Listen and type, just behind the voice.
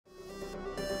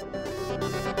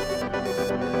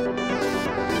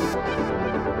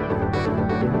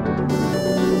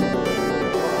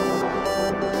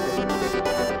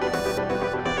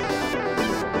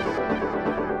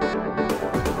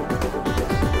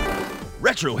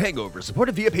Retro Hangover is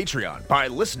supported via Patreon by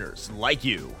listeners like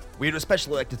you. We'd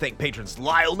especially like to thank patrons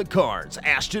Lyle McCarnes,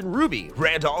 Ashton Ruby,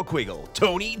 Randall Quiggle,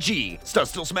 Tony G,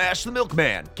 Stustle Smash the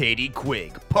Milkman, Katie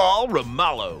Quigg, Paul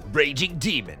Ramallo, Raging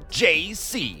Demon,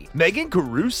 JC, Megan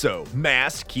Caruso,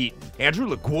 Mass Keaton,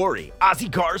 Andrew LaGuori, Ozzy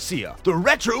Garcia, The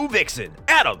Retro Vixen,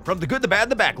 Adam from The Good, the Bad,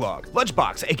 and the Backlog,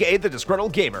 Lunchbox, aka The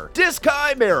Disgruntled Gamer,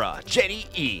 Diskai Mara, Jenny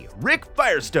E, Rick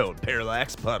Firestone,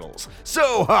 Parallax Puddles,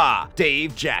 Soha,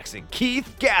 Dave Jackson,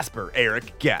 Keith Gasper,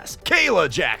 Eric Guess, Kayla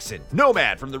Jackson,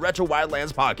 Nomad from the Retro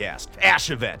Wildlands Podcast,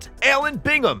 Ash Event, Alan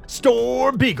Bingham,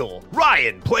 Storm Beagle,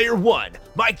 Ryan Player One,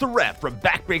 Mike the Ref from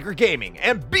Backbreaker Gaming,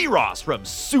 and B-Ross from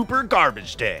Super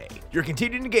Garbage Day. Your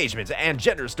continued engagement and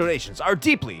generous donations are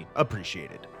deeply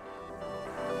appreciated.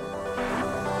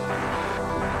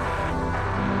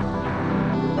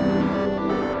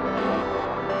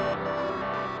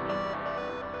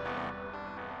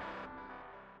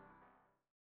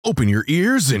 Open your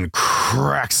ears and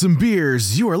crack some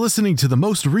beers. You are listening to the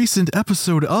most recent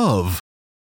episode of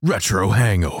Retro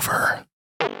Hangover.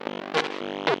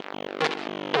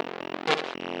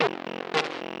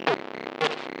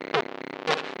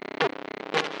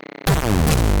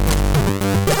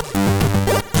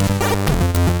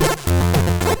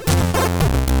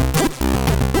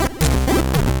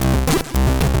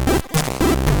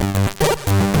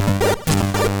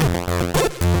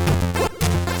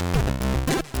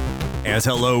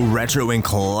 Hello, retro and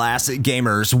classic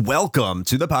gamers. Welcome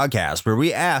to the podcast where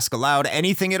we ask aloud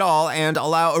anything at all and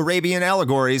allow Arabian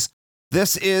allegories.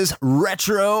 This is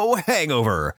Retro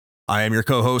Hangover. I am your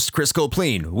co-host, Chris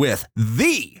Copleen, with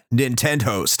the Nintendo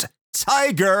host,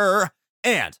 Tyger,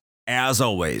 and, as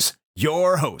always,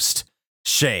 your host,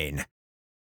 Shane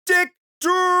Dick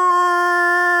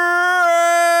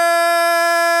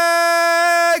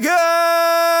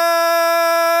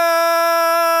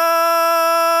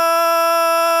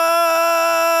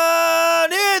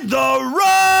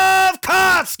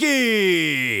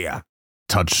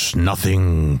Touch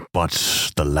nothing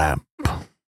but the lamp.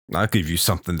 I'll give you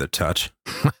something to touch.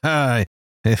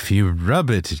 If you rub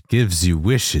it, it gives you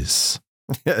wishes.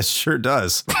 Yeah, it sure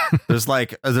does. There's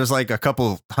like a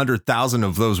couple 100,000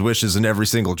 of those wishes in every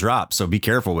single drop, so be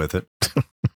careful with it.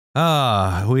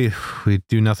 We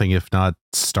do nothing if not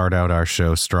start out our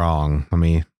show strong. Let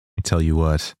me tell you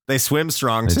what. They swim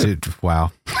strong too.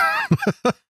 Wow.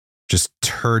 Just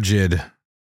turgid.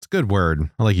 Good word.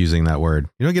 I like using that word.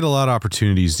 You don't get a lot of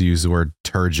opportunities to use the word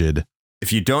turgid.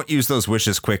 If you don't use those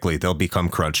wishes quickly, they'll become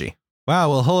crunchy. Wow.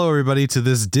 Well, hello, everybody, to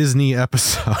this Disney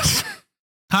episode.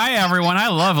 Hi, everyone. I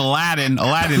love Aladdin.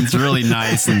 Aladdin's really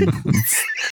nice. And it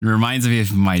reminds me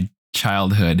of my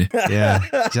childhood. Yeah.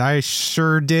 I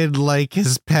sure did like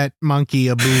his pet monkey,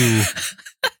 Abu.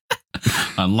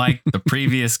 Unlike the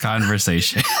previous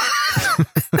conversation.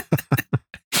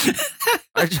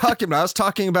 I was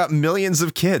talking about millions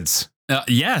of kids.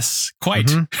 Yes, quite.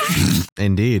 Mm-hmm.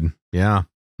 Indeed. Yeah.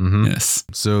 Mm-hmm. Yes.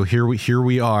 So here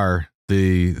we are.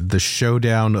 The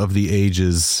showdown of the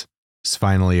ages is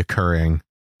finally occurring.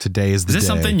 Today is the day. Is this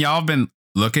something y'all been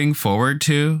looking forward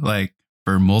to, like,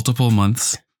 for multiple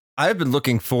months? I've been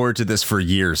looking forward to this for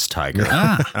years, Tyger.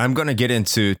 I'm going to get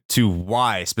into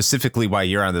why, specifically why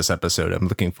you're on this episode. I'm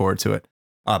looking forward to it.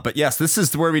 But yes, this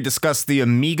is where we discuss the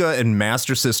Amiga and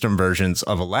Master System versions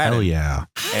of Aladdin. Oh, yeah.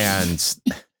 And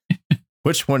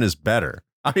which one is better?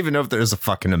 I don't even know if there's a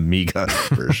fucking Amiga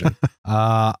version.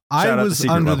 I was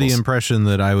under the impression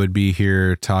that I would be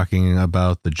here talking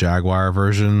about the Jaguar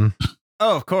version.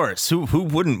 Oh, of course. Who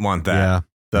wouldn't want that?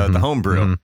 Yeah. The homebrew.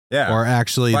 Mm-hmm. Yeah. Or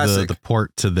actually the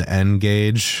port to the N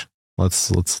gauge. Let's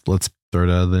throw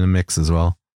that in the mix as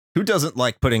well. Who doesn't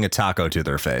like putting a taco to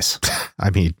their face? I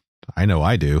mean, I know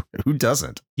I do. Who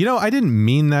doesn't? You know, I didn't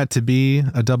mean that to be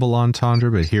a double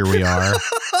entendre, but here we are.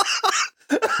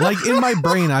 Like in my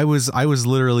brain, I was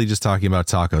literally just talking about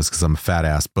tacos because I'm a fat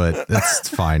ass, but that's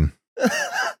fine.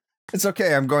 It's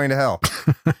okay. I'm going to hell.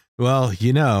 Well,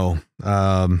 you know,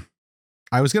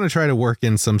 I was going to try to work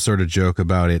in some sort of joke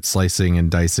about it slicing and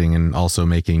dicing and also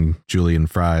making julienne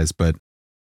fries, but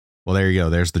well, there you go.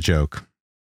 There's the joke.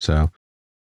 So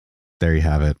there you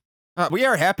have it. We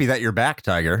are happy that you're back,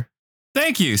 Tyger.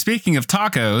 Thank you. Speaking of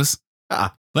tacos,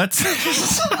 let's.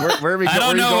 Where are we going? I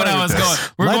don't know what I was going.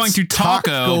 We're going to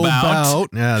taco about.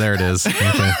 Yeah, there it is.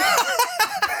 Okay.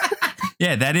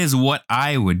 Yeah, that is what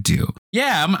I would do.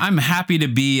 Yeah, I'm happy to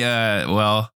be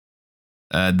the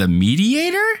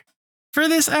mediator for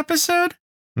this episode.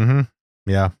 Mm-hmm.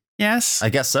 Yeah. Yes. I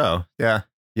guess so. Yeah.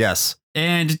 Yes.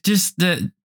 And just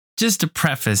to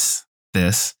preface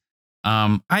this,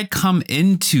 I come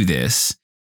into this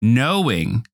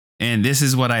knowing And this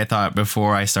is what I thought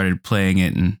before I started playing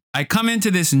it. And I come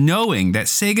into this knowing that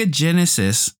Sega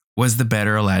Genesis was the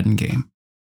better Aladdin game.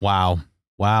 Wow.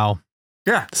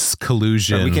 Yeah. It's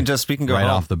collusion. So we can go right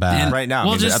home. off the bat. And right now.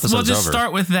 We'll I mean, the just episode's over.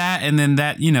 start with that, and then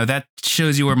that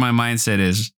shows you where my mindset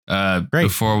is Great.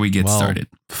 before we get started.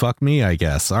 Fuck me, I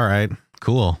guess. All right,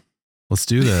 cool. Let's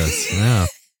do this. Yeah.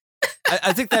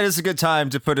 I think that is a good time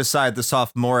to put aside the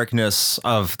sophomoricness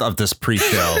of this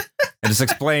pre-show and just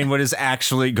explain what is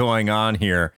actually going on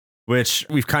here, which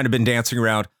we've kind of been dancing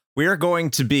around. We are going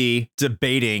to be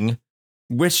debating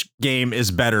which game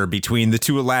is better between the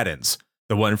two Aladdins,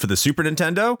 the one for the Super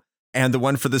Nintendo and the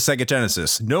one for the Sega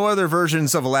Genesis. No other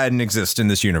versions of Aladdin exist in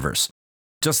this universe.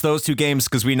 Just those two games,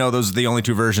 because we know those are the only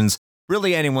two versions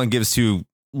really anyone gives two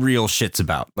real shits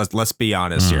about. Let's be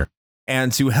honest here.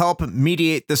 And to help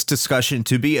mediate this discussion,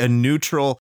 to be a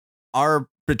neutral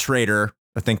arbitrator,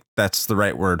 I think that's the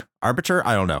right word. Arbiter?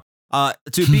 I don't know.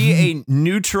 To be a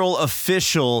neutral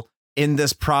official in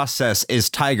this process is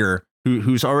Tyger,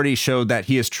 who's already showed that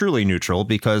he is truly neutral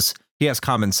because he has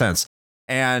common sense.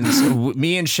 And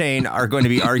me and Shane are going to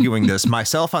be arguing this,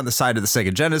 myself on the side of the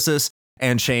Sega Genesis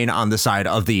and Shane on the side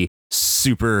of the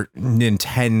Super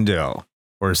Nintendo,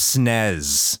 or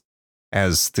SNES,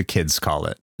 as the kids call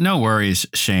it. No worries,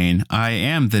 Shane. I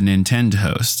am the Nintendo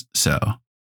host, so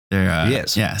there.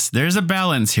 Yes, there's a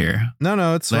balance here.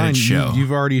 No, it's Let fine. it show.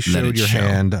 You've already Let showed it your show.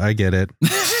 hand. I get it.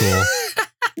 It's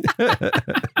cool.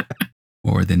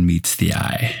 More than meets the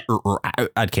eye.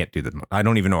 I can't do that. I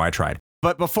don't even know I tried.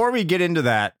 But before we get into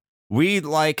that, we'd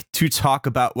like to talk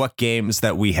about what games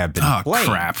that we have been Oh playing.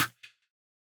 crap!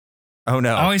 Oh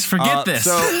no! I always forget this.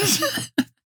 So,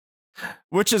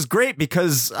 which is great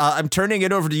because I'm turning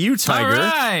it over to you, Tyger, All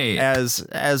right. as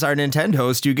our Nintendo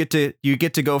host. You get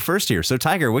to go first here. So,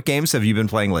 Tyger, what games have you been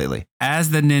playing lately?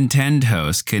 As the Nintendo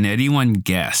host, can anyone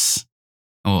guess?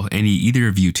 Oh, either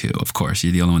of you two, of course.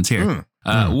 You're the only ones here.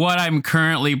 What I'm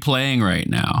currently playing right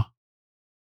now.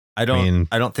 I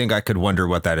don't think I could wonder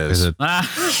what that is. Is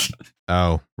it?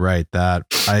 Oh, right. That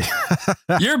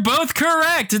You're both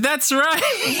correct. That's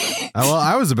right. Well,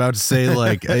 I was about to say,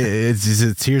 like, is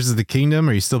it Tears of the Kingdom?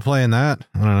 Are you still playing that?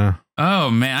 I don't know. Oh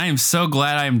man, I am so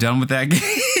glad I am done with that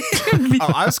game.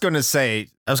 I was going to say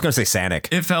Sonic.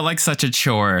 It felt like such a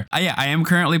chore. Yeah, I am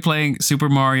currently playing Super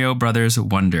Mario Brothers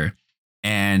Wonder.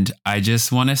 And I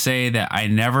just want to say that I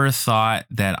never thought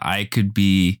that I could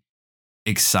be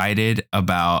excited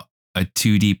about a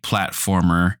 2D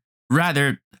platformer,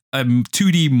 rather a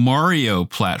 2D Mario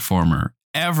platformer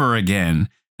ever again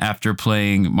after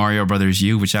playing Mario Brothers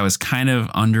U, which I was kind of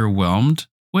underwhelmed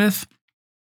with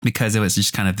because it was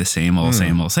just kind of the same old.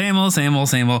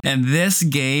 And this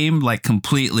game like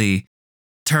completely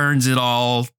turns it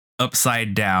all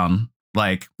upside down,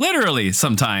 like literally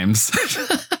sometimes.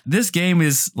 This game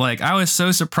is like, I was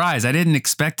so surprised. I didn't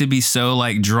expect to be so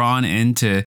like drawn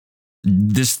into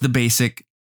the basic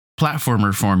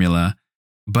platformer formula,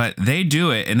 but they do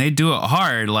it and they do it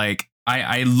hard. Like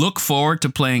I look forward to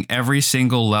playing every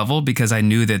single level because I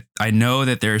know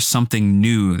that there's something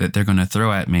new that they're going to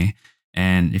throw at me.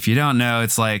 And if you don't know,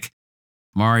 it's like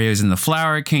Mario's in the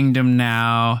Flower Kingdom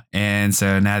now. And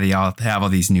so now they all have all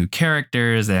these new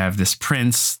characters. They have this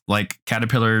prince, like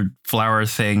caterpillar flower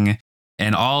thing.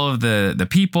 And all of the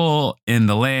people in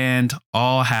the land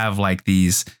all have like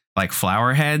these like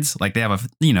flower heads. Like they have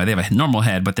a normal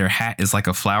head, but their hat is like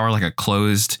a flower, like a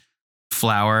closed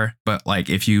flower. But like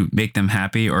if you make them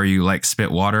happy or you like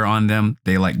spit water on them,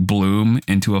 they like bloom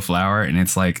into a flower, and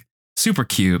it's like super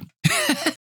cute.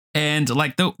 And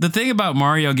like the thing about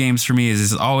Mario games for me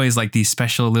is always like these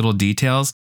special little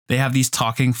details. They have these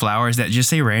talking flowers that just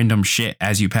say random shit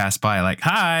as you pass by, like,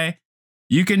 "Hi,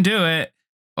 you can do it."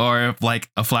 Or if like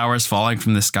a flower is falling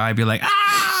from the sky, be like,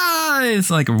 "Ah!" It's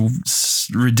like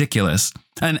ridiculous.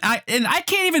 And I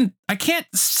can't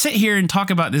sit here and talk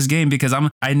about this game because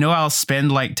I know I'll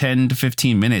spend like 10 to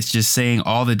 15 minutes just saying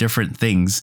all the different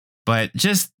things. But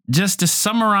just to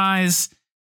summarize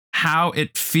how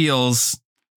it feels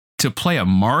to play a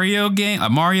Mario game, a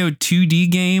Mario 2D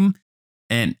game,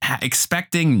 and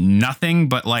expecting nothing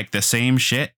but like the same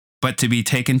shit, but to be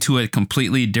taken to a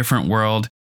completely different world.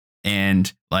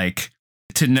 And like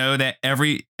to know that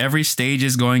every stage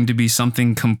is going to be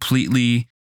something completely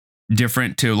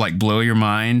different to like blow your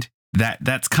mind.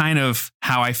 That's kind of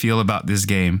how I feel about this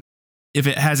game. If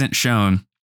it hasn't shown,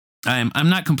 I'm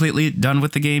not completely done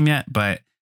with the game yet, but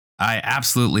I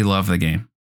absolutely love the game.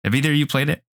 Have either of you played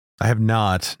it? I have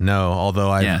not. No, although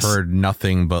I've heard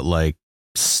nothing but like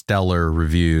stellar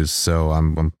reviews. So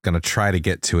I'm going to try to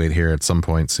get to it here at some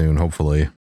point soon, hopefully.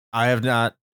 I have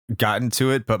not gotten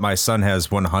to it, but my son has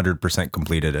 100%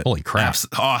 completed it. Holy crap.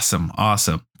 Awesome.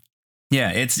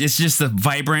 Yeah, it's just the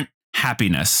vibrant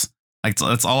happiness. Like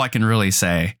that's all I can really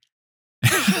say.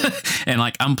 And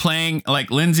like I'm playing,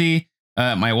 like Lindsay,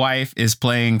 my wife is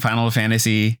playing Final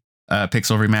Fantasy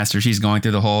Pixel Remaster. She's going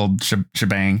through the whole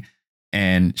shebang,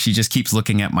 and she just keeps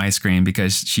looking at my screen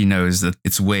because she knows that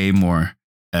it's way more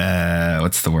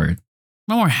what's the word?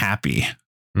 More happy.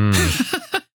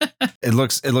 It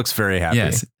looks very happy.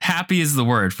 Yes, happy is the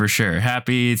word for sure.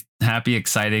 Happy,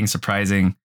 exciting,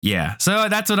 surprising. Yeah. So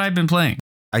that's what I've been playing.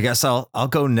 I guess I'll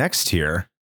go next here.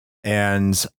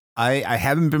 And I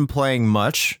haven't been playing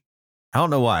much. I don't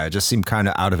know why. I just seem kind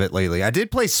of out of it lately. I did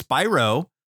play Spyro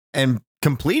and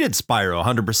completed Spyro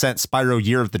 100% Spyro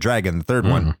Year of the Dragon, the third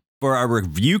one, for our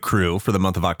review crew for the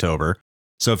month of October.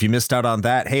 So if you missed out on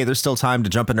that, hey, there's still time to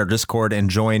jump in our Discord and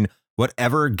join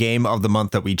whatever game of the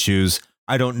month that we choose.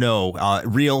 I don't know.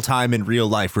 Real time in real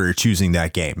life, we're choosing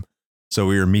that game. So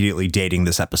we are immediately dating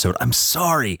this episode. I'm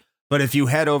sorry. But if you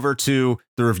head over to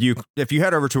the review, if you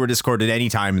head over to our Discord at any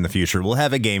time in the future, we'll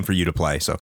have a game for you to play.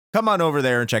 So come on over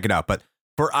there and check it out. But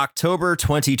for October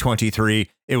 2023,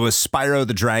 it was Spyro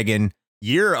the Dragon,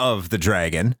 Year of the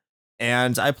Dragon.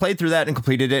 And I played through that and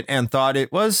completed it and thought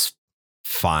it was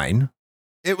fine.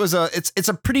 It's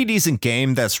a pretty decent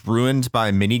game that's ruined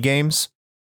by mini games.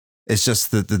 It's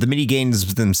just the mini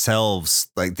games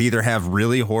themselves, like they either have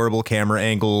really horrible camera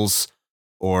angles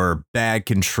or bad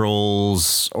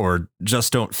controls or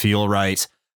just don't feel right.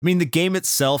 I mean, the game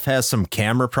itself has some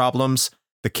camera problems.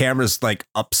 The camera's like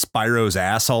up Spyro's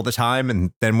ass all the time.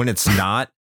 And then when it's not,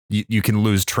 you can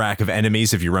lose track of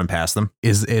enemies if you run past them.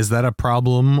 Is that a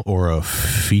problem or a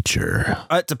feature?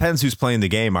 It depends who's playing the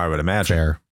game, I would imagine.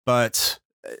 Fair. But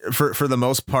for the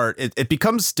most part, it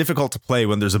becomes difficult to play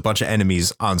when there's a bunch of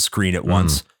enemies on screen at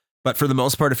once. But for the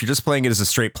most part, if you're just playing it as a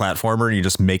straight platformer and you're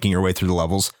just making your way through the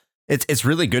levels, it's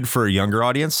really good for a younger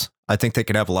audience. I think they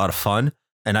could have a lot of fun.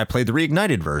 And I played the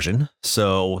reignited version,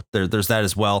 so there's that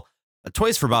as well.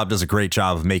 Toys for Bob does a great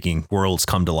job of making worlds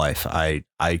come to life. I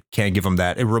can't give them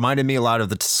that. It reminded me a lot of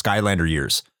the Skylander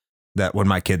years, that when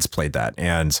my kids played that,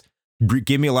 and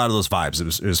gave me a lot of those vibes.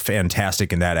 It was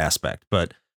fantastic in that aspect.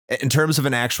 But in terms of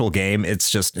an actual game, it's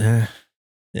just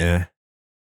yeah.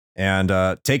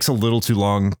 And takes a little too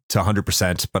long to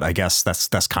 100%, but I guess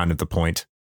that's kind of the point.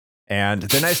 And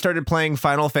then I started playing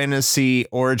Final Fantasy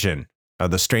Origin,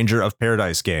 the Stranger of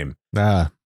Paradise game.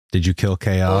 Did you kill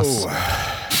Chaos?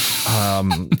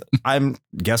 I'm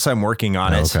working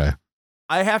on it. Okay.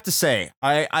 I have to say,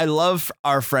 I love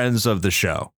our friends of the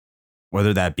show,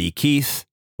 whether that be Keith,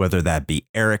 whether that be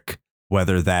Eric,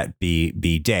 whether that be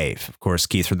Dave. Of course,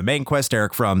 Keith from the main quest,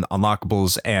 Eric from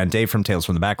Unlockables, and Dave from Tales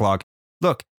from the Backlog.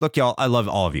 Look, y'all, I love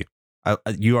all of you.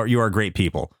 You are great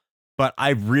people. But I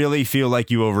really feel like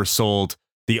you oversold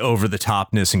the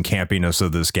over-the-topness and campiness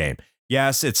of this game.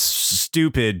 Yes, it's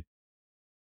stupid,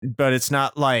 but it's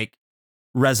not like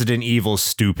Resident Evil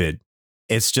stupid.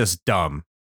 It's just dumb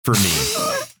for me.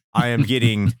 I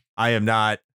am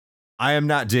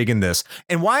not digging this.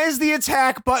 And why is the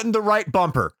attack button the right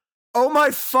bumper? Oh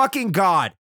my fucking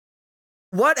God.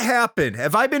 What happened?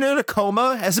 Have I been in a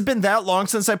coma? Has it been that long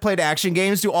since I played action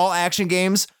games? Do all action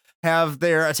games have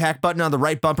their attack button on the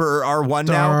right bumper or R1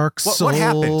 now? Dark Souls, what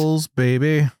happened?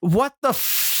 Baby. What the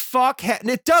fuck?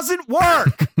 It doesn't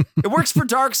work. It works for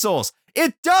Dark Souls.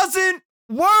 It doesn't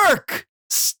work.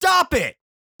 Stop it.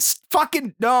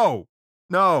 Fucking no.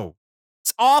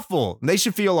 It's awful. They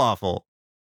should feel awful.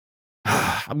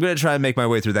 I'm going to try and make my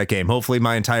way through that game. Hopefully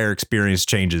my entire experience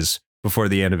changes before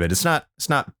the end of it. It's not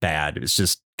bad. It's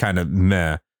just kind of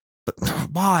meh. But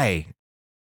why?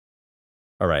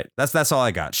 All right. That's all I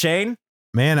got. Shane?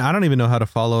 Man, I don't even know how to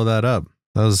follow that up.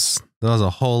 That was a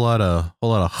whole lot of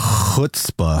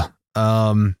chutzpah.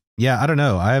 Yeah, I don't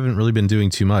know. I haven't really been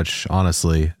doing too much,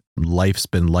 honestly. Life's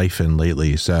been lifing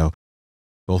lately. So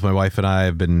both my wife and I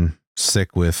have been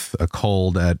sick with a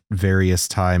cold at various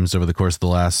times over the course of the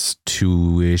last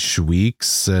 2-ish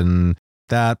weeks, and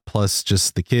that plus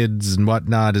just the kids and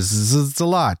whatnot is a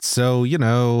lot. So,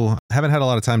 haven't had a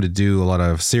lot of time to do a lot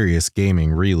of serious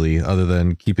gaming, really, other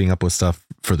than keeping up with stuff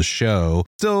for the show.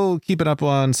 Still keeping up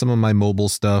on some of my mobile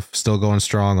stuff, still going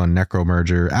strong on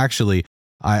Necromerger. Actually,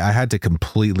 I had to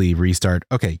completely restart.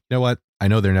 Okay, you know what? I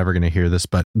know they're never going to hear this,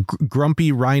 but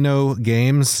Grumpy Rhino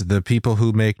Games, the people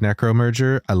who make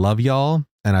Necromerger, I love y'all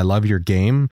and I love your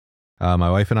game. My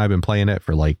wife and I have been playing it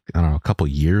for a couple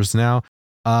years now.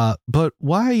 But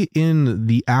why in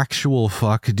the actual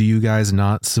fuck do you guys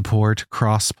not support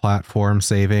cross-platform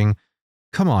saving?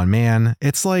 Come on, man.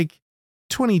 It's like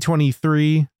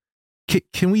 2023.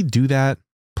 Can we do that?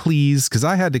 please? Because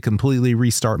I had to completely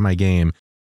restart my game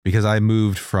because I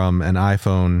moved from an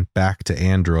iPhone back to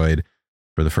Android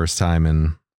for the first time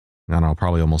in, I don't know,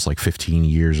 probably almost like 15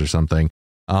 years or something.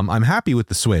 I'm happy with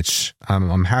the Switch.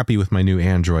 I'm happy with my new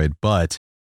Android, but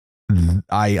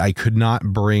I could not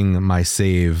bring my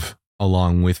save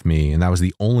along with me. And that was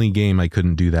the only game I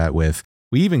couldn't do that with.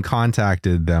 We even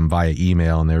contacted them via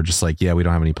email and they were just like, yeah, we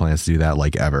don't have any plans to do that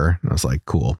like ever. And I was like,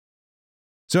 cool.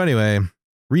 So anyway,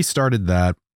 restarted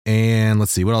that. And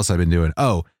let's see what else I've been doing.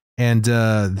 Oh, and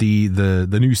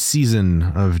the new season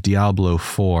of Diablo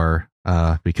 4,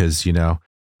 because, you know,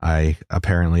 I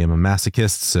apparently am a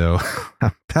masochist, so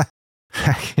I'm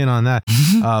back in on that.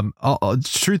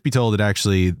 Truth be told,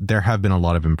 there have been a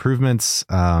lot of improvements.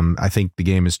 I think the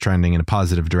game is trending in a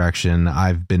positive direction.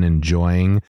 I've been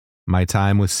enjoying my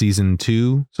time with season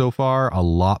 2 so far a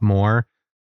lot more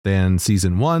than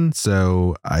season 1.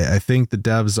 So I think the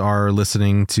devs are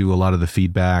listening to a lot of the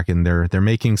feedback and they're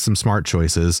making some smart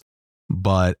choices.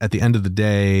 But at the end of the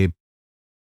day,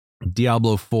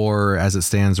 Diablo 4 as it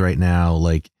stands right now,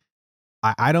 like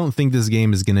I don't think this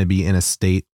game is going to be in a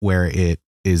state where it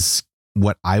is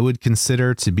what I would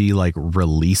consider to be like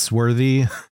release worthy,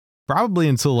 probably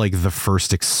until like the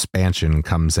first expansion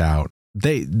comes out.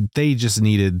 They just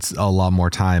needed a lot more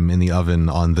time in the oven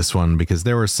on this one because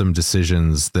there were some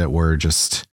decisions that were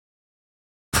just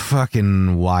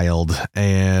fucking wild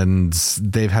and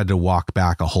they've had to walk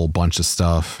back a whole bunch of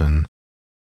stuff.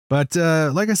 But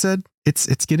like I said,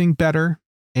 it's getting better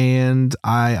and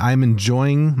I'm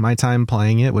enjoying my time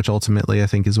playing it, which ultimately I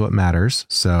think is what matters.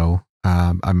 So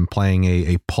I'm playing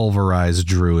a pulverized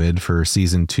druid for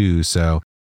season 2. So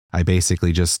I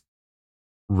basically just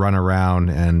run around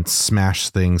and smash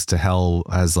things to hell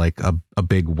as like a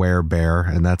big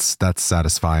werebear, and that's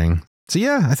satisfying. So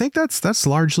yeah, I think that's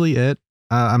largely it.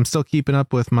 I'm still keeping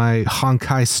up with my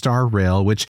Honkai Star Rail,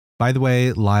 which, by the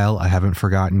way, Lyle, I haven't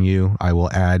forgotten you. I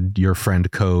will add your friend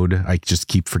code. I just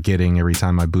keep forgetting every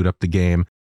time I boot up the game,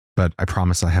 but I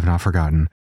promise I have not forgotten.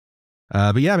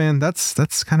 But yeah, man, that's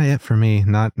kind of it for me.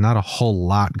 Not a whole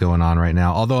lot going on right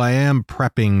now, although I am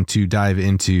prepping to dive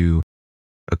into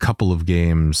a couple of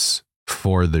games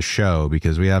for the show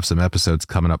because we have some episodes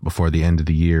coming up before the end of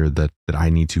the year that I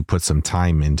need to put some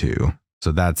time into.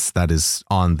 So that is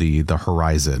on the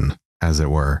horizon, as it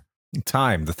were.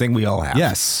 Time, the thing we all have.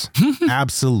 Yes,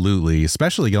 absolutely.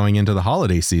 Especially going into the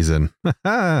holiday season.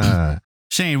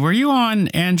 Shane, were you on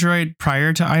Android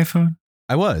prior to iPhone?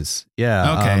 I was.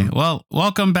 Yeah. Okay. Well,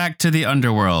 welcome back to the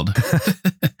underworld.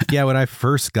 Yeah. When I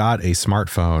first got a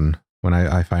smartphone, when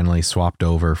I finally swapped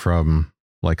over from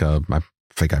like I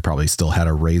think I probably still had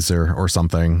a Razor or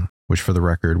something, which for the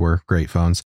record were great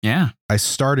phones. Yeah. I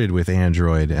started with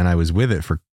Android and I was with it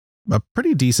for a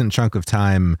pretty decent chunk of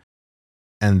time.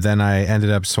 And then I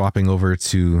ended up swapping over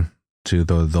to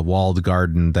the walled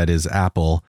garden that is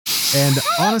Apple. And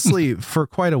honestly, for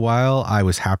quite a while, I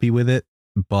was happy with it,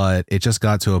 but it just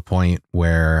got to a point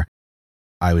where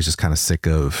I was just kind of sick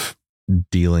of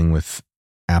dealing with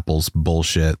Apple's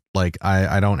bullshit. Like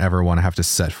I don't ever want to have to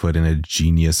set foot in a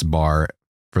Genius bar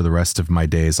for the rest of my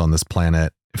days on this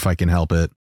planet if I can help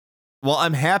it. Well,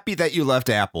 I'm happy that you left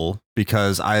Apple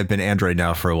because I've been Android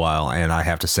now for a while, and I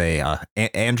have to say,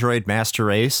 Android Master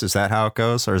Race, is that how it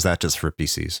goes, or is that just for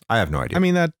PCs? I have no idea. I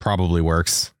mean, that probably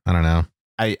works. I don't know.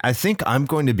 I think I'm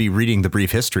going to be reading the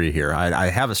brief history here. I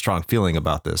have a strong feeling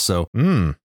about this. So,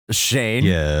 Shane,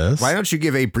 yes, why don't you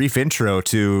give a brief intro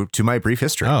to my brief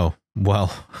history? Oh,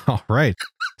 well, all right.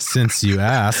 Since you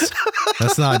asked,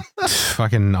 that's not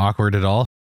fucking awkward at all.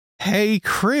 Hey,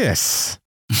 Chris.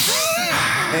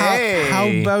 Hey. How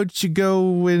about you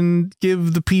go and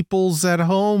give the peoples at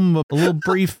home a little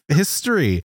brief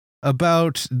history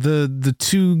about the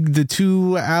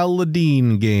two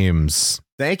Aladdin games?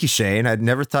 Thank you, Shane. I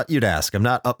never thought you'd ask. I'm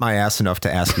not up my ass enough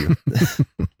to ask you.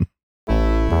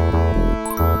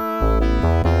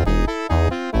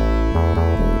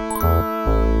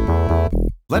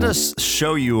 Let us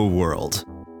show you a world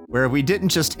where we didn't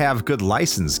just have good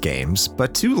licensed games,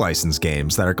 but two licensed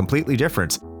games that are completely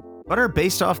different, but are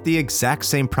based off the exact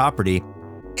same property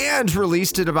and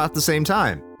released at about the same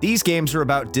time. These games are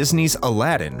about Disney's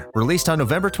Aladdin, released on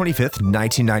November 25th,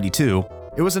 1992.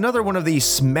 It was another one of the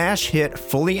smash hit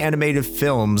fully animated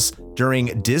films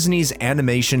during Disney's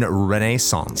animation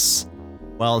renaissance.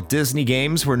 While Disney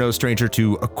games were no stranger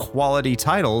to quality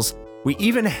titles, we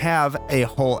even have a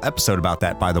whole episode about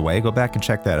that, by the way. Go back and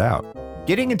check that out.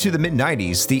 Getting into the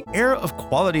mid-90s, the era of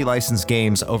quality licensed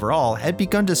games overall had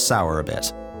begun to sour a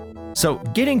bit. So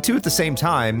getting two at the same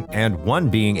time, and one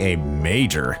being a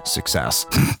major success,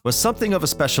 was something of a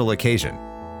special occasion.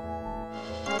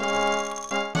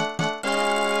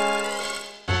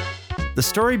 The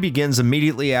story begins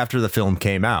immediately after the film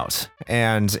came out,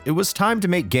 and it was time to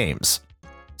make games.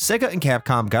 Sega and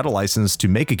Capcom got a license to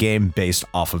make a game based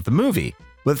off of the movie,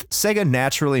 with Sega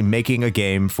naturally making a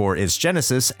game for its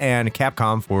Genesis and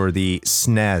Capcom for the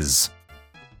SNES.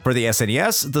 For the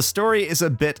SNES, the story is a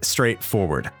bit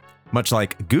straightforward. Much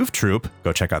like Goof Troop,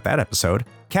 go check out that episode,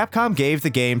 Capcom gave the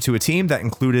game to a team that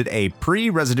included a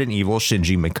pre-Resident Evil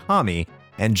Shinji Mikami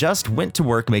and just went to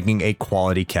work making a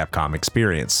quality Capcom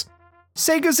experience.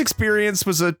 Sega's experience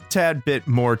was a tad bit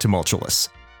more tumultuous.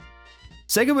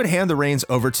 Sega would hand the reins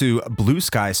over to Blue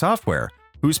Sky Software,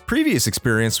 whose previous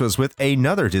experience was with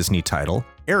another Disney title,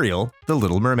 Ariel, the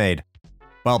Little Mermaid.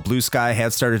 While Blue Sky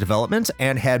had started development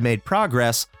and had made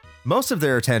progress, most of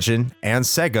their attention, and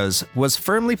Sega's, was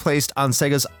firmly placed on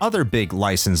Sega's other big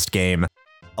licensed game,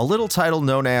 a little title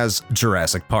known as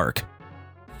Jurassic Park.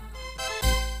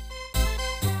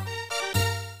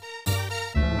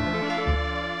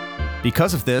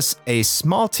 Because of this, a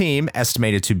small team,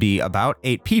 estimated to be about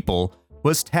 8 people,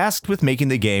 was tasked with making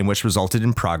the game, which resulted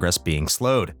in progress being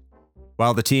slowed.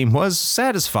 While the team was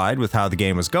satisfied with how the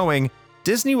game was going,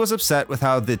 Disney was upset with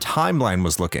how the timeline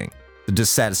was looking. The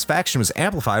dissatisfaction was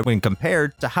amplified when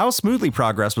compared to how smoothly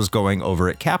progress was going over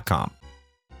at Capcom.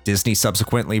 Disney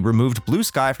subsequently removed Blue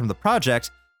Sky from the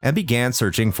project and began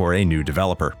searching for a new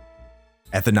developer.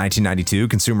 At the 1992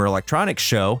 Consumer Electronics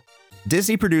Show,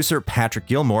 Disney producer Patrick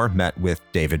Gilmore met with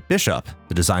David Bishop,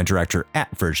 the design director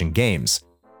at Virgin Games.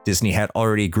 Disney had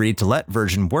already agreed to let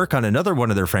Virgin work on another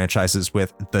one of their franchises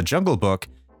with The Jungle Book,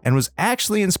 and was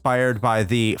actually inspired by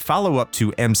the follow-up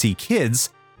to MC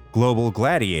Kids, Global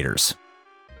Gladiators.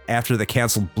 After the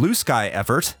canceled Blue Sky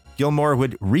effort, Gilmore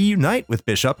would reunite with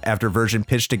Bishop after Virgin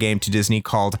pitched a game to Disney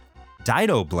called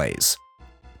Dino Blaze.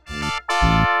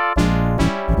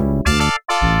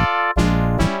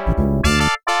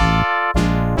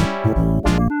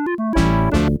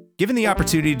 Given the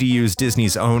opportunity to use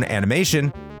Disney's own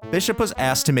animation, Bishop was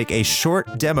asked to make a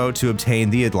short demo to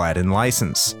obtain the Aladdin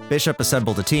license. Bishop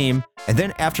assembled a team, and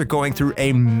then after going through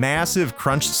a massive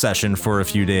crunch session for a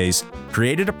few days,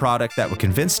 created a product that would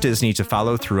convince Disney to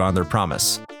follow through on their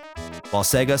promise. While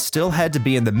Sega still had to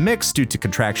be in the mix due to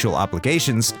contractual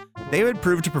obligations, they would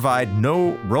prove to provide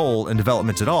no role in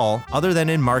development at all, other than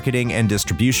in marketing and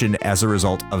distribution as a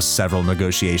result of several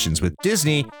negotiations with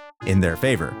Disney in their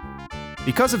favor.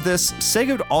 Because of this,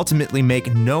 Sega would ultimately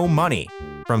make no money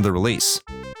from the release.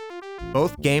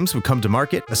 Both games would come to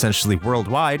market essentially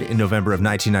worldwide in November of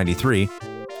 1993,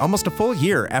 almost a full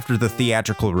year after the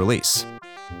theatrical release.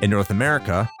 In North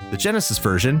America, the Genesis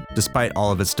version, despite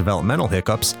all of its developmental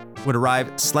hiccups, would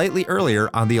arrive slightly earlier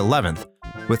on the 11th,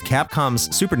 with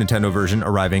Capcom's Super Nintendo version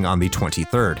arriving on the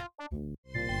 23rd.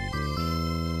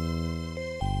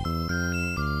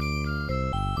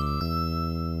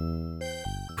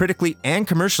 Critically and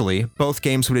commercially, both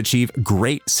games would achieve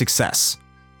great success.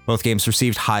 Both games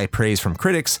received high praise from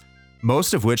critics,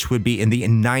 most of which would be in the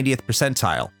 90th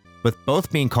percentile, with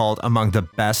both being called among the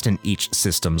best in each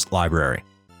system's library.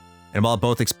 And while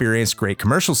both experienced great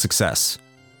commercial success,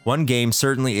 one game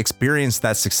certainly experienced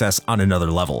that success on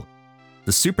another level.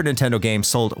 The Super Nintendo game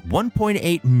sold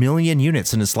 1.8 million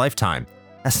units in its lifetime.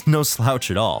 That's no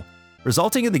slouch at all,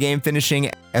 resulting in the game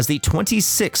finishing as the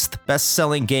 26th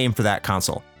best-selling game for that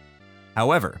console.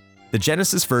 However, the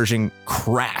Genesis version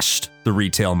crashed the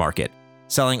retail market,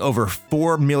 selling over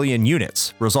 4 million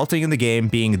units, resulting in the game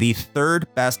being the third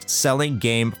best-selling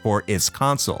game for its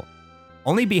console,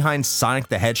 only behind Sonic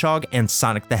the Hedgehog and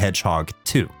Sonic the Hedgehog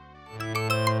 2.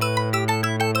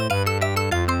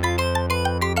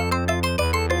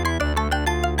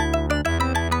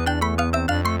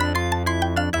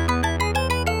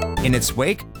 In its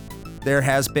wake, there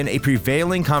has been a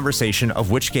prevailing conversation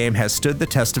of which game has stood the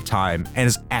test of time and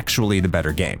is actually the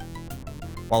better game.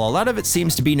 While a lot of it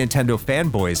seems to be Nintendo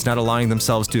fanboys not allowing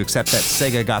themselves to accept that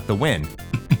Sega got the win,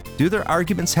 do their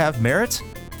arguments have merit?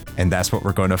 And that's what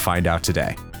we're going to find out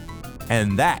today.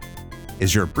 And that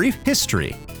is your brief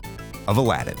history of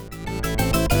Aladdin.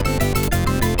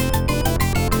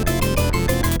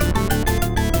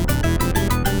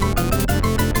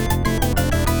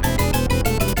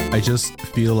 I just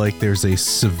feel like there's a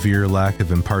severe lack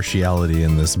of impartiality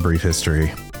in this brief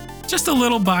history. Just a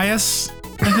little bias,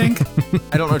 I think.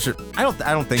 I don't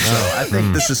think so. I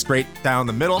think this is straight down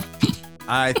the middle.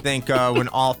 I think when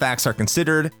all facts are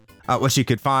considered, what you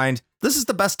could find, this is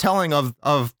the best telling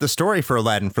of the story for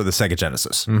Aladdin for the Sega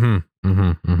Genesis.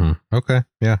 Okay,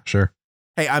 yeah, sure.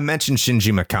 Hey, I mentioned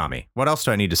Shinji Mikami. What else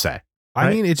do I need to say? I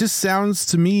mean, it just sounds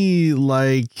to me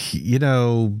like, you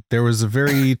know, there was a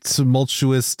very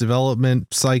tumultuous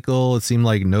development cycle. It seemed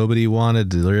like nobody wanted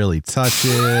to really touch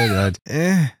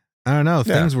it. I don't know.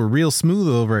 Yeah. Things were real smooth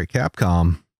over at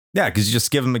Capcom. Yeah, because you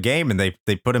just give them a game and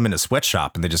they put them in a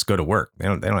sweatshop and they just go to work. They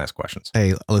don't ask questions.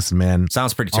 Hey, listen, man.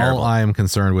 Sounds pretty terrible. All I am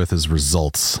concerned with is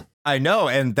results. I know,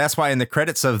 and that's why in the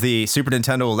credits of the Super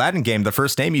Nintendo Aladdin game, the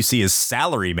first name you see is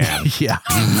Salary Man. Yeah.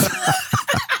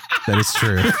 That is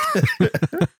true.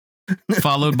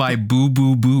 Followed by Boo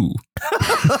Boo Boo.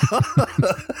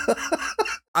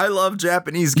 I love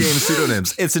Japanese game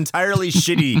pseudonyms. It's entirely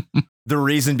shitty, the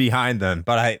reason behind them,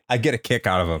 but I get a kick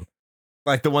out of them.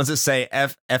 Like the ones that say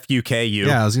F-U-K-U.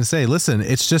 Yeah, I was going to say, listen,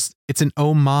 it's an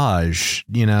homage,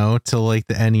 to like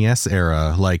the NES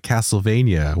era, like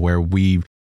Castlevania, where we,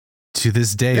 to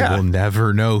this day, will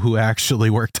never know who actually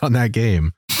worked on that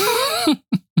game.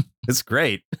 It's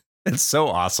great. It's so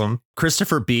awesome.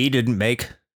 Christopher B. didn't make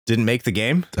the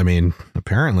game. I mean,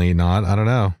 apparently not. I don't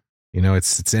know.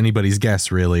 It's anybody's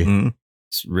guess, really.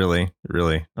 It's really,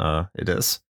 it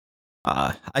is.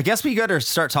 I guess we got to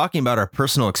start talking about our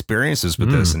personal experiences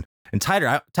with this. And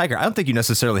Tyger, I don't think you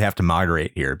necessarily have to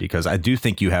moderate here because I do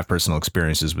think you have personal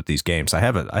experiences with these games. I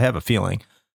have a feeling.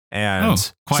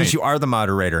 And since you are the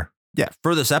moderator,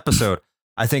 for this episode,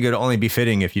 I think it'd only be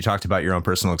fitting if you talked about your own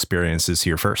personal experiences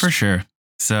here first. For sure.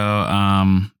 So,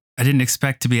 I didn't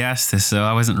expect to be asked this, so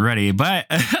I wasn't ready. But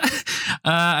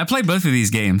I played both of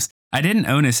these games. I didn't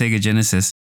own a Sega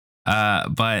Genesis,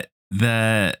 but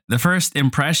the first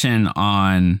impression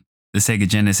on the Sega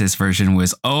Genesis version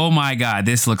was, oh my God,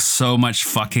 this looks so much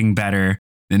fucking better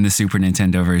than the Super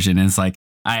Nintendo version. And it's like,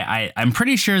 I'm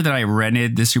pretty sure that I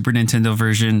rented the Super Nintendo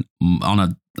version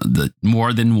on the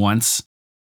more than once.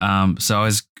 So I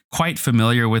was quite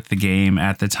familiar with the game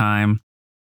at the time.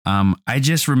 I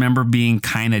just remember being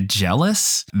kind of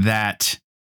jealous that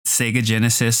Sega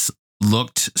Genesis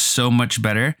looked so much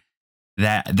better.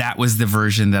 That was the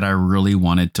version that I really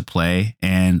wanted to play.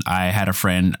 And I had a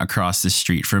friend across the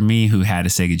street from me who had a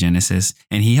Sega Genesis,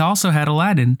 and he also had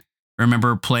Aladdin. I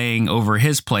remember playing over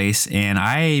his place, and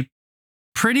I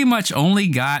pretty much only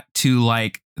got to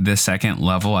like the second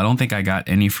level. I don't think I got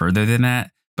any further than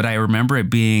that, but I remember it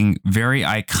being very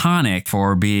iconic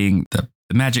for being the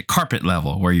magic carpet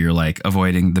level where you're like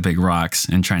avoiding the big rocks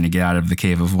and trying to get out of the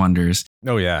Cave of Wonders.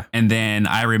 Oh, yeah. And then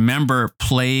I remember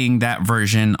playing that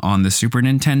version on the Super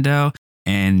Nintendo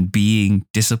and being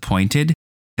disappointed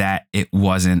that it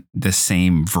wasn't the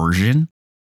same version.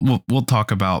 We'll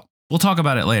talk about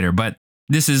it later, but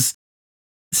this is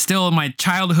still my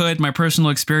childhood, my personal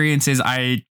experiences.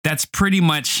 That's pretty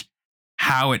much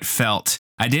how it felt.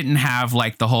 I didn't have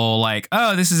like the whole like,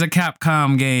 oh, this is a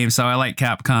Capcom game, so I like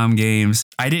Capcom games.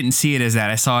 I didn't see it as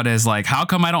that. I saw it as like, how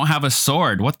come I don't have a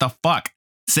sword? What the fuck?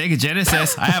 Sega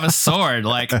Genesis, I have a sword.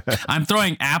 Like, I'm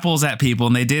throwing apples at people,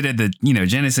 and they did it the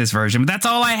Genesis version, but that's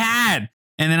all I had.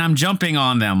 And then I'm jumping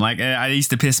on them. Like, I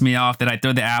used to piss me off that I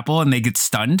throw the apple and they get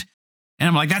stunned. And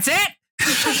I'm like, that's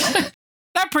it.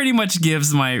 That pretty much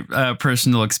gives my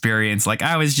personal experience. Like,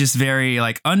 I was just very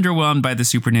like underwhelmed by the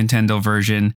Super Nintendo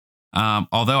version.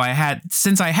 Although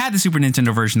since I had the Super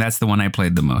Nintendo version, that's the one I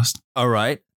played the most. All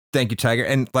right. Thank you, Tyger.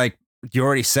 And like you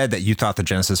already said that you thought the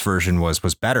Genesis version was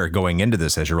better going into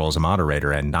this as your role as a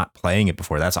moderator and not playing it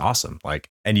before. That's awesome. Like,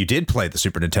 and you did play the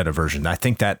Super Nintendo version. I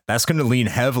think that's going to lean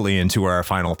heavily into where our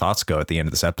final thoughts go at the end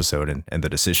of this episode and the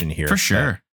decision here. For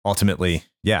sure. Ultimately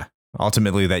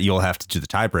that you'll have to do the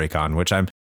tiebreak on, which I'm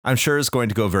sure is going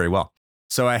to go very well.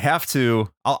 So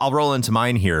I'll roll into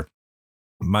mine here.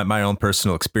 My own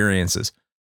personal experiences.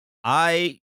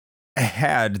 I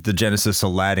had the Genesis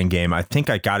Aladdin game. I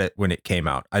think I got it when it came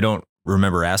out. I don't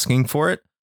remember asking for it.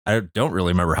 I don't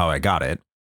really remember how I got it.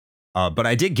 But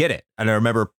I did get it. And I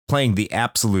remember playing the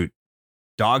absolute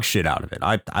dog shit out of it.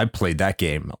 I played that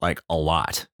game like a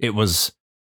lot. It was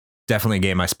definitely a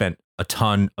game I spent a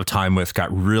ton of time with,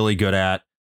 got really good at,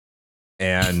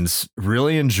 and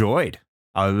really enjoyed.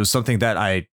 It was something that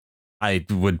I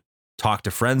would talk to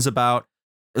friends about.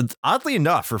 Oddly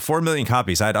enough, for 4 million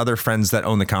copies, I had other friends that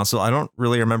owned the console. I don't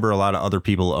really remember a lot of other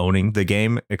people owning the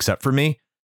game except for me.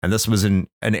 And this was in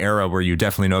an era where you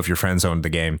definitely know if your friends owned the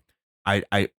game.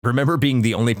 I remember being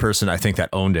the only person I think that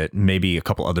owned it, maybe a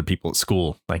couple other people at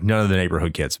school, like none of the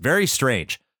neighborhood kids. Very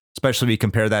strange, especially if you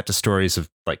compare that to stories of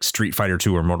like Street Fighter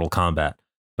 2 or Mortal Kombat.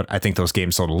 But I think those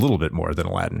games sold a little bit more than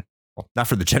Aladdin. Well, not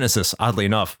for the Genesis, oddly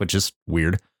enough, which is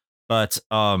weird. But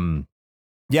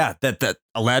yeah, that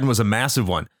Aladdin was a massive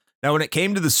one. Now, when it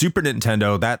came to the Super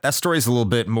Nintendo, that story is a little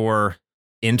bit more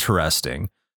interesting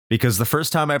because the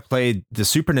first time I played the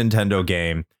Super Nintendo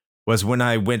game was when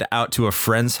I went out to a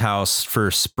friend's house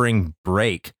for spring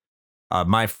break.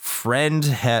 My friend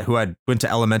who I went to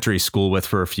elementary school with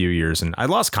for a few years, and I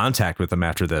lost contact with him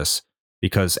after this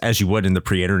because, as you would in the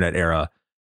pre-internet era,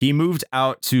 he moved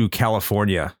out to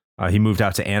California. He moved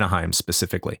out to Anaheim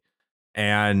specifically.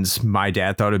 And my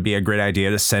dad thought it'd be a great idea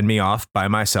to send me off by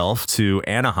myself to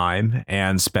Anaheim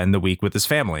and spend the week with his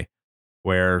family,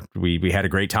 where we had a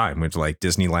great time. We went to like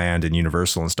Disneyland and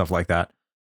Universal and stuff like that.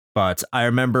 But I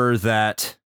remember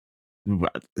that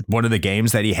one of the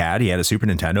games that he had a Super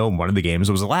Nintendo, and one of the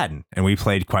games was Aladdin. And we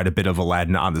played quite a bit of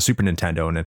Aladdin on the Super Nintendo.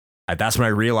 And that's when I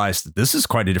realized that this is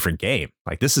quite a different game.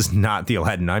 Like, this is not the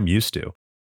Aladdin I'm used to.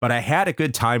 But I had a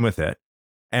good time with it.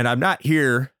 And I'm not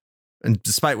here, and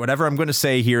despite whatever I'm going to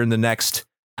say here in the next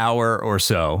hour or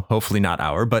so, hopefully not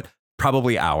hour, but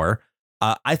probably hour,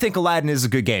 I think Aladdin is a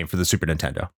good game for the Super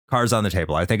Nintendo. Cards on the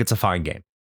table. I think it's a fine game.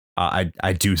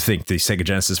 I do think the Sega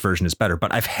Genesis version is better,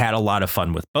 but I've had a lot of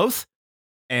fun with both.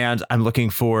 And I'm looking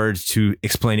forward to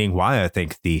explaining why I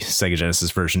think the Sega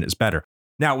Genesis version is better.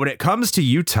 Now, when it comes to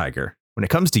you, Tyger,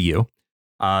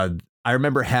 I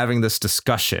remember having this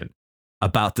discussion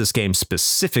about this game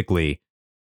specifically.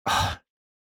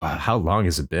 How long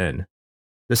has it been?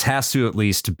 This has to at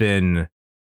least been,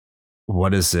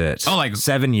 what is it? Oh, like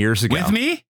 7 years ago. With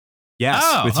me?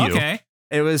 Yes, with you. Okay.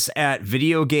 It was at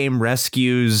Video Game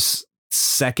Rescue's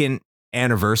second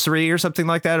anniversary or something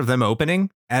like that of them opening.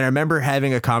 And I remember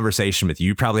having a conversation with you.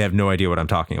 You probably have no idea what I'm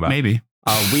talking about. Maybe.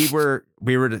 We were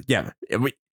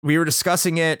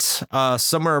discussing it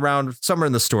somewhere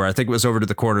in the store. I think it was over to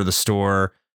the corner of the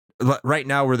store, right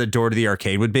now where the door to the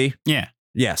arcade would be. Yeah.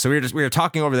 Yeah. So we were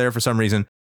talking over there for some reason,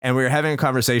 and we were having a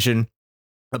conversation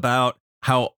about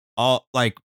how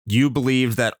you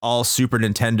believed that all Super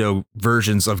Nintendo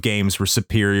versions of games were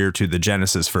superior to the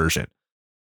Genesis version.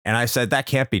 And I said, that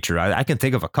can't be true. I can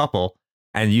think of a couple.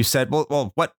 And you said,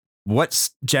 well, what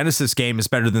Genesis game is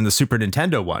better than the Super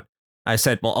Nintendo one? I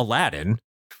said, well, Aladdin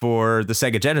for the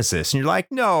Sega Genesis. And you're like,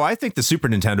 no, I think the Super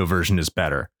Nintendo version is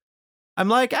better. I'm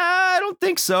like, I don't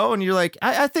think so. And you're like,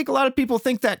 I think a lot of people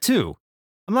think that too.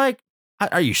 I'm like,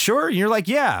 are you sure? And you're like,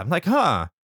 yeah. I'm like, huh.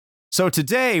 So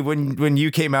today, when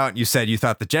you came out and you said you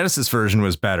thought the Genesis version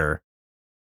was better,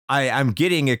 I'm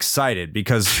getting excited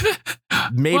because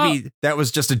maybe that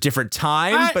was just a different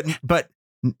time, but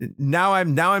now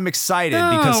I'm excited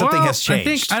because something has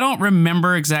changed. I don't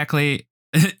remember exactly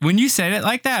when you said it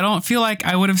like that. I don't feel like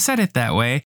I would have said it that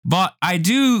way, but I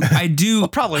do. Well,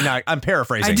 probably not. I'm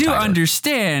paraphrasing. I do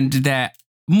understand that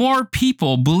more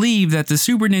people believe that the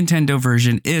Super Nintendo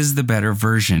version is the better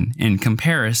version in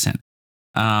comparison.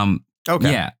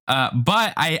 Okay. Yeah.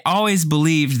 But I always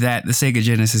believed that the Sega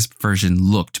Genesis version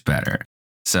looked better.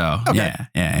 So okay.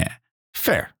 Yeah.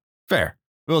 Fair.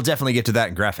 We'll definitely get to that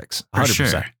in graphics. 100%. For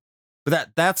sure. But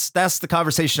that's the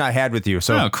conversation I had with you.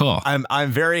 So cool.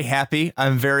 I'm very happy.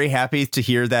 I'm very happy to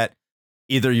hear that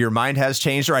either your mind has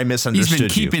changed or I misunderstood you.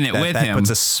 He's been keeping it with that him. Puts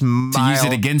a smile to use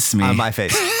it against me on my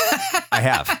face. I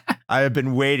have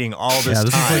been waiting all this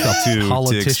this time is like a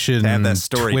politician to have that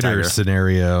story, Twitter Tyger.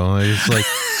 scenario. It's like,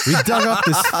 we dug up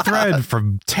this thread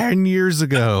from 10 years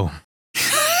ago.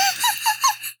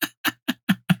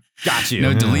 Got you.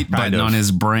 No delete button on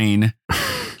his brain.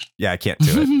 Yeah, I can't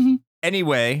do it.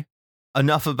 Anyway,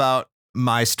 enough about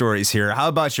my stories here. How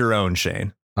about your own,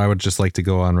 Shane? I would just like to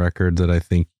go on record that I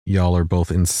think y'all are both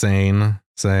insane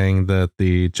saying that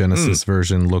the Genesis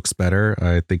version looks better.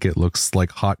 I think it looks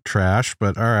like hot trash,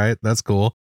 but all right, that's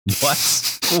cool. What?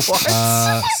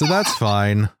 So that's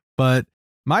fine. But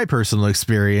my personal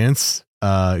experience,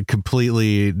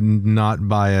 completely not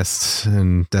biased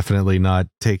and definitely not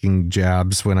taking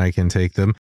jabs when I can take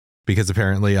them, because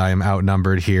apparently I am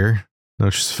outnumbered here,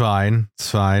 which is fine.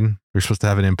 It's fine. We're supposed to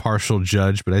have an impartial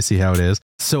judge, but I see how it is.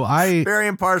 So very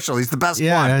impartial. He's the best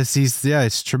one.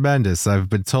 It's tremendous. I've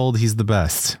been told he's the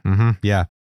best. Yeah.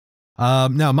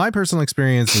 Now my personal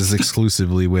experience is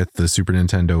exclusively with the Super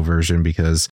Nintendo version,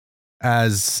 because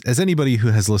as anybody who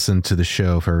has listened to the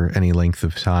show for any length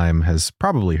of time has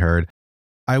probably heard,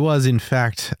 I was in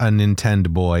fact a Nintendo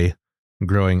boy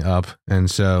growing up. And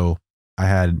so I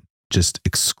had just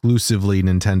exclusively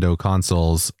Nintendo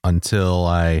consoles until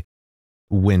I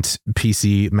went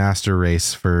PC Master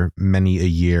Race for many a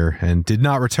year and did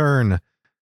not return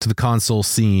to the console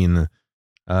scene.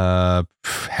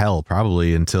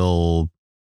 Probably until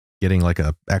getting like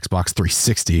a Xbox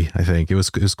 360. I think it was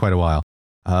quite a while.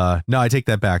 No, I take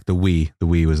that back. The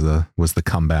Wii was the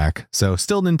comeback. So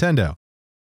still Nintendo.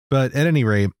 But at any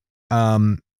rate,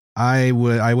 I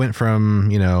went from,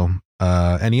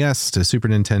 NES to Super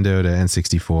Nintendo to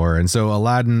N64. And so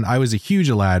Aladdin, I was a huge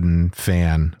Aladdin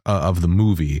fan of the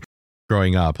movie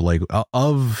growing up. Like,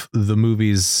 of the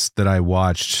movies that I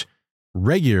watched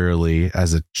regularly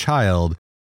as a child,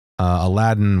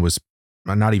 Aladdin was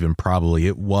not even probably,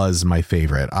 it was my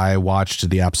favorite. I watched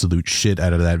the absolute shit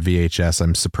out of that VHS.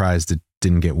 I'm surprised it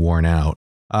didn't get worn out.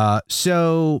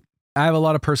 So I have a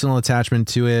lot of personal attachment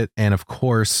to it. And of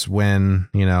course, when,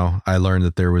 I learned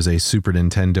that there was a Super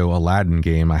Nintendo Aladdin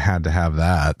game, I had to have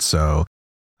that. So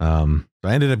I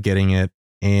ended up getting it.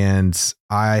 And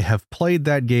I have played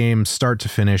that game start to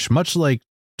finish, much like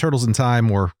Turtles in Time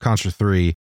or Contra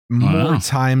 3, more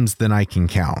times than I can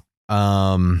count.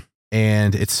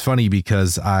 And it's funny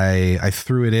because I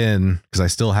threw it in because I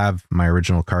still have my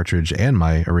original cartridge and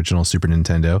my original Super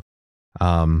Nintendo.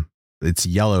 It's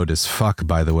yellowed as fuck,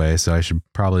 by the way, so I should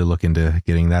probably look into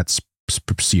getting that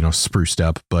spruced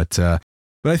up. But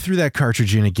I threw that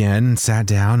cartridge in again and sat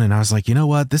down, and I was like, you know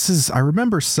what? I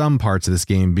remember some parts of this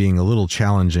game being a little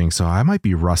challenging, so I might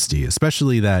be rusty,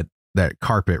 especially that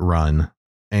carpet run.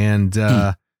 And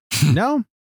no,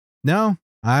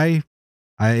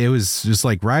 it was just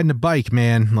like riding a bike,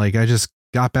 man. Like I just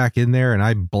got back in there and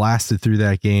I blasted through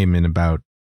that game in about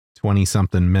 20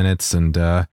 something minutes, and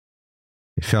it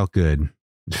felt good.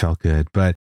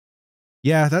 But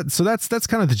yeah, that's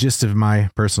kind of the gist of my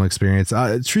personal experience.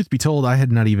 Truth be told, I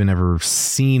had not even ever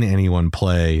seen anyone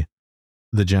play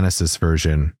the Genesis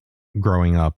version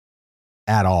growing up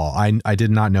at all. I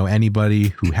did not know anybody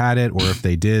who had it, or if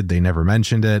they did, they never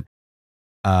mentioned it.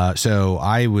 So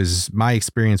my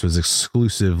experience was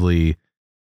exclusively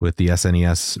with the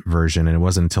SNES version, and it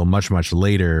wasn't until much, much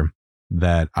later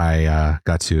that I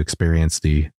got to experience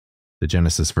the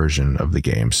Genesis version of the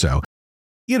game. So,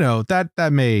 that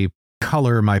may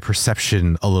color my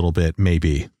perception a little bit,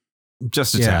 maybe.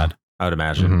 Just a tad, I would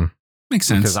imagine. Mm-hmm. Makes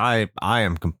sense. Because I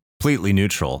am completely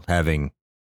neutral, having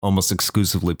almost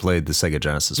exclusively played the Sega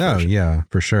Genesis version. Oh, yeah,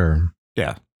 for sure.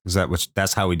 Yeah,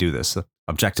 that's how we do this.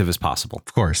 Objective as possible.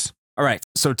 Of course. All right.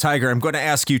 So, Tyger, I'm going to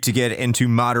ask you to get into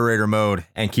moderator mode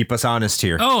and keep us honest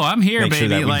here. Oh, I'm here, Make baby.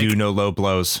 Sure that we do no low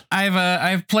blows.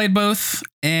 I've played both,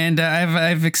 and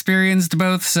I've experienced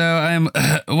both, so I'm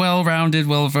well-rounded,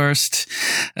 well-versed.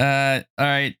 All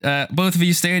right, both of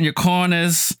you stay in your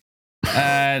corners.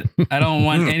 I don't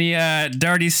want any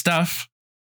dirty stuff.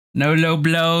 No low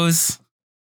blows.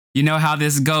 You know how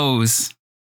this goes.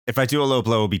 If I do a low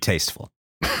blow, it'll be tasteful.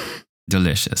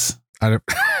 Delicious. I don't.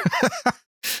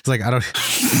 It's like,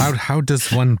 how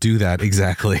does one do that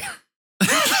exactly?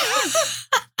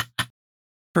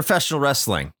 Professional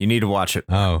wrestling. You need to watch it.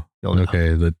 Oh, You'll know.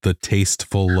 okay. The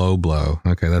tasteful low blow.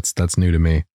 Okay, that's new to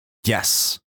me.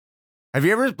 Yes. Have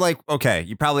you ever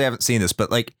you probably haven't seen this,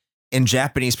 but in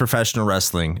Japanese professional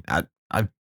wrestling,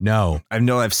 No. I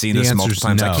know I've seen this multiple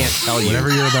times. No. I can't tell you. Whatever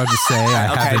you're about to say,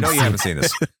 I know you haven't seen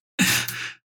this.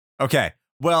 Okay.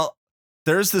 Well,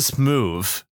 there's this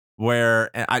move where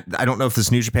I don't know if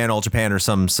this New Japan, All Japan, or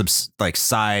some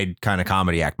side kind of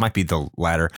comedy act. Might be the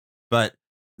latter. But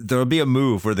there'll be a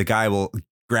move where the guy will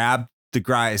grab the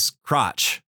guy's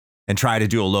crotch and try to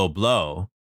do a low blow,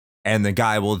 and the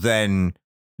guy will then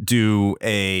do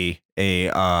a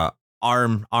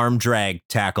arm drag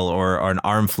tackle or an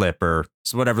arm flip or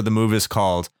whatever the move is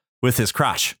called with his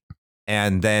crotch,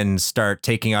 and then start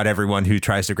taking out everyone who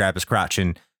tries to grab his crotch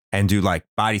and do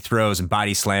body throws and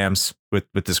body slams with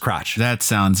this crotch. That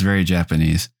sounds very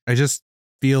Japanese. I just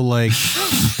feel like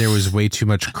there was way too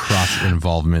much crotch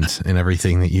involvement in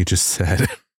everything that you just said.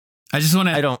 I just want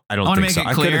to. I don't think think so.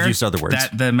 I could have used other words.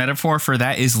 That the metaphor for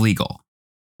that is legal,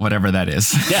 whatever that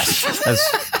is.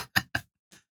 Yes.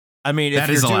 I mean, if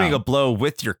you're doing a blow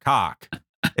with your cock,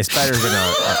 it's better than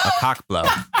a cock blow.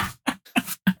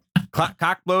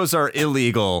 Cock blows are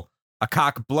illegal. A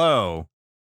cock blow,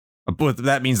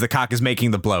 that means the cock is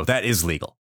making the blow. That is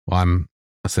legal. Well, I'm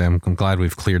glad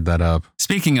we've cleared that up.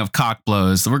 Speaking of cock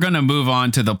blows, we're going to move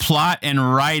on to the plot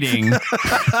and writing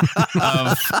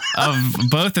of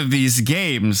both of these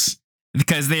games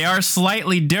because they are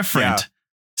slightly different.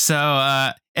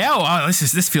 Yeah. So,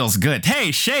 this feels good. Hey,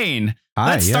 Shane,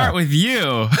 Hi, let's start with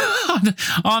you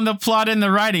on the plot and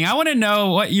the writing. I want to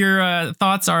know what your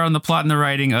thoughts are on the plot and the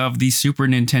writing of the Super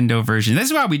Nintendo version. This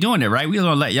is why we're doing it, right? We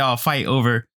don't let y'all fight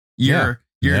over your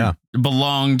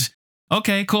belonged.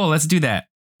 Okay, cool. Let's do that.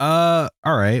 All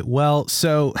right. Well,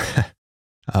 so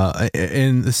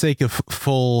in the sake of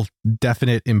full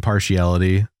definite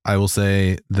impartiality, I will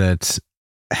say that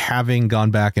having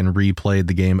gone back and replayed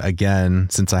the game again,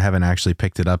 since I haven't actually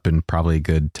picked it up in probably a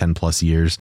good 10 plus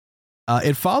years,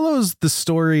 it follows the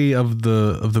story of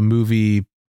the movie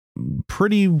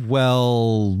pretty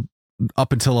well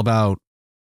up until about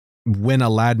when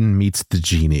Aladdin meets the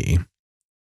genie.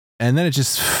 And then it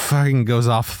just fucking goes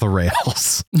off the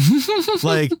rails.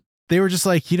 they were just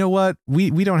like, you know what?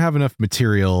 We don't have enough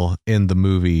material in the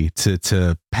movie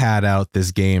to pad out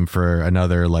this game for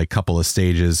another like couple of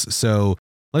stages. So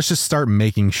let's just start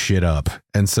making shit up.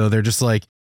 And so they're just like,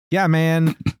 yeah,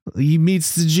 man, he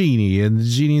meets the genie and the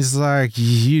genie's like,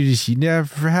 you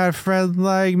never had a friend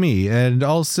like me. And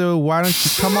also, why don't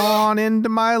you come on into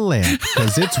my lamp?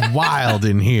 Because it's wild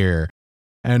in here.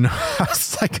 And I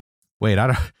was like, wait,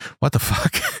 what the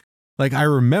fuck? Like, I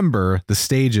remember the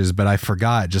stages, but I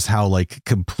forgot just how like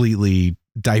completely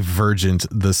divergent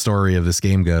the story of this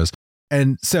game goes.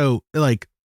 And so like,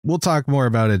 we'll talk more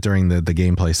about it during the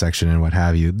gameplay section and what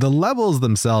have you. The levels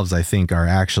themselves, I think, are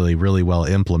actually really well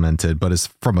implemented, but as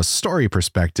from a story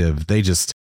perspective, they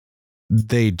just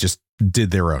did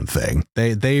their own thing.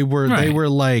 They were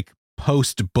like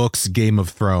post books Game of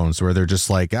Thrones, where they're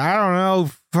just like, I don't know,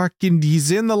 fucking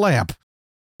he's in the lamp.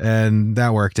 And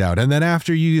that worked out. And then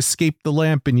after you escape the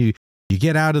lamp and you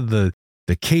get out of the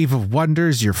Cave of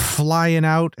Wonders, you're flying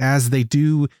out as they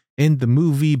do in the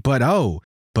movie, but oh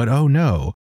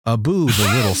no. Abu, the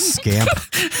little scamp,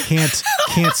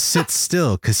 can't sit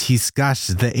still because he's got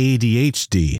the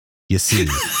ADHD, you see.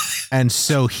 And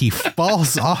so he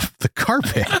falls off the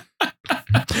carpet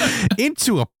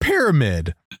into a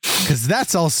pyramid, because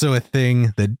that's also a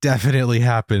thing that definitely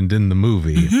happened in the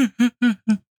movie.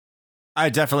 I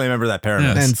definitely remember that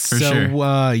pyramid. And so,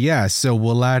 so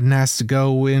Aladdin has to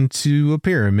go into a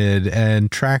pyramid and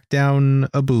track down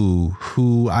Abu,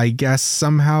 who I guess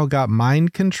somehow got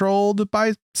mind controlled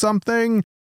by something.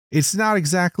 It's not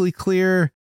exactly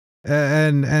clear.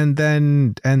 And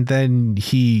then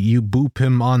you boop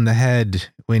him on the head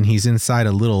when he's inside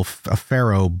a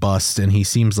pharaoh bust, and he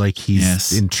seems like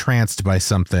he's entranced by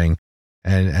something.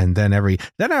 And then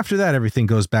after that, everything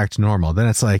goes back to normal. Then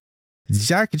it's like,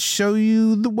 I could show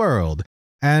you the world.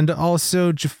 And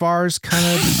also Jafar's kind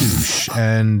of douche,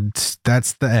 and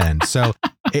that's the end. So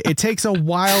it takes a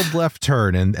wild left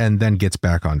turn and then gets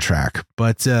back on track.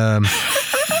 But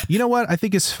you know what? I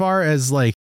think as far as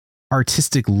like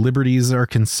artistic liberties are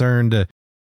concerned,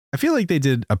 I feel like they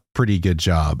did a pretty good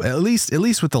job, at least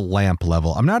with the lamp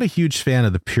level. I'm not a huge fan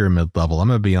of the pyramid level, I'm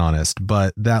going to be honest,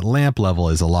 but that lamp level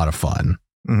is a lot of fun.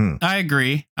 Mm-hmm. I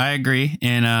agree.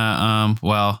 And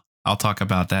well, I'll talk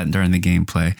about that during the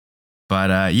gameplay. But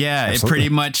Absolutely. It pretty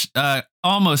much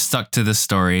almost stuck to the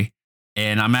story.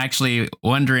 And I'm actually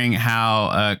wondering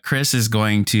how Chris is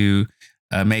going to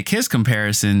make his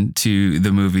comparison to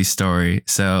the movie story.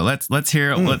 So let's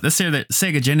hear the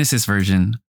Sega Genesis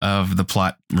version of the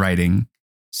plot writing.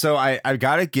 So I have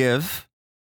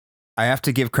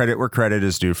to give credit where credit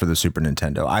is due for the Super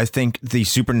Nintendo. I think the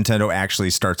Super Nintendo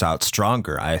actually starts out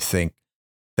stronger. I think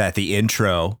that the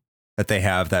intro that they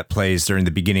have that plays during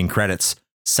the beginning credits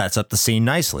sets up the scene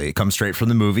nicely. It comes straight from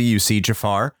the movie. You see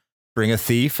Jafar bring a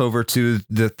thief over to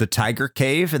the Tyger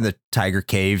cave, and the Tyger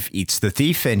cave eats the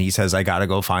thief, and he says, I gotta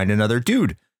go find another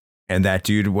dude. And that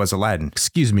dude was Aladdin.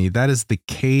 Excuse me, that is the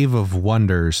Cave of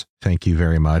Wonders. Thank you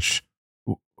very much.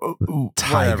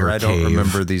 Whatever, I don't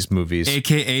remember these movies.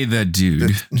 AKA the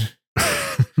dude.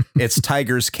 It's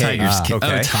Tiger's Cave.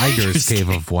 Okay. Tiger's Cave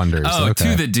of Wonders.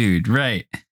 To the dude, right.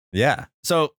 Yeah.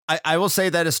 So I will say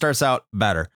that it starts out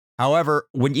better. However,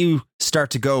 when you start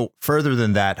to go further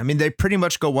than that, I mean, they pretty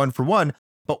much go one for one.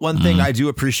 But one thing I do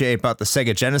appreciate about the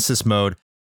Sega Genesis mode,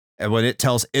 and when it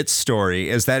tells its story,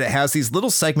 is that it has these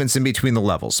little segments in between the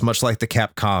levels, much like the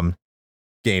Capcom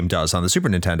game does on the Super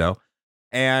Nintendo.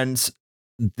 And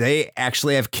they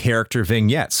actually have character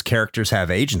vignettes. Characters have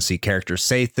agency. Characters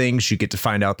say things. You get to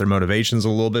find out their motivations a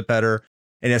little bit better.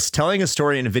 And it's telling a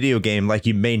story in a video game like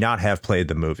you may not have played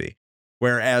the movie.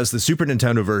 Whereas the Super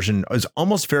Nintendo version is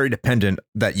almost very dependent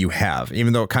that you have,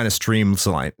 even though it kind of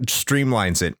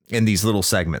streamlines it in these little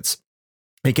segments.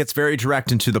 It gets very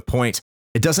direct and to the point.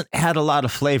 It doesn't add a lot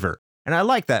of flavor. And I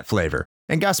like that flavor.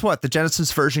 And guess what? The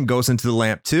Genesis version goes into the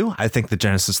lamp too. I think the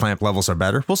Genesis lamp levels are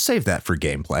better. We'll save that for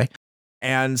gameplay.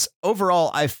 And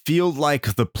overall, I feel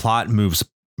like the plot moves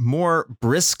more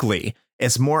briskly.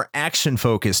 It's more action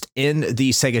focused in the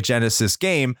Sega Genesis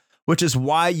game, which is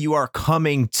why you are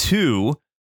coming to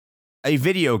a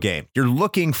video game. You're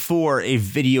looking for a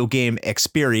video game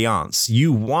experience.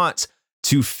 You want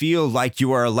to feel like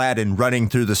you are Aladdin running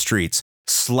through the streets,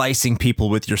 slicing people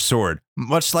with your sword,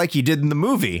 much like you did in the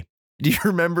movie. Do you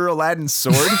remember Aladdin's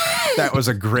sword? That was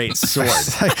a great sword.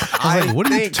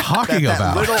 What are you talking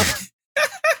about?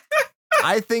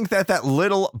 I think that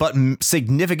little but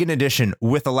significant addition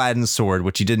with Aladdin's sword,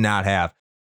 which he did not have,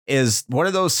 is one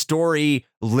of those story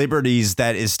liberties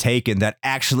that is taken that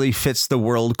actually fits the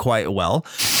world quite well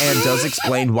and does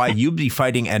explain why you'd be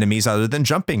fighting enemies other than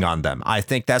jumping on them. I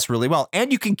think that's really well.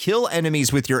 And you can kill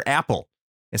enemies with your apple.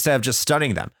 instead of just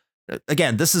stunning them.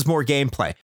 Again, this is more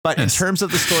gameplay. But in terms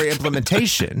of the story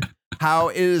implementation, how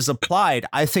it is applied,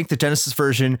 I think the Genesis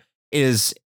version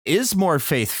is more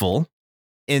faithful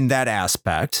in that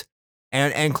aspect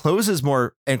and closes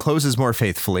more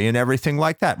faithfully and everything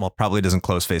like that. Well, probably doesn't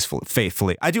close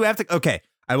faithfully. I do have to. Okay,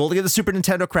 I will give the Super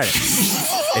Nintendo credit.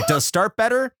 It does start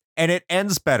better and it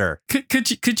ends better.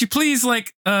 Could you please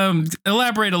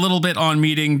elaborate a little bit on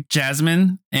meeting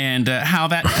Jasmine and how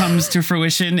that comes to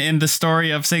fruition in the story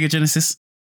of Sega Genesis?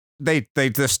 They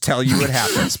just tell you what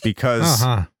happens because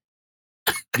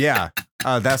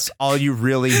that's all you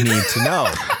really need to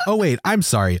know. Oh wait, I'm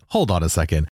sorry. Hold on a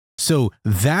second. So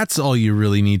that's all you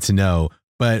really need to know.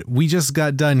 But we just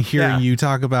got done hearing you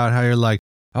talk about how you're like,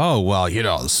 oh well,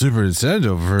 the Super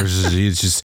Nintendo version it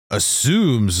just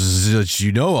assumes that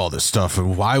you know all this stuff,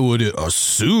 and why would it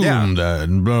assume that?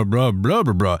 And blah blah blah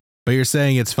blah blah. But you're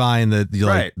saying it's fine that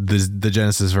the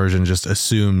Genesis version just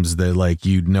assumes that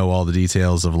you know all the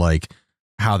details of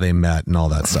how they met and all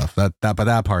that stuff. But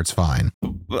that part's fine.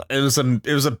 It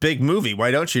was a big movie.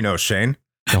 Why don't you know, Shane?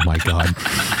 Oh my god.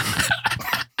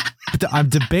 I'm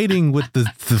debating with the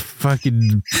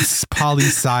fucking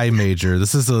poli-sci major.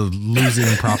 This is a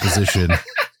losing proposition.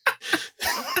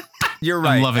 You're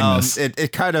right. I'm loving this.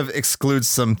 It kind of excludes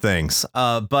some things.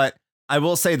 But I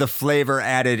will say the flavor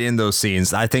added in those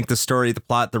scenes. I think the story, the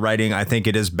plot, the writing, I think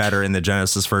it is better in the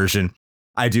Genesis version.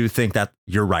 I do think that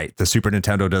you're right. The Super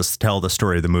Nintendo does tell the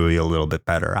story of the movie a little bit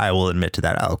better. I will admit to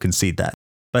that. I'll concede that.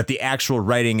 But the actual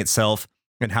writing itself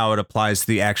and how it applies to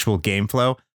the actual game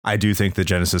flow, I do think the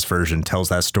Genesis version tells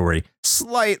that story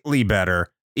slightly better,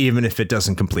 even if it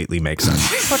doesn't completely make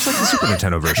sense. Much like the Super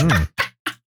Nintendo version.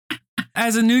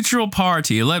 As a neutral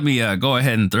party, let me go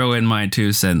ahead and throw in my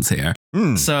 2 cents here.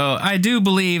 So I do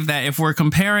believe that if we're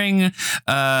comparing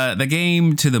the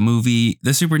game to the movie,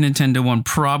 the Super Nintendo one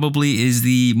probably is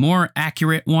the more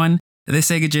accurate one. The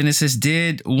Sega Genesis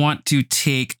did want to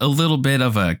take a little bit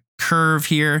of a curve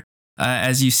here.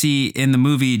 As you see in the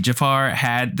movie, Jafar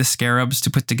had the scarabs to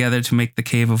put together to make the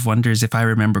Cave of Wonders, if I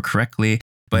remember correctly.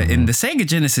 But in the Sega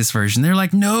Genesis version, they're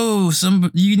like, no,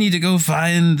 you need to go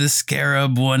find the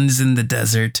scarab ones in the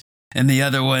desert and the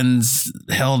other ones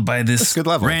held by this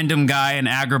random guy in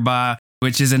Agrabah,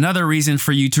 which is another reason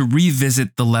for you to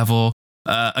revisit the level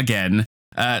again.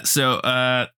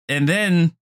 And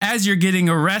then as you're getting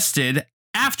arrested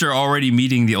after already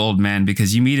meeting the old man,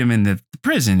 because you meet him in the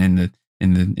prison in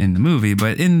the movie,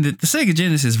 but in the Sega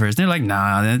Genesis version, they're like,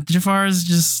 nah, Jafar's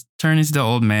just turning into the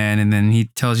old man, and then he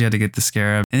tells you how to get the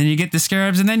scarab, and then you get the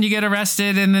scarabs, and then you get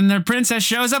arrested, and then the princess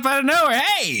shows up out of nowhere.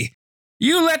 Hey,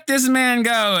 you let this man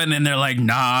go, and then they're like,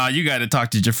 nah, you got to talk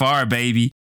to Jafar,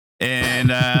 baby. And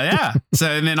and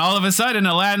then all of a sudden,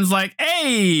 Aladdin's like,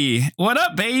 hey, what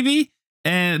up, baby?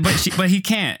 But he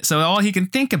can't. So all he can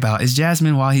think about is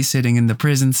Jasmine while he's sitting in the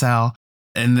prison cell,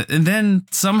 and then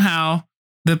somehow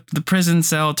the prison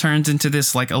cell turns into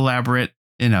this elaborate,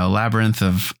 labyrinth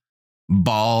of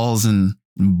balls and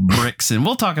bricks, and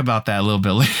we'll talk about that a little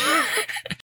bit later.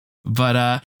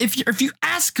 But if you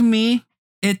ask me,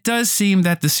 it does seem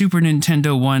that the Super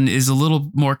Nintendo one is a little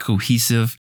more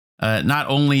cohesive, not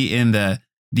only in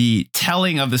the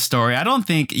telling of the story. I don't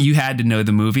think you had to know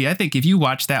the movie. I think if you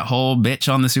watched that whole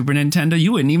bitch on the Super Nintendo,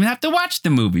 you wouldn't even have to watch the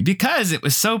movie because it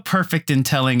was so perfect in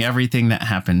telling everything that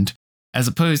happened. As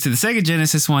opposed to the Sega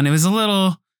Genesis one, it was a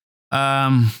little,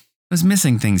 it was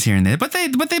missing things here and there. But they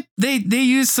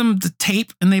used some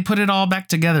tape and they put it all back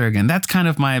together again. That's kind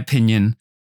of my opinion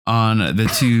on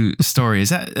the 2 stories.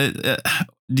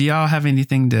 Do y'all have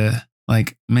anything to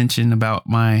mention about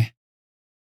my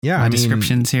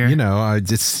descriptions here?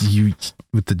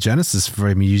 With the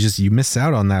Genesis, you miss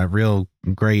out on that real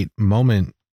great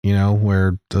moment,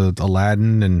 where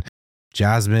Aladdin and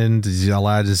Jasmine,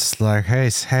 Aladdin's like, hey,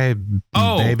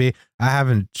 baby, I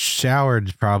haven't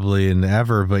showered probably in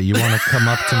ever, but you want to come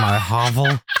up to my hovel?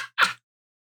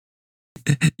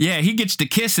 Yeah, he gets the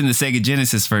kiss in the Sega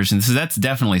Genesis version, so that's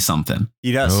definitely something.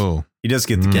 He does. Oh. He does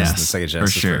get the kiss in the Sega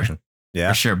Genesis version. Yeah,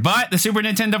 for sure. But the Super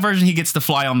Nintendo version, he gets to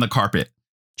fly on the carpet.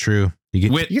 True. You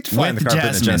get to fly on the carpet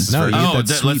in the Genesis version.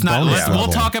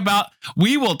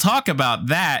 We will talk about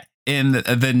that in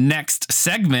the next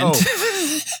segment.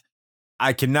 Oh.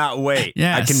 I cannot wait.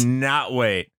 Yes. I cannot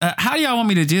wait. How do y'all want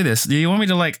me to do this? Do you want me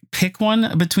to pick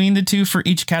one between the 2 for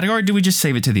each category, or do we just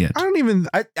save it to the end?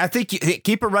 I think you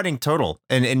keep a running total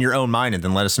in your own mind, and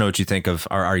then let us know what you think of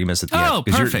our arguments at the end. Oh,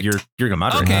 perfect. You're going to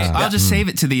moderate. Okay, I'll just save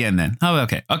it to the end then. Oh,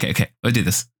 okay. We'll do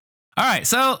this. All right,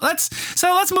 so let's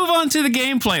move on to the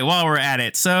gameplay while we're at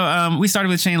it. So we started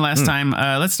with Shane last time.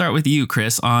 Let's start with you,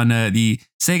 Chris, on the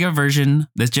Sega version,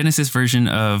 the Genesis version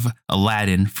of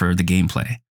Aladdin for the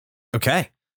gameplay. Okay.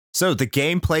 So the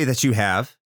gameplay that you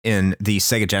have in the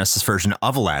Sega Genesis version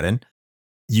of Aladdin,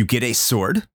 you get a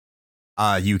sword,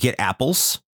 you get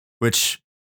apples, which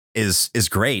is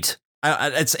great.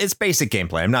 It's basic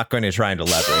gameplay. I'm not going to try and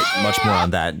elaborate much more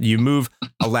on that. You move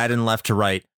Aladdin left to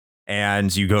right,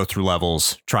 and you go through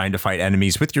levels trying to fight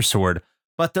enemies with your sword.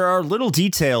 But there are little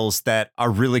details that are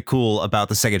really cool about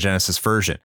the Sega Genesis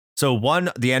version. So one,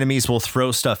 the enemies will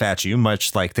throw stuff at you,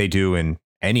 much like they do in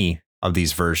any of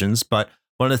these versions. But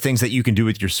one of the things that you can do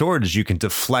with your sword is you can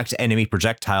deflect enemy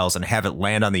projectiles and have it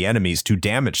land on the enemies to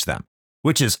damage them,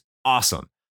 which is awesome.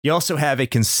 You also have a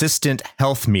consistent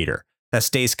health meter that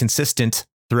stays consistent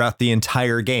throughout the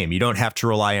entire game. You don't have to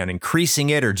rely on increasing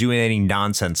it or doing any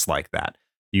nonsense like that.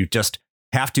 You just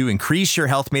have to increase your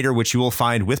health meter, which you will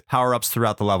find with power-ups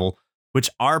throughout the level, which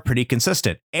are pretty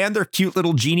consistent. And they're cute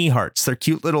little genie hearts. They're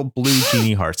cute little blue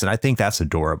genie hearts, and I think that's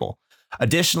adorable.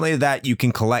 Additionally to that, you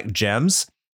can collect gems,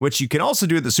 which you can also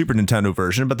do in the Super Nintendo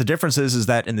version, but the difference is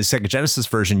that in the Sega Genesis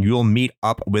version, you'll meet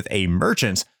up with a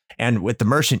merchant, and with the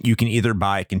merchant, you can either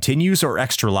buy continues or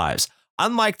extra lives.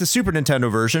 Unlike the Super Nintendo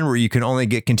version, where you can only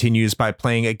get continues by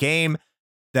playing a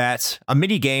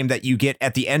mini game that you get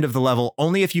at the end of the level,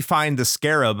 only if you find the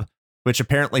scarab, which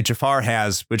apparently Jafar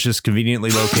has, which is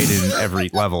conveniently located in every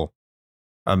level.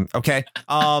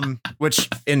 Which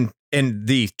in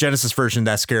the Genesis version,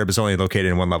 that scarab is only located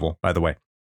in one level, by the way.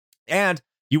 And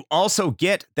you also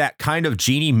get that kind of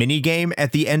genie mini game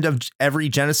at the end of every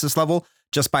Genesis level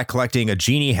just by collecting a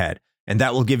genie head. And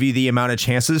that will give you the amount of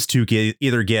chances to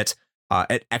either get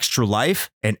an extra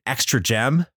life, an extra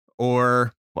gem,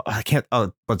 or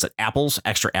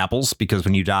extra apples, because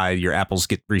when you die, your apples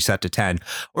get reset to 10,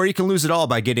 or you can lose it all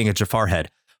by getting a Jafar head.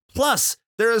 Plus,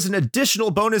 there is an additional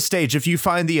bonus stage. If you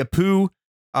find the Abu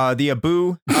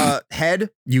head,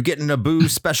 you get an Abu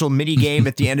special mini game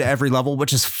at the end of every level,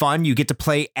 which is fun. You get to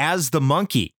play as the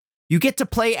monkey. You get to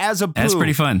play as Abu. That's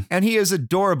pretty fun. And he is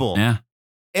adorable. Yeah.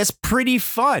 It's pretty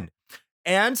fun.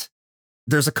 And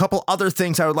there's a couple other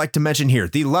things I would like to mention here.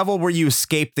 The level where you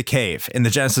escape the cave in the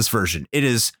Genesis version, it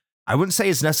is, I wouldn't say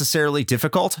it's necessarily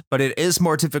difficult, but it is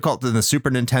more difficult than the Super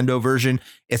Nintendo version.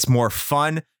 It's more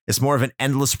fun. It's more of an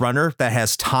endless runner that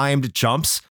has timed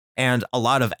jumps and a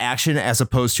lot of action as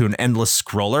opposed to an endless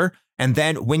scroller. And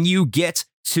then when you get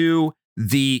to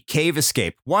the cave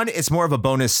escape, one, it's more of a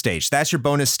bonus stage. That's your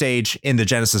bonus stage in the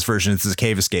Genesis version. It's a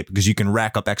cave escape because you can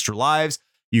rack up extra lives.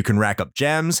 You can rack up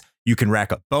gems. You can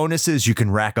rack up bonuses. You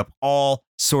can rack up all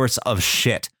sorts of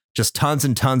shit. Just tons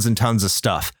and tons and tons of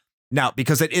stuff. Now,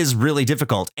 because it is really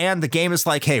difficult, and the game is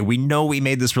like, hey, we know we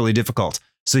made this really difficult.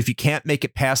 So if you can't make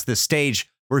it past this stage,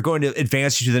 we're going to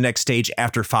advance you to the next stage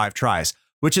after 5 tries,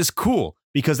 which is cool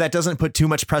because that doesn't put too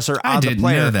much pressure on the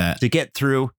player to get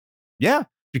through. Yeah,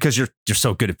 because you're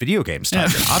so good at video games,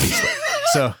 Tyger, obviously.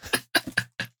 So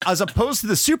as opposed to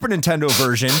the Super Nintendo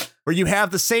version where you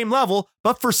have the same level,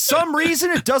 but for some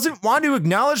reason it doesn't want to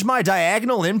acknowledge my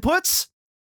diagonal inputs.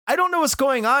 I don't know what's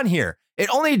going on here. It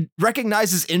only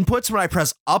recognizes inputs when I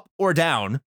press up or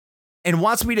down and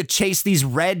wants me to chase these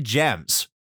red gems.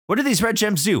 What do these red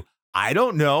gems do? I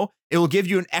don't know. It will give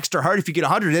you an extra heart if you get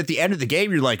 100. At the end of the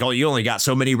game, you're like, oh, you only got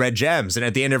so many red gems. And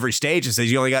at the end of every stage, it says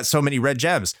you only got so many red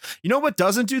gems. You know what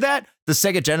doesn't do that? The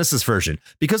Sega Genesis version.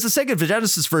 Because the Sega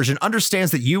Genesis version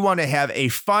understands that you want to have a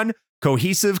fun,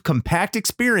 cohesive, compact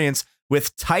experience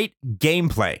with tight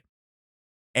gameplay.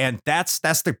 And that's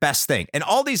the best thing. And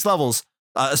all these levels,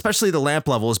 especially the lamp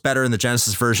level, is better in the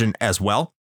Genesis version as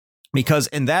well. Because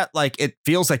in that, like, it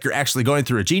feels like you're actually going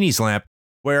through a genie's lamp.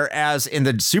 Whereas in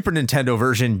the Super Nintendo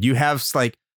version, you have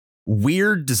like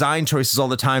weird design choices all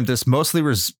the time. This mostly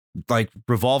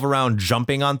revolve around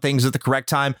jumping on things at the correct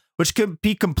time, which could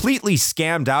be completely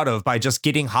scammed out of by just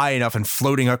getting high enough and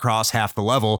floating across half the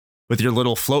level with your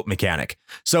little float mechanic.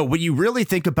 So when you really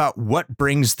think about what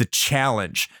brings the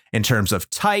challenge in terms of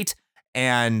tight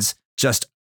and just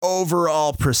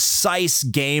overall precise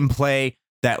gameplay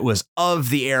that was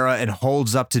of the era and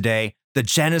holds up today, the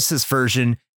Genesis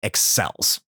version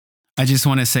excels. I just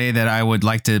want to say that I would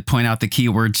like to point out the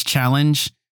keywords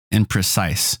challenge and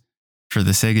precise for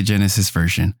the Sega Genesis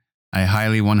version. I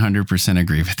highly 100%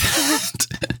 agree with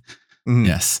that.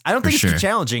 Yes. I don't think it's too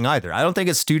challenging either. I don't think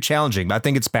it's too challenging, but I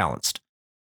think it's balanced.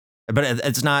 But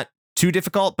it's not too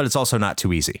difficult, but it's also not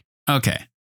too easy. Okay.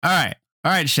 All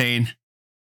right, Shane.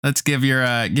 Let's give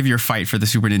your fight for the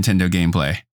Super Nintendo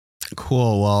gameplay.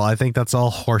 Cool. Well, I think that's all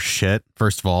horse shit.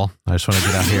 First of all, I just want to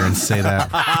get out here and say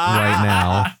that right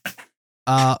now.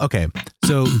 Okay.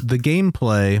 So the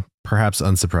gameplay, perhaps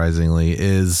unsurprisingly,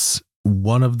 is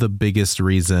one of the biggest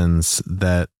reasons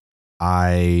that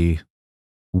I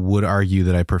would argue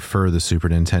that I prefer the Super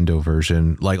Nintendo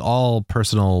version, like all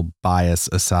personal bias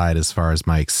aside as far as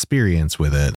my experience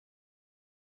with it.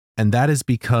 And that is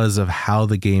because of how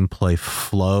the gameplay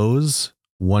flows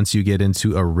once you get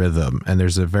into a rhythm. And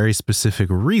there's a very specific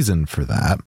reason for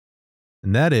that.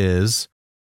 And that is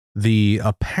the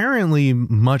apparently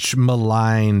much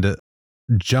maligned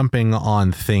jumping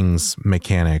on things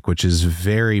mechanic, which is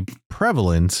very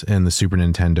prevalent in the Super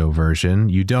Nintendo version.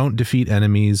 You don't defeat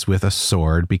enemies with a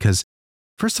sword because,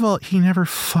 first of all, he never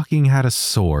fucking had a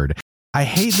sword. I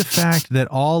hate the fact that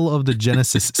all of the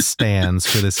Genesis stands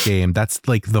for this game, that's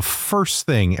like the first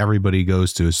thing everybody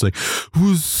goes to. It's like,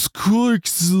 who's cool?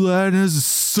 Aladdin has a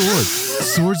sword.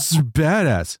 Swords are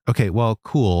badass. Okay, well,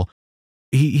 cool.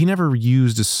 He never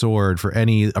used a sword for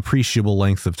any appreciable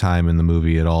length of time in the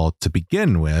movie at all to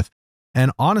begin with.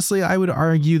 And honestly, I would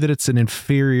argue that it's an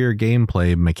inferior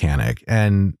gameplay mechanic.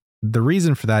 And the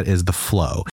reason for that is the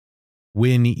flow.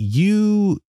 When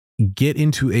you get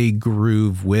into a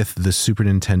groove with the Super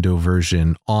Nintendo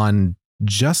version on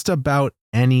just about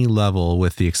any level,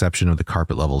 with the exception of the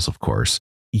carpet levels, of course,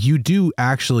 you do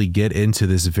actually get into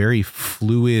this very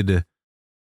fluid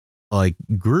like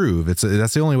groove. That's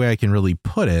the only way I can really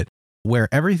put it, where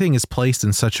everything is placed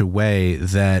in such a way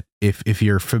that if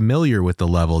you're familiar with the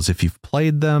levels, if you've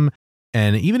played them,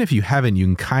 and even if you haven't, you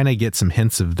can kind of get some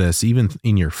hints of this even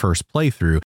in your first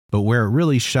playthrough. But where it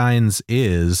really shines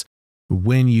is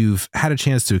when you've had a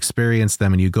chance to experience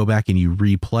them and you go back and you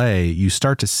replay, you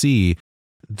start to see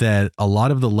that a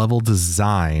lot of the level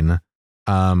design,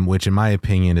 which in my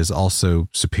opinion is also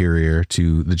superior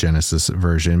to the Genesis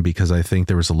version, because I think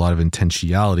there was a lot of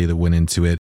intentionality that went into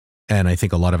it. And I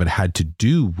think a lot of it had to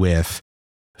do with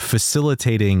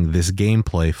facilitating this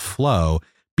gameplay flow,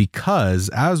 because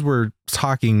as we're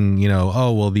talking,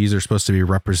 oh, well, these are supposed to be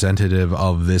representative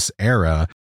of this era.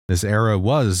 This era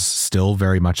was still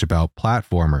very much about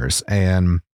platformers.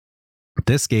 And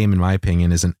this game, in my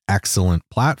opinion, is an excellent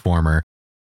platformer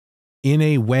in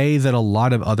a way that a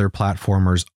lot of other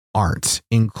platformers aren't,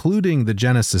 including the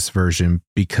Genesis version,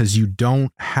 because you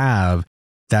don't have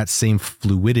that same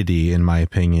fluidity, in my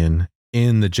opinion,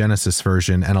 in the Genesis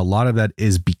version. And a lot of that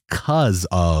is because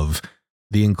of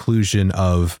the inclusion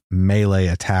of melee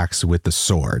attacks with the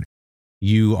sword.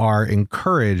 You are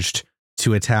encouraged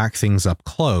to attack things up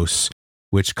close,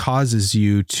 which causes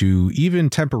you to even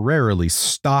temporarily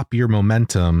stop your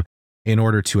momentum in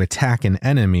order to attack an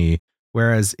enemy.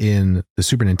 Whereas in the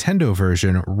Super Nintendo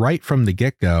version, right from the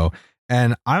get-go,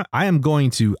 and I am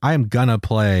gonna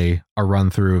play a run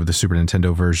through of the Super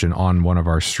Nintendo version on one of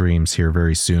our streams here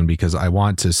very soon, because I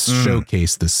want to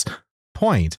showcase this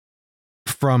point.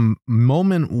 From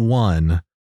moment one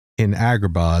in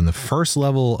Agrabah, in the first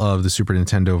level of the Super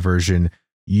Nintendo version,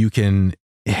 you can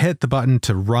hit the button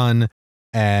to run,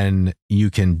 and you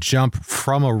can jump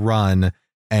from a run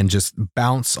and just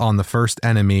bounce on the first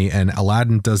enemy. And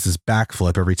Aladdin does this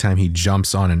backflip every time he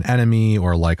jumps on an enemy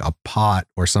or like a pot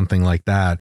or something like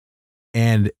that.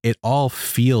 And it all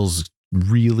feels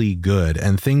really good.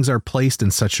 And things are placed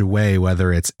in such a way,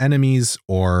 whether it's enemies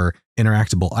or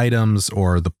interactable items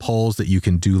or the poles that you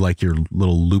can do like your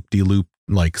little loop-de-loop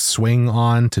like swing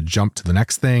on to jump to the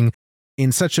next thing,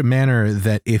 in such a manner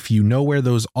that if you know where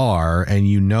those are and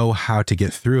you know how to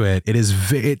get through it,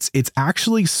 it's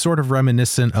actually sort of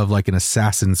reminiscent of like an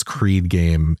Assassin's Creed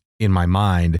game in my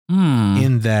mind,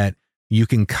 in that you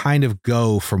can kind of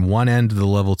go from one end of the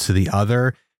level to the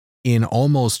other in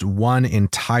almost one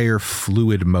entire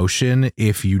fluid motion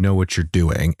if you know what you're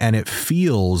doing. And it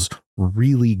feels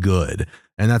really good.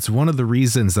 And that's one of the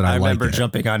reasons that I remember like it.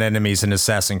 Jumping on enemies in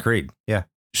Assassin's Creed. Yeah.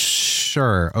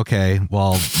 Sure. Okay.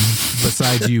 Well,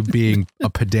 besides you being a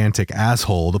pedantic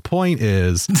asshole, the point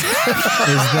is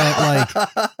that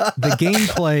like the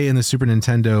gameplay in the Super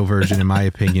Nintendo version, in my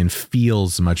opinion,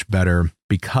 feels much better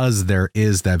because there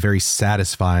is that very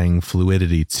satisfying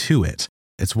fluidity to it.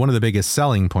 It's one of the biggest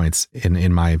selling points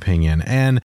in my opinion.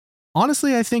 And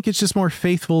honestly, I think it's just more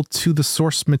faithful to the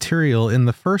source material in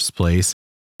the first place,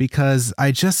 because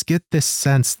I just get this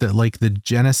sense that like the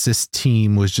Genesis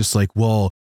team was just like, well,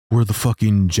 we're the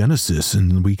fucking Genesis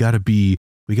and we gotta be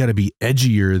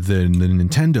edgier than the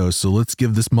Nintendo, so let's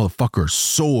give this motherfucker a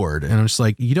sword. And I'm just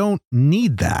like, you don't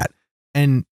need that.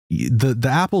 And the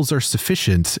apples are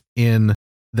sufficient in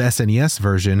the SNES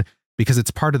version because it's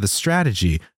part of the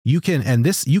strategy. You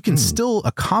can still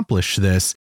accomplish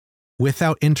this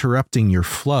without interrupting your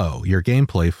flow, your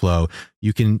gameplay flow.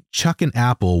 You can chuck an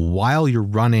apple while you're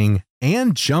running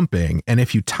and jumping. And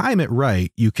if you time it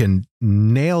right, you can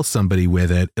nail somebody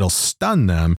with it. It'll stun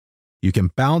them. You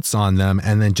can bounce on them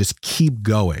and then just keep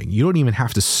going. You don't even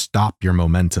have to stop your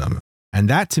momentum. And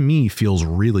that to me feels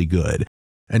really good.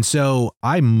 And so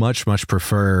I much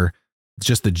prefer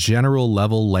just the general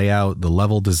level layout, the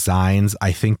level designs.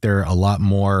 I think they're a lot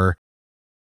more,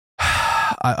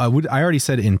 I already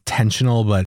said intentional,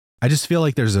 but I just feel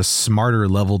like there's a smarter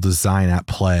level design at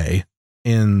play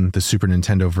in the Super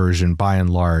Nintendo version by and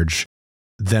large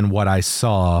than what I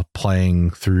saw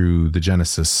playing through the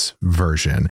Genesis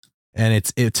version. And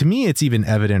to me, it's even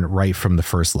evident right from the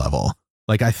first level.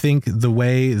 Like, I think the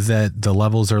way that the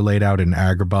levels are laid out in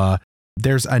Agrabah,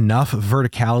 there's enough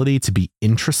verticality to be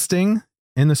interesting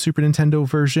in the Super Nintendo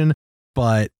version,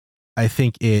 but I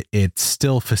think it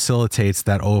still facilitates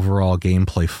that overall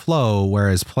gameplay flow.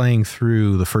 Whereas playing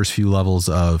through the first few levels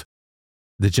of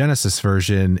the Genesis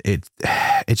version, it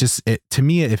to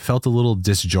me, it felt a little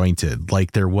disjointed.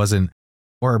 Like there wasn't,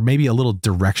 or maybe a little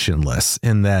directionless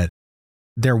in that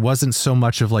there wasn't so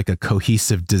much of like a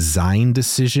cohesive design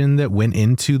decision that went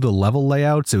into the level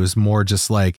layouts. It was more just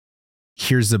like,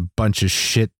 here's a bunch of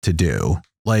shit to do.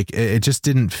 Like it just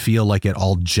didn't feel like it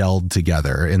all gelled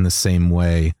together in the same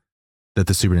way that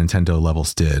the Super Nintendo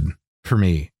levels did, for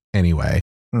me anyway.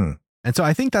 And so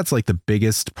I think that's like the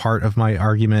biggest part of my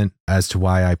argument as to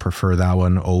why I prefer that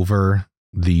one over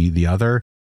the other.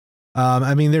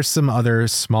 I mean, there's some other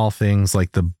small things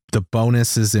like the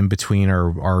bonuses in between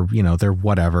are, you know, they're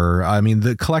whatever. I mean,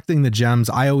 the collecting the gems,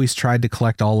 I always tried to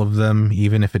collect all of them,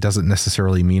 even if it doesn't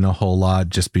necessarily mean a whole lot,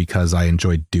 just because I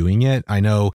enjoyed doing it. I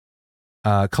know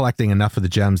collecting enough of the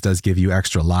gems does give you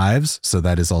extra lives, so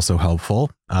that is also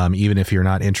helpful. Even if you're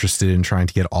not interested in trying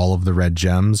to get all of the red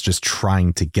gems, just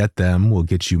trying to get them will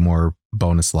get you more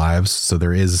bonus lives. So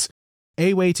there is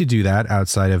a way to do that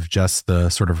outside of just the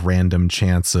sort of random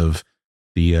chance of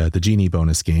the genie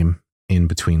bonus game in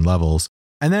between levels.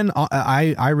 And then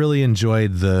I really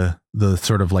enjoyed the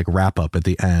sort of like wrap up at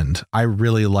the end. I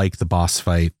really like the boss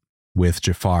fight with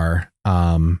Jafar.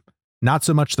 Not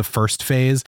so much the first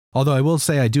phase, although I will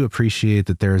say I do appreciate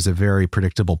that there is a very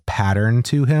predictable pattern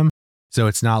to him. So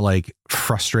it's not like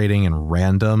frustrating and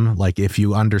random. Like if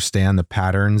you understand the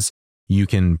patterns, you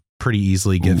can pretty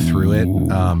easily get through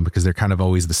it because they're kind of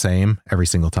always the same every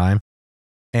single time.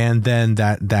 And then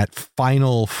that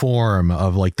final form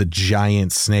of like the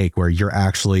giant snake where you're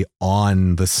actually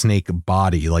on the snake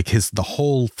body, like the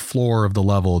whole floor of the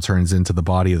level turns into the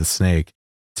body of the snake.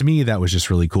 To me, that was just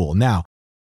really cool. Now,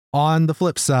 on the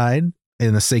flip side,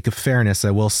 in the sake of fairness,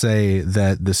 I will say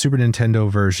that the Super Nintendo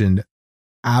version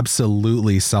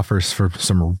absolutely suffers from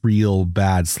some real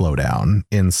bad slowdown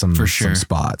in some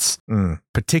spots.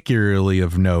 Particularly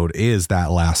of note is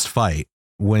that last fight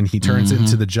when he turns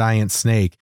into the giant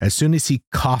snake. As soon as he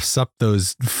coughs up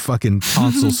those fucking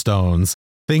tonsil stones,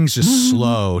 things just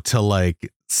slow to like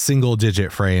single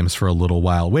digit frames for a little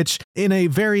while, which in a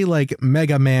very like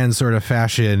Mega Man sort of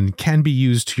fashion can be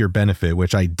used to your benefit,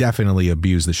 which I definitely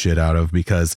abuse the shit out of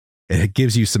because it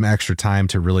gives you some extra time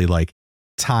to really like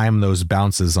time those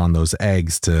bounces on those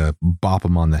eggs to bop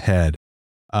them on the head.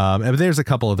 And there's a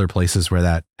couple other places where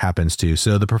that happens too.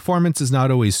 So the performance is not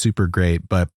always super great,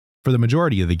 but for the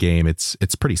majority of the game, it's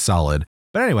pretty solid.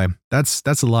 But anyway, that's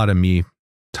a lot of me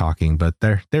talking, but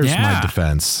there's my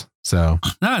defense. So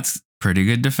no, it's pretty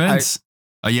good defense.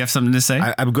 You have something to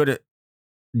say? I'm good at.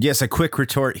 Yes, a quick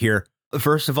retort here.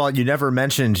 First of all, you never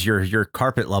mentioned your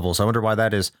carpet levels. I wonder why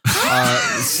that is.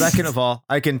 Second of all,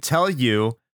 I can tell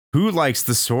you who likes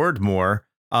the sword more.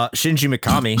 Shinji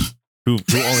Mikami, who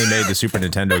only made the Super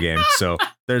Nintendo game. So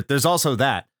there's also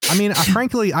that. I mean,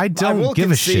 frankly, I don't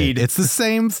give a shit. It's the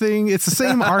same thing. It's the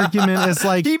same argument as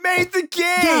like he made the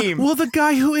game. Yeah, well, the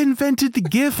guy who invented the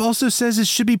GIF also says it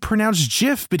should be pronounced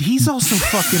GIF, but he's also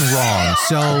fucking wrong.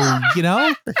 So, you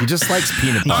know, he just likes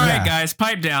peanut butter. All right, guys,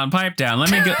 pipe down.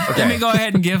 Let me go. Okay. Let me go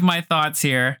ahead and give my thoughts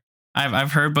here.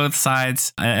 I've heard both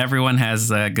sides. Everyone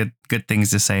has good things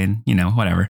to say, and you know,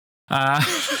 whatever.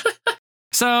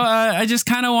 So I just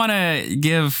kind of want to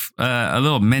give a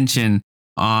little mention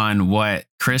on what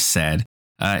Chris said.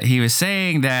 He was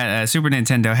saying that Super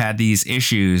Nintendo had these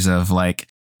issues of like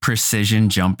precision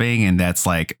jumping, and that's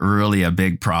like really a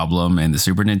big problem in the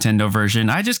Super Nintendo version.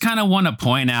 I just kind of want to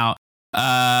point out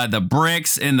the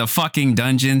bricks in the fucking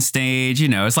dungeon stage. You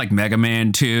know, it's like Mega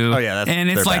Man 2. Oh yeah, and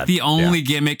it's like bad. The only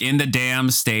gimmick in the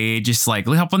damn stage. It's like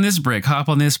hop on this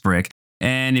brick.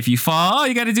 And if you fall,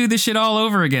 you got to do this shit all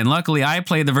over again. Luckily, I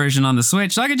played the version on the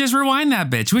Switch, so I could just rewind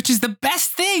that bitch, which is the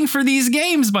best thing for these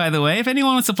games, by the way. If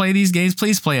anyone wants to play these games,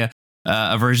 please play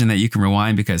a version that you can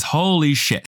rewind because holy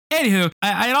shit. Anywho,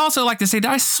 I'd also like to say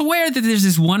that I swear that there's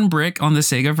this one brick on the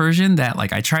Sega version that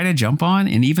like I try to jump on,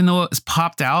 and even though it's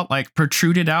popped out, like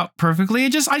protruded out perfectly, I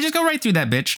just go right through that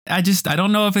bitch. I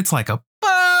don't know if it's like a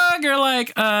bug or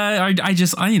like I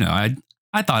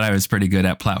thought I was pretty good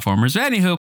at platformers. But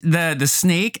anywho, the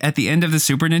snake at the end of the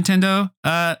Super Nintendo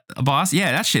boss,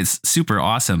 yeah, that shit's super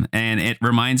awesome. And it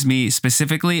reminds me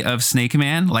specifically of Snake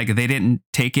Man. Like they didn't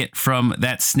take it from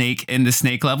that snake in the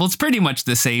snake level. It's pretty much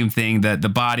the same thing. The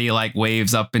body like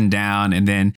waves up and down, and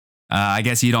then I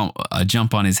guess you don't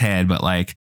jump on his head, but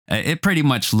like it pretty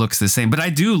much looks the same. But I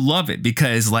do love it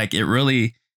because like it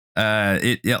really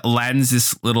Aladdin's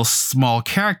this little small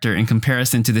character in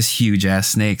comparison to this huge ass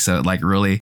snake. So like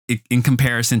really, in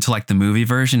comparison to like the movie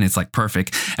version, it's like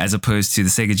perfect, as opposed to the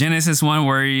Sega Genesis one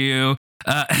where you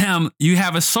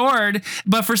have a sword,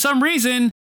 but for some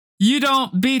reason you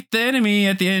don't beat the enemy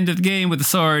at the end of the game with the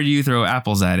sword. You throw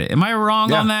apples at it. Am I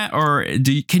wrong on that, or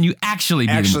can you actually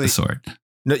beat him with the sword?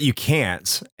 No, you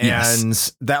can't.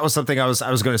 And that was something I was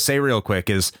going to say real quick.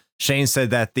 Is Shane said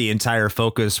that the entire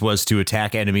focus was to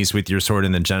attack enemies with your sword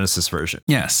in the Genesis version.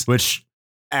 Yes, which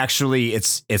actually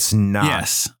it's not.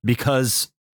 Yes,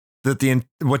 because the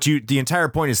entire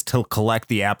point is to collect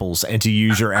the apples and to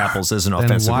use your apples as an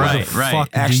offensive weapon. Right.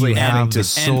 Actually having the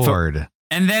sword.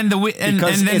 And then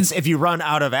it's if you run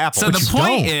out of apples. So the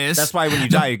point is, that's why when you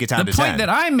die you get down to 10. The point that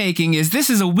I'm making is this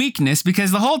is a weakness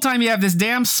because the whole time you have this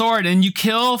damn sword and you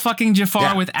kill fucking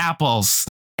Jafar with apples.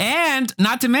 And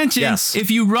not to mention, if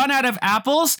you run out of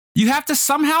apples, you have to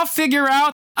somehow figure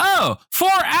out, 4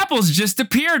 apples just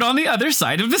appeared on the other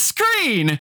side of the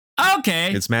screen.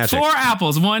 Okay, it's magic. 4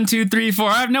 apples. 1, 2, 3, 4.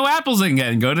 I have no apples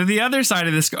again. Go to the other side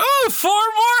of the screen. 4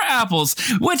 more apples.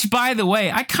 Which, by the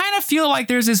way, I kind of feel like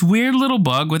there's this weird little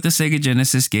bug with the Sega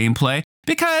Genesis gameplay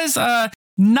because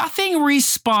nothing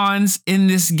respawns in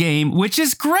this game, which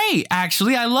is great.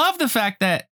 Actually, I love the fact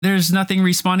that there's nothing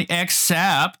respawning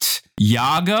except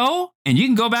Yago. And you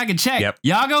can go back and check. Yep.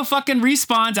 Yago fucking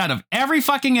respawns out of every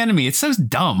fucking enemy. It's so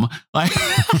dumb. Like,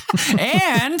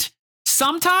 and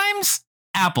sometimes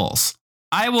apples.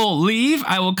 I will leave,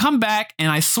 I will come back, and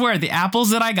I swear the apples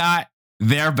that I got,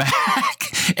 they're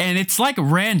back. And it's like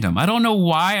random. I don't know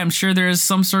why. I'm sure there's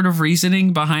some sort of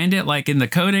reasoning behind it, like in the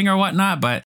coding or whatnot,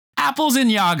 but apples in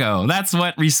Yago, that's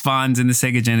what respawns in the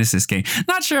Sega Genesis game.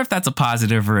 Not sure if that's a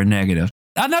positive or a negative.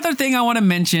 Another thing I want to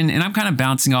mention, and I'm kind of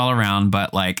bouncing all around,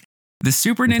 but like the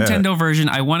Super Nintendo version,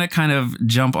 I want to kind of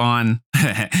jump on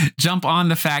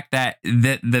the fact that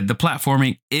the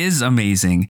platforming is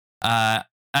amazing.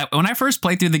 When I first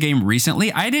played through the game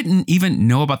recently, I didn't even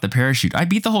know about the parachute. I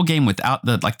beat the whole game without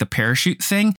the parachute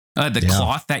thing,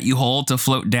 cloth that you hold to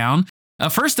float down.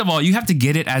 First of all, you have to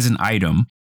get it as an item,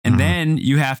 and then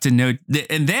you have to know,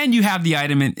 and then you have the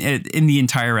item in the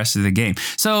entire rest of the game.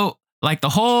 So like the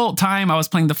whole time I was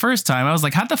playing the first time, I was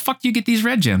like, how the fuck do you get these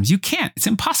red gems? You can't. It's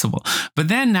impossible. But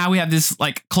then now we have this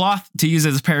like cloth to use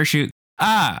as a parachute.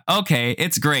 Okay,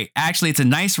 it's great. Actually, it's a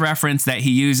nice reference that he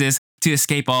uses to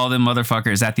escape all the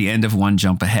motherfuckers at the end of one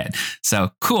jump ahead. So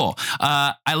cool.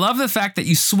 I love the fact that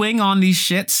you swing on these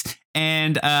shits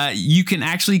and you can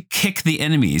actually kick the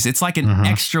enemies. It's like an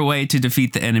extra way to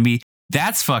defeat the enemy.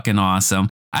 That's fucking awesome.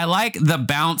 I like the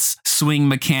bounce swing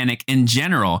mechanic in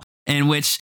general, in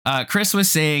which Chris was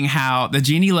saying how the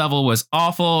genie level was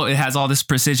awful. It has all this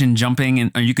precision jumping,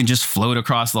 and or you can just float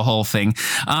across the whole thing.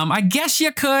 I guess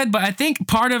you could, but I think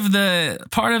part of the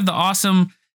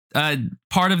awesome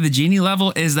part of the genie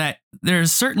level is that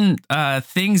there's certain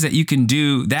things that you can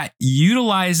do that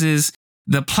utilizes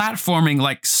the platforming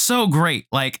like so great.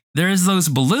 Like there's those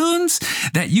balloons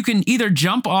that you can either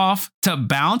jump off to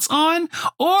bounce on,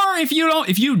 or if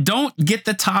you don't get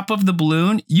the top of the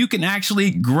balloon, you can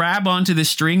actually grab onto the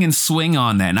string and swing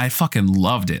on that. And I fucking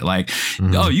loved it. Like,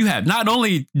 you have, not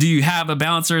only do you have a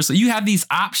bouncer, so you have these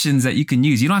options that you can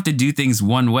use. You don't have to do things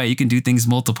one way. You can do things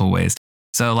multiple ways.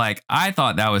 So like, I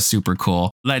thought that was super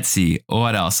cool. Let's see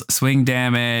what else. Swing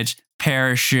damage,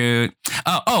 parachute.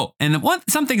 And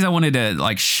some things I wanted to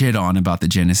like shit on about the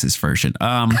Genesis version.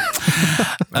 Let's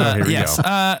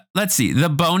see. The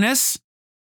bonus,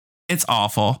 it's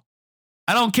awful.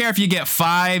 I don't care if you get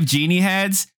 5 genie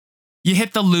heads. You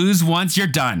hit the lose once, you're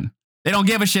done. They don't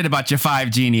give a shit about your 5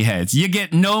 genie heads. You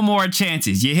get no more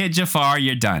chances. You hit Jafar,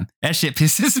 you're done. That shit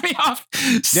pisses me off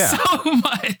so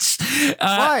much.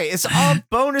 Why? It's all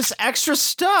bonus extra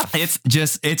stuff. It's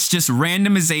just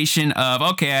randomization of,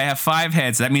 okay, I have 5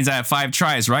 heads. That means I have 5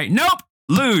 tries, right? Nope.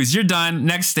 Lose. You're done.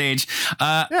 Next stage.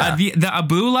 The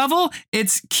Abu level,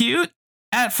 it's cute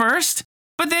at first,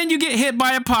 but then you get hit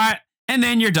by a pot and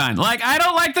then you're done. Like, I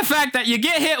don't like the fact that you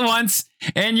get hit once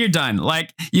and you're done.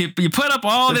 Like you put up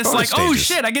all this like, oh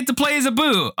shit, I get to play as a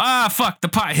Boo. Ah, fuck, the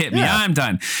pot hit me. I'm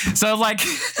done. So like,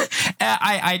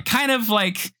 I kind of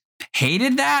like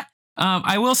hated that.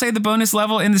 I will say the bonus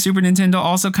level in the Super Nintendo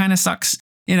also kind of sucks.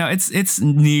 You know, it's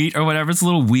neat or whatever. It's a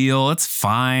little wheel. It's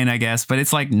fine, I guess, but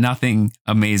it's like nothing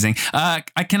amazing.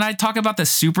 Can I talk about the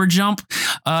super jump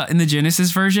in the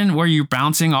Genesis version where you're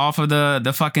bouncing off of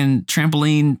the fucking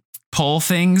trampoline pole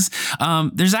things?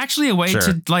 There's actually a way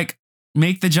to like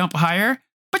make the jump higher,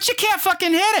 but you can't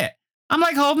fucking hit it. I'm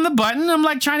like holding the button. I'm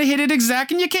like trying to hit it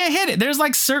exact and you can't hit it. There's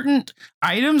like certain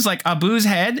items like Abu's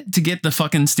head to get the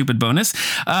fucking stupid bonus.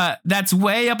 That's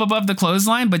way up above the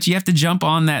clothesline, but you have to jump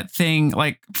on that thing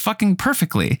like fucking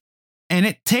perfectly. And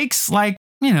it takes like,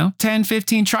 10,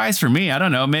 15 tries for me. I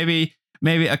don't know. Maybe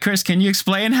Chris, can you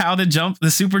explain how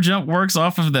the super jump works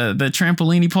off of the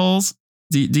trampolini poles?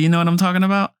 Do you know what I'm talking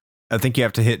about? I think you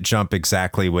have to hit jump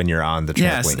exactly when you're on the trampoline.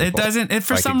 Yes, it doesn't.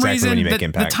 For like some exactly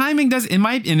reason, the timing does. It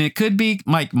might, and it could be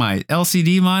like my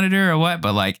LCD monitor or what,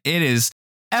 but like it is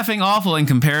effing awful in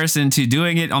comparison to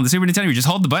doing it on the Super Nintendo. You just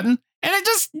hold the button and it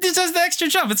does the extra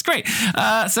jump. It's great.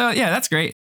 So yeah, that's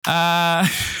great. I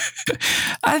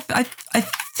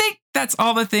think that's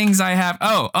all the things I have.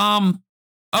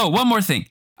 One more thing.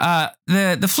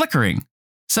 The flickering.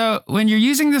 So when you're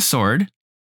using the sword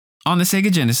on the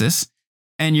Sega Genesis,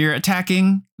 and you're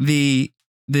attacking the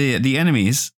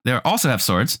enemies, they also have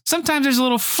swords. Sometimes there's a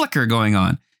little flicker going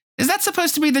on. Is that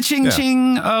supposed to be the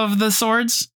ching of the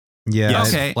swords? Yeah,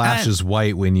 okay. It flashes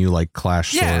white when you like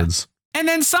clash swords. And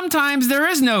then sometimes there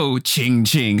is no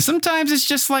ching. Sometimes it's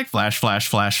just like flash, flash,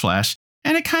 flash, flash.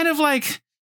 And it kind of like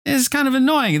is kind of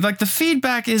annoying. Like the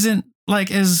feedback isn't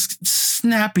like as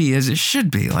snappy as it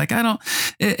should be. Like I don't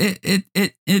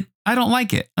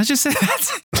like it. Let's just say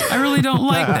that. I really don't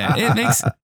like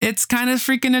that. It's kind of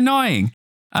freaking annoying.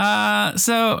 Yeah.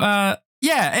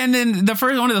 And then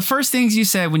one of the first things you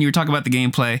said when you were talking about the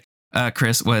gameplay,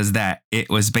 Chris, was that it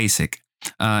was basic.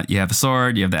 You have the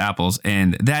sword, you have the apples,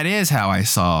 and that is how I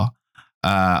saw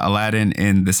Aladdin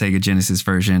in the Sega Genesis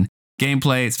version.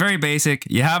 Gameplay, it's very basic.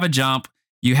 You have a jump,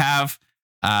 you have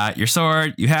your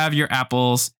sword, you have your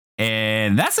apples,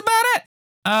 and that's about it.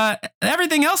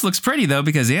 Everything else looks pretty though,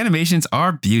 because the animations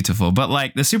are beautiful. But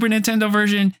like the Super Nintendo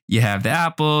version, you have the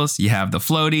apples, you have the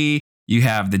floaty, you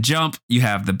have the jump, you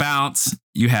have the bounce,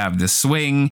 you have the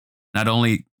swing. Not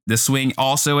only the swing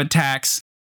also attacks,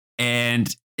 and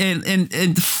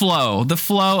the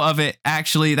flow of it.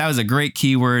 Actually, that was a great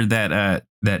keyword that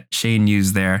Shane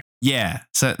used there. Yeah.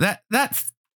 So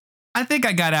that's I think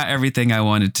I got out everything I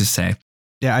wanted to say.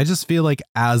 Yeah, I just feel like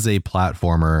as a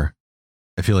platformer,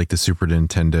 I feel like the Super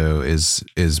Nintendo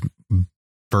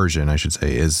version, I should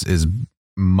say, is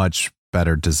much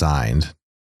better designed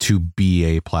to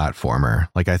be a platformer.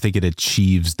 Like I think it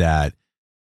achieves that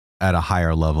at a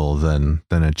higher level than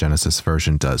a Genesis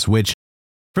version does, which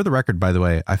for the record, by the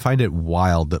way, I find it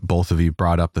wild that both of you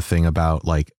brought up the thing about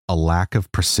like a lack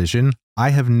of precision. I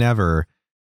have never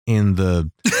in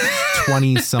the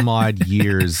 20 some odd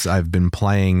years I've been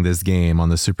playing this game on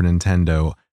the Super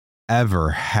Nintendo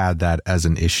ever had that as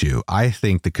an issue. I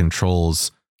think the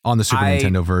controls on the Super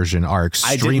Nintendo version are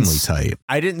extremely tight.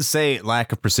 I didn't say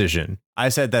lack of precision. I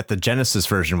said that the Genesis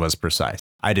version was precise.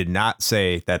 I did not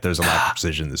say that there's a lack of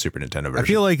precision in the Super Nintendo version. I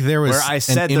feel like there was where I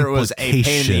said there was a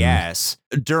pain in the ass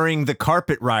during the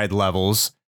carpet ride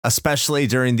levels, especially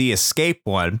during the escape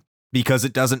one, because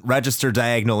it doesn't register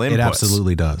diagonal inputs. It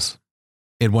absolutely does.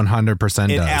 It 100% does.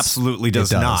 It absolutely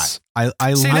does not. I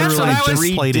literally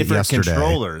just played it yesterday.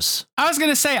 Controllers. I was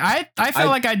gonna say I felt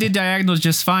like I did diagonals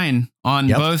just fine on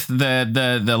both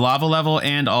the lava level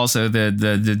and also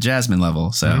the Jasmine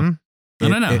level. So I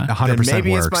don't know. It 100%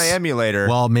 maybe works. It's my emulator.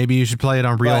 Well, maybe you should play it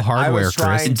on real hardware,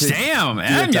 Chris. Damn,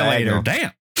 emulator.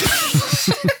 Damn.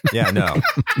 Yeah, no.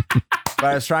 But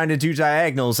I was trying to do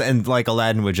diagonals and like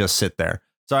Aladdin would just sit there.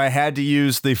 So I had to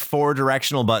use the 4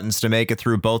 directional buttons to make it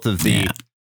through both of the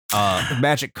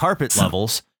magic carpet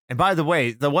levels. And by the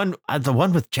way, the one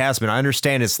with Jasmine, I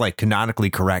understand it's like canonically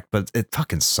correct, but it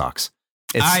fucking sucks.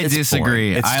 I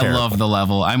disagree. I love the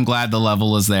level. I'm glad the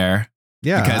level is there.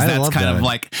 Yeah, because that's kind of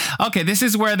like, okay, this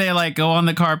is where they like go on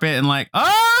the carpet and like,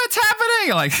 oh, it's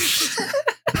happening. Like,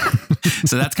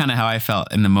 so that's kind of how I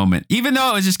felt in the moment. Even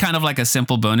though it was just kind of like a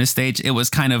simple bonus stage, it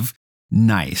was kind of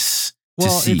nice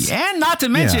to see. And not to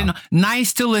mention,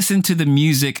 nice to listen to the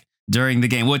music during the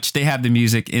game, which they have the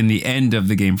music in the end of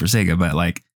the game for Sega. But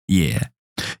like, yeah.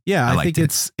 Yeah, I think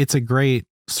it's a great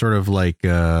sort of like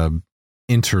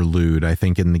interlude, I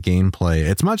think, in the gameplay.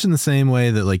 It's much in the same way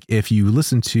that like if you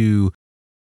listen to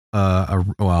I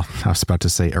was about to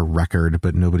say a record,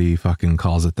 but nobody fucking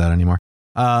calls it that anymore.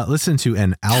 listen to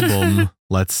an album,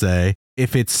 let's say,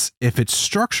 if it's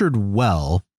structured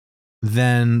well,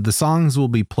 then the songs will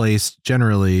be placed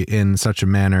generally in such a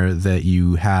manner that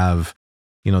you have,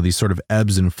 these sort of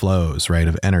ebbs and flows, right,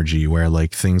 of energy, where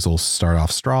like things will start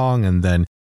off strong, and then,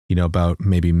 about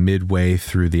maybe midway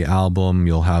through the album,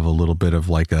 you'll have a little bit of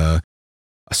like a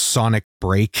sonic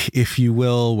break, if you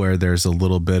will, where there's a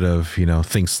little bit of,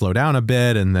 things slow down a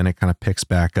bit, and then it kind of picks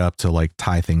back up to like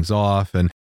tie things off.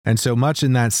 And so much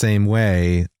in that same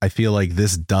way, I feel like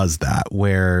this does that,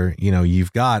 where,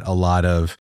 you've got a lot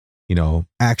of,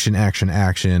 action,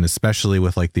 especially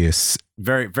with like the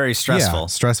very, very stressful,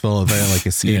 like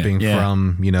escaping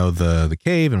from, the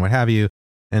cave and what have you.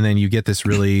 And then you get this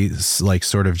really like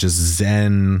sort of just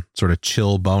zen, sort of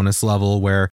chill bonus level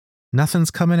where nothing's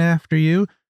coming after you.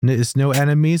 There's no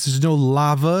enemies. There's no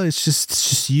lava. It's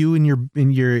just you in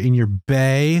your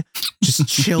bay, just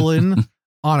chilling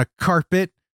on a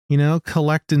carpet,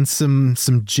 collecting some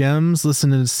gems,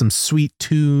 listening to some sweet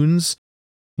tunes,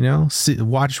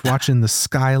 watching the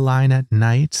skyline at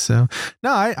night. So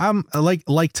no, I'm like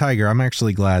Tyger. I'm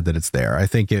actually glad that it's there. I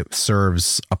think it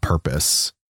serves a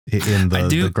purpose in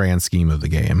the grand scheme of the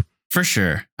game. For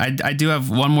sure. I do have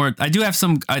one more. I do have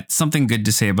something good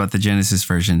to say about the Genesis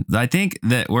version. I think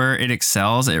that where it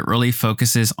excels, it really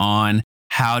focuses on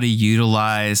how to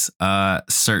utilize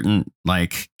certain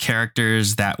like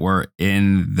characters that were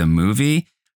in the movie,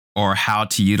 or how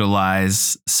to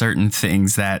utilize certain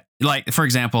things that, like, for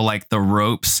example, like the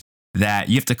ropes that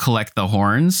you have to collect the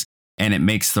horns, and it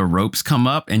makes the ropes come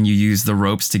up, and you use the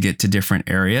ropes to get to different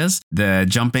areas. The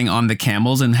jumping on the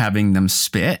camels and having them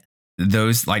spit.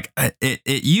 Those like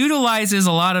it utilizes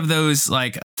a lot of those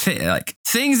like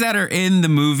things that are in the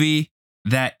movie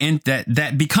that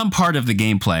become part of the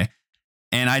gameplay.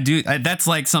 And that's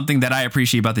like something that I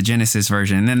appreciate about the Genesis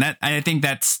version. And that I think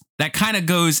that kind of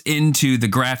goes into the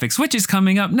graphics, which is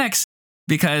coming up next,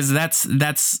 because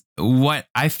that's what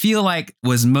I feel like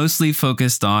was mostly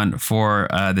focused on for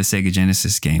the Sega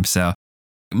Genesis game. So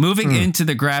moving into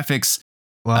the graphics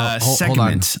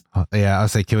segment. Hold on. Yeah, I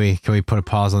was like, can we put a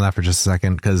pause on that for just a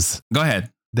second? Because go ahead.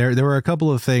 There were a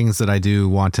couple of things that I do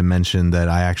want to mention that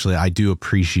I do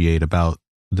appreciate about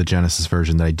the Genesis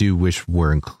version that I do wish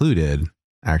were included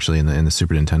actually in the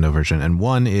Super Nintendo version. And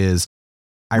one is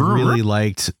I really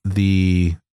liked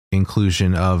the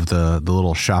inclusion of the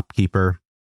little shopkeeper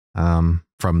from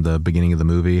the beginning of the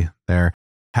movie there.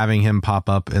 Having him pop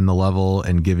up in the level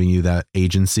and giving you that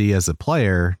agency as a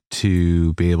player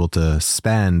to be able to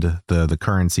spend the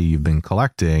currency you've been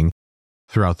collecting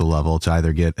throughout the level to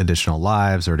either get additional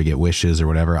lives or to get wishes or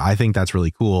whatever. I think that's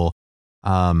really cool.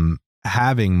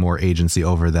 Having more agency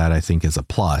over that, I think, is a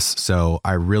plus. So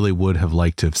I really would have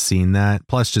liked to have seen that.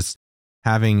 Plus, just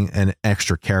having an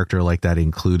extra character like that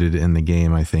included in the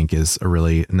game, I think, is a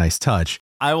really nice touch.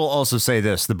 I will also say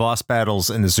this. The boss battles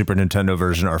in the Super Nintendo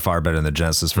version are far better than the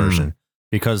Genesis version,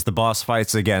 because the boss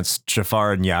fights against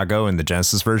Jafar and Yago in the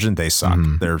Genesis version, they suck.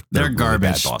 They're really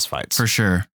garbage. bad boss fights. For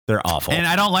sure. They're awful. And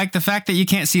I don't like the fact that you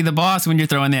can't see the boss when you're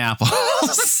throwing the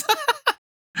apples.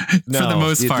 No, for the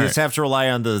most part. You just have to rely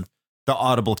on the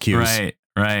audible cues.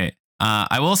 Right.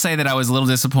 I will say that I was a little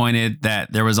disappointed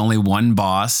that there was only one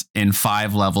boss in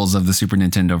 5 levels of the Super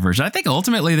Nintendo version. I think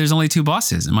ultimately there's only 2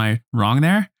 bosses. Am I wrong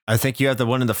there? I think you have the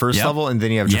one in the first level, and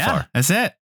then you have Jafar. Yeah, that's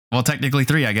it. Well, technically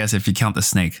 3, I guess, if you count the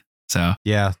snake. So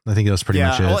yeah, I think that was pretty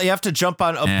much it. Well, you have to jump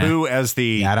on Abu as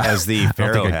the Pharaoh. I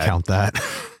don't think I'd count that.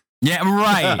 Yeah,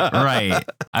 right.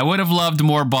 I would have loved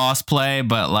more boss play,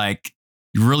 but like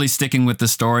really sticking with the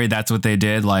story, that's what they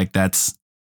did. Like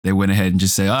they went ahead and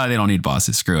just say, oh, they don't need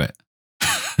bosses. Screw it.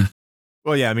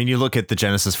 Well, yeah, I mean, you look at the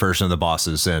Genesis version of the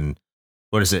bosses, and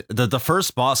what is it? The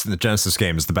first boss in the Genesis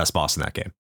game is the best boss in that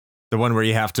game. The one where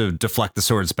you have to deflect the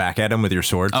swords back at him with your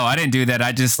sword. Oh, I didn't do that.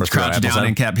 I just crouched down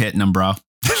and kept hitting him, bro.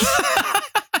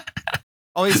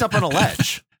 Oh, he's up on a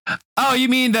ledge. Oh, you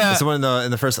mean That's the one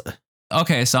in the first.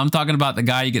 Okay, so I'm talking about the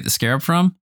guy you get the scarab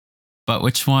from. But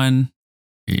which one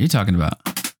are you talking about?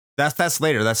 That's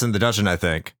later. That's in the dungeon, I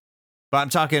think. But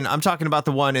I'm talking about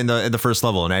the one in the first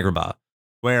level in Agrabah,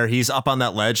 where he's up on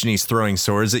that ledge and he's throwing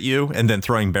swords at you and then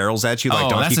throwing barrels at you like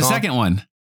Donkey Kong. That's the second one.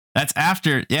 That's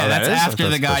after. Yeah, that's after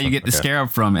the guy you get the scarab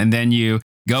from, and then you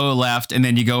go left, and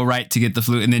then you go right to get the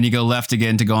flute, and then you go left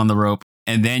again to go on the rope,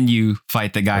 and then you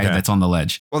fight the guy that's on the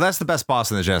ledge. Well, that's the best boss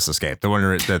in the Genesis game. The one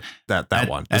that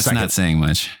one. That's not saying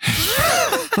much.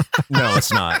 No,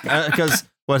 it's not. Because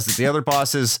what's it? The other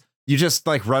bosses, you just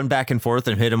like run back and forth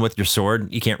and hit him with your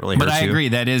sword. You can't really. But I agree,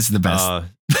 that is the best.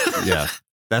 Yeah,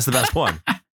 that's the best one.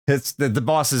 It's the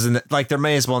bosses, and like there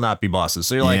may as well not be bosses.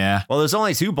 So you're like, well, there's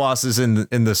only 2 bosses in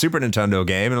the Super Nintendo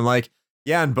game, and I'm like,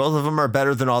 Yeah, and both of them are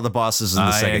better than all the bosses in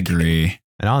the Sega I agree. game.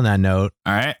 And on that note,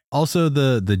 All right. also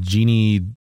the genie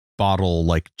bottle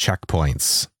like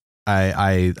checkpoints.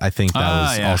 I think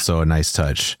that was also a nice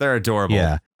touch. They're adorable.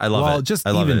 Yeah. I love it. Just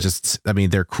I love even it. just, I mean,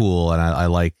 they're cool. And I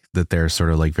like that they're sort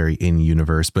of like very in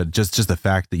universe, but just the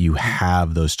fact that you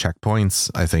have those checkpoints,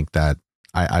 I think that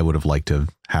I would have liked to have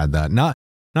had that. Not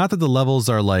that the levels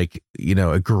are like,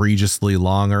 egregiously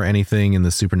long or anything in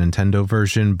the Super Nintendo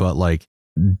version, but like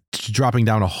dropping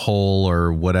down a hole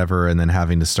or whatever and then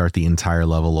having to start the entire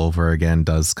level over again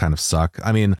does kind of suck.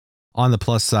 I mean, on the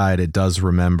plus side, it does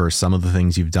remember some of the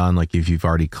things you've done. Like if you've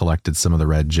already collected some of the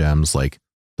red gems, like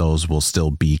those will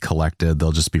still be collected.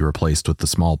 They'll just be replaced with the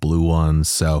small blue ones.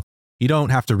 So you don't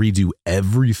have to redo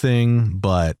everything,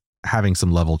 but having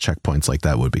some level checkpoints like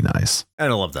that would be nice.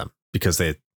 And I love them because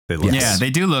they look Yeah, they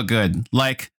do look good.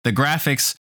 Like the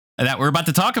graphics that we're about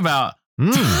to talk about.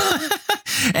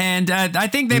 And I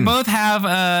think they both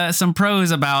have some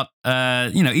pros about,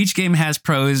 each game has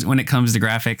pros when it comes to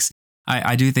graphics.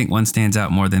 I do think one stands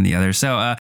out more than the other.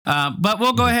 So, but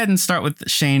we'll go ahead and start with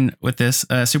Shane with this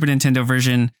Super Nintendo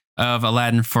version of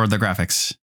Aladdin for the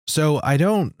graphics. So I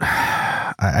don't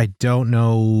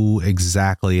know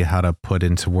exactly how to put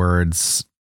into words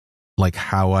like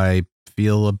how I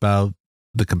feel about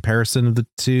the comparison of the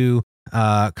two,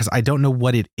 because I don't know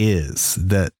what it is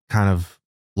that kind of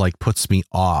like puts me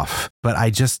off, but I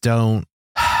just don't.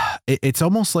 It's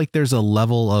almost like there's a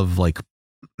level of like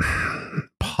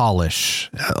polish,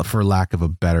 for lack of a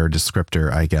better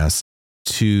descriptor, I guess,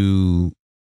 to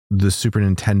the Super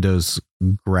Nintendo's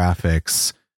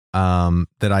graphics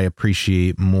that I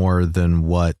appreciate more than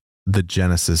what the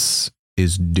Genesis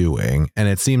is doing. And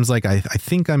it seems like I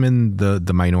think I'm in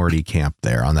the minority camp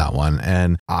there on that one.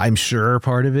 And I'm sure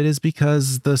part of it is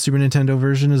because the Super Nintendo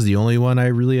version is the only one I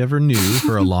really ever knew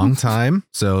for a long time.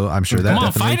 So I'm sure that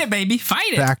definitely fight it, baby.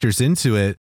 Fight it. Factors into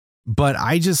it. But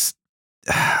I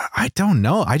don't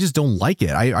know. I just don't like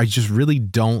it. I just really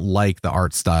don't like the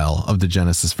art style of the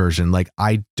Genesis version. Like,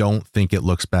 I don't think it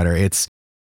looks better. You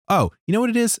know what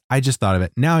it is? I just thought of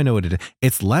it. Now I know what it is.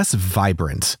 It's less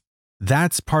vibrant.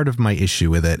 That's part of my issue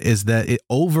with it, is that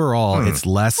overall it's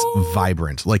less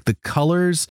vibrant. Like the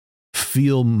colors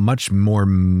feel much more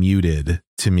muted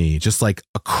to me, just like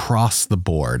across the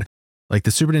board. Like the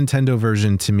Super Nintendo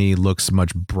version to me looks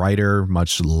much brighter,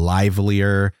 much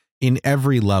livelier in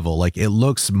every level. Like it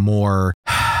looks more,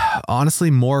 honestly,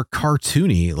 more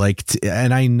cartoony. Like,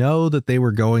 and I know that they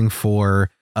were going for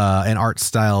an art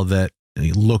style that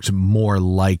looked more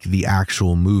like the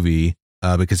actual movie.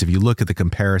 Because if you look at the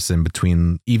comparison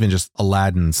between even just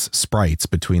Aladdin's sprites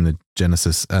between the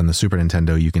Genesis and the Super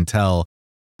Nintendo, you can tell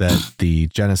that the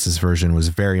Genesis version was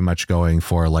very much going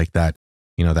for like that,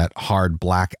 that hard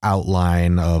black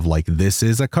outline of like, this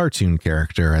is a cartoon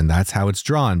character and that's how it's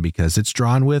drawn because it's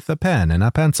drawn with a pen and a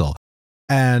pencil.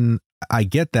 And I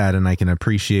get that and I can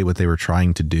appreciate what they were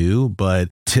trying to do, but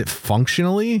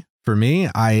functionally, for me,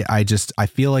 I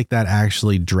feel like that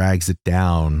actually drags it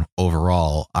down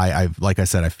overall. Like I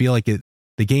said, I feel like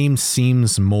the game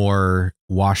seems more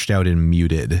washed out and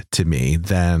muted to me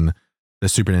than the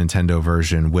Super Nintendo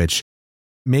version, which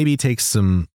maybe takes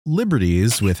some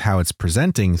liberties with how it's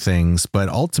presenting things, but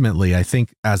ultimately I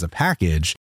think as a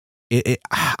package,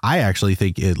 I actually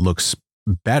think it looks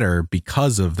better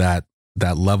because of that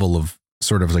level of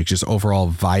sort of like just overall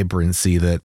vibrancy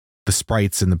that the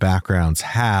sprites and the backgrounds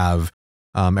have.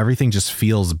 Everything just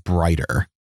feels brighter.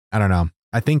 I don't know.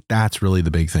 I think that's really the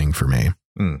big thing for me.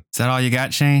 Is that all you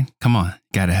got, Shane? Come on,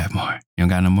 gotta have more. You don't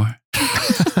got no more?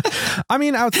 I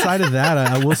mean, outside of that,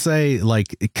 I will say,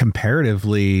 like,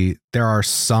 comparatively, there are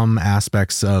some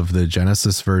aspects of the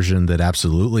Genesis version that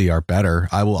absolutely are better.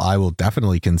 I will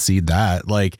definitely concede that.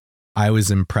 Like, I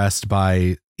was impressed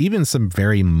by even some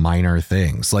very minor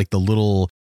things, like the little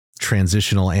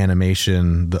transitional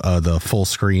animation, the full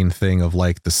screen thing of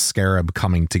like the scarab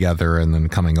coming together and then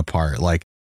coming apart. Like,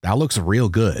 that looks real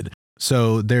good.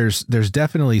 So there's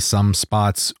definitely some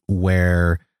spots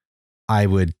where I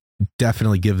would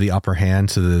definitely give the upper hand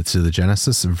to the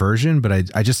Genesis version, but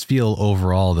I just feel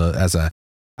overall as a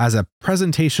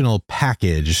presentational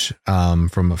package,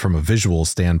 from a visual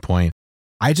standpoint,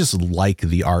 I just like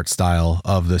the art style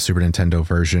of the Super Nintendo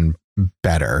version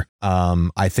better.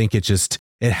 I think it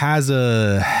has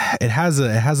a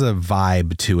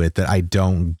vibe to it that I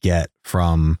don't get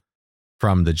from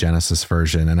the Genesis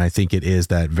version. And I think it is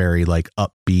that very like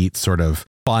upbeat sort of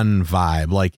fun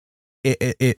vibe. Like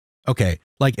okay.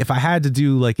 Like if I had to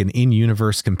do like an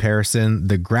in-universe comparison,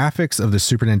 the graphics of the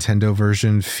Super Nintendo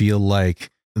version feel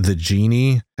like the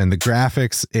genie and the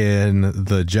graphics in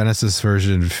the Genesis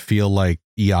version feel like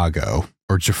Iago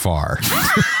or Jafar.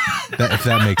 If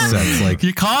that makes sense. Like,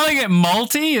 you're calling it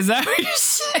multi? Is that what you're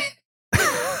saying?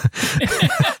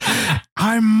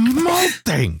 I'm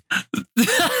molting. This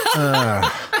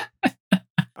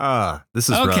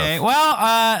is okay. rough. Well,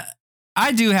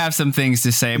 I do have some things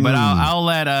to say, but I'll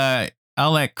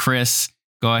let Chris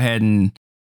go ahead and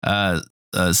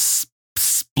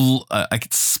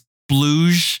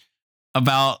splooge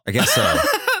about. I guess so.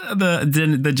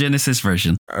 the Genesis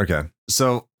version. Okay.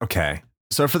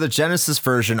 So for the Genesis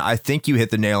version, I think you hit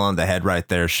the nail on the head right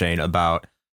there, Shane, about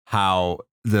how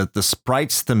the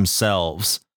sprites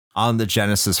themselves on the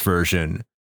Genesis version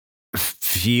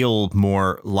feel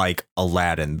more like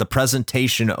Aladdin. The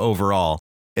presentation overall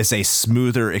is a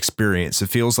smoother experience. It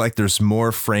feels like there's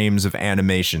more frames of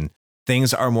animation.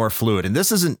 Things are more fluid. And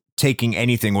this isn't taking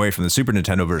anything away from the Super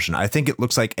Nintendo version. I think it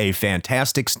looks like a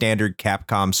fantastic standard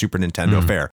Capcom Super Nintendo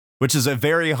fare, which is a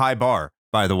very high bar,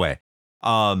 by the way.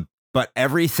 But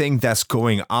everything that's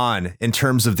going on in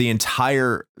terms of the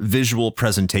entire visual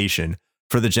presentation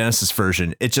for the Genesis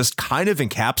version, it just kind of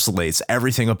encapsulates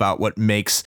everything about what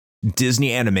makes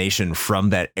Disney animation from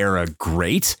that era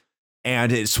great.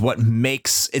 And it's a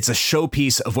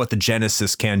showpiece of what the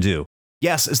Genesis can do.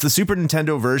 Yes, is the Super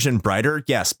Nintendo version brighter?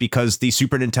 Yes, because the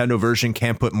Super Nintendo version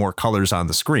can put more colors on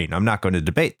the screen. I'm not going to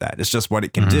debate that. It's just what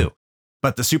it can do.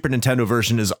 But the Super Nintendo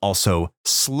version is also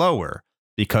slower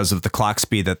because of the clock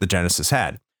speed that the Genesis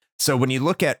had. So when you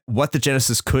look at what the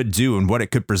Genesis could do and what it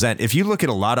could present, if you look at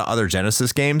a lot of other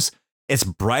Genesis games, it's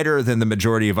brighter than the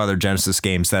majority of other Genesis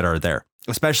games that are there.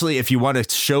 Especially if you want a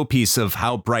showpiece of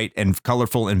how bright and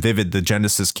colorful and vivid the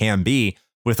Genesis can be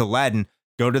with Aladdin,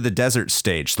 go to the desert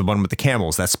stage, the one with the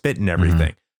camels that spit and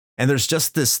everything. And there's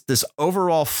just this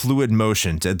overall fluid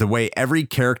motion to the way every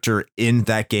character in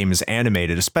that game is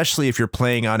animated, especially if you're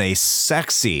playing on a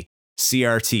sexy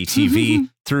CRT TV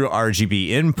through RGB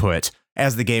input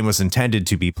as the game was intended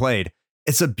to be played.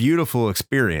 It's a beautiful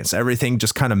experience. Everything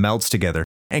just kind of melts together.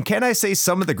 And can I say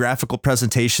some of the graphical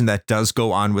presentation that does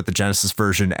go on with the Genesis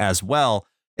version as well,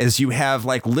 is you have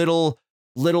like little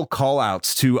call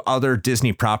outs to other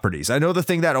Disney properties. I know the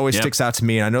thing that always sticks out to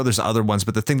me, and I know there's other ones,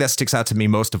 but the thing that sticks out to me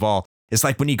most of all is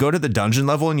like when you go to the dungeon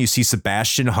level and you see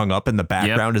Sebastian hung up in the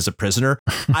background as a prisoner.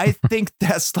 I think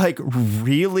that's like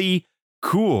really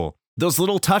cool. Those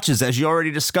little touches, as you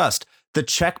already discussed, the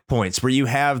checkpoints where you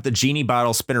have the genie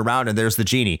bottle spin around and there's the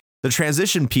genie, the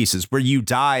transition pieces where you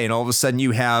die and all of a sudden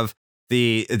you have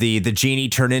the genie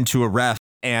turn into a ref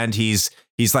and he's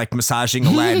like massaging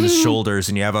Aladdin's shoulders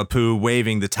and you have Apu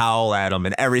waving the towel at him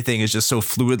and everything is just so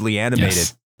fluidly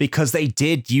animated because they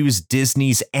did use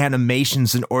Disney's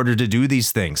animations in order to do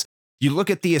these things. You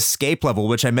look at the escape level,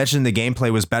 which I mentioned the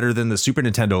gameplay was better than the Super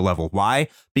Nintendo level. Why?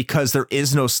 Because there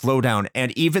is no slowdown.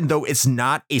 And even though it's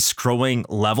not a scrolling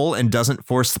level and doesn't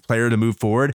force the player to move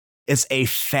forward, it's a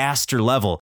faster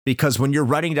level. Because when you're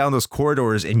running down those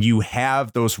corridors and you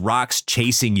have those rocks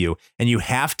chasing you and you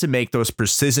have to make those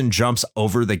precision jumps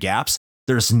over the gaps,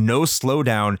 there's no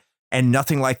slowdown and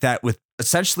nothing like that with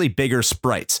essentially bigger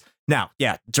sprites. Now,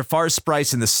 yeah, Jafar's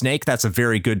sprites and the snake, that's a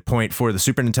very good point for the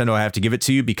Super Nintendo. I have to give it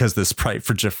to you because the sprite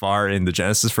for Jafar in the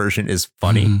Genesis version is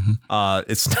funny.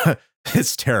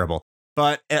 It's terrible.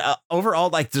 But overall,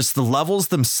 like just the levels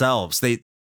themselves, they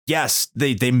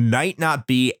might not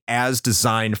be as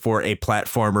designed for a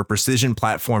platform or precision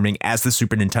platforming as the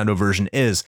Super Nintendo version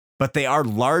is, but they are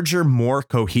larger, more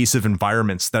cohesive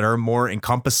environments that are more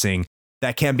encompassing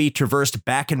that can be traversed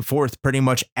back and forth pretty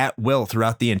much at will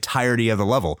throughout the entirety of the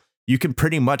level. You can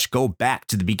pretty much go back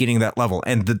to the beginning of that level,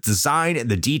 and the design and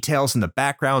the details and the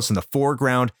backgrounds and the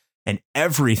foreground and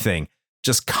everything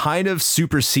just kind of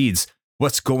supersedes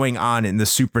what's going on in the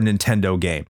Super Nintendo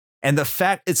game. And the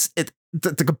fact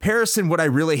the comparison, what I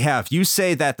really have, you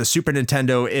say that the Super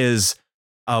Nintendo is,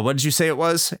 what did you say it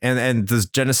was? And the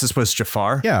Genesis was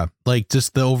Jafar? Yeah, like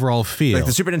just the overall feel. Like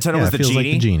the Super Nintendo was the genie. Like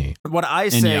the genie. What I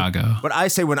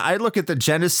say when I look at the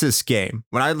Genesis game,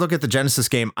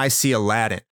 I see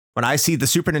Aladdin. When I see the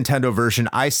Super Nintendo version,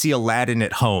 I see Aladdin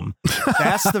at home.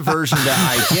 That's the version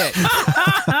that I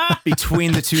get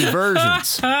between the two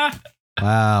versions.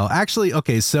 Wow. Actually,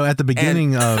 okay, so at the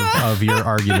beginning of your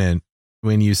argument,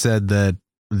 when you said that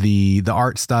the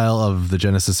art style of the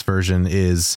Genesis version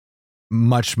is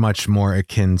much, much more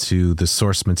akin to the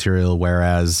source material,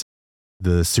 whereas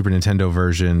the Super Nintendo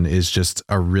version is just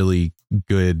a really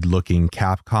good looking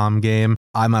Capcom game.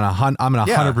 I'm gonna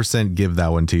 100% give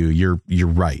that one to you. You're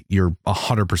right. You're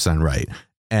 100% right.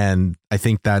 And I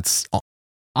think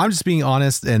I'm just being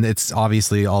honest, and it's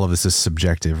obviously all of this is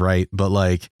subjective, right? But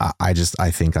like, I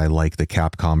think I like the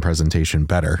Capcom presentation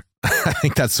better. I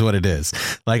think that's what it is.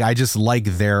 Like, I just like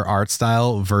their art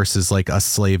style versus like a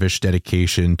slavish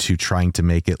dedication to trying to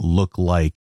make it look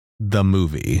like the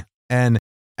movie. And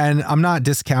I'm not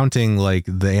discounting like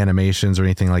the animations or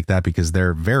anything like that, because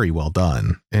they're very well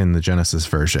done in the Genesis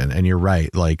version. And you're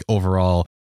right. Like, overall,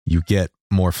 you get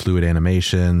more fluid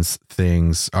animations.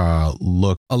 Things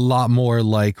look a lot more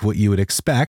like what you would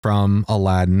expect from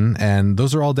Aladdin. And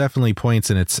those are all definitely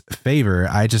points in its favor.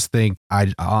 I just think I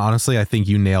think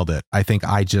you nailed it. I think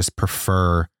I just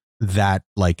prefer that,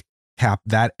 like,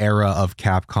 that era of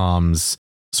Capcom's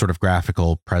sort of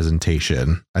graphical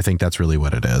presentation. I think that's really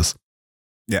what it is.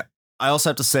 Yeah. I also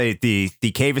have to say the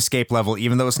cave escape level,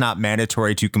 even though it's not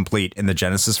mandatory to complete in the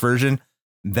Genesis version,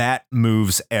 that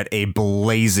moves at a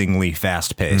blazingly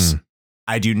fast pace.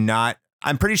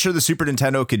 I'm pretty sure the Super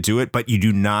Nintendo could do it, but you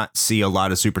do not see a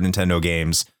lot of Super Nintendo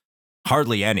games,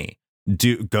 hardly any,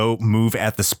 go move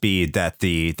at the speed that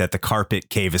the carpet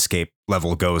cave escape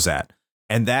level goes at.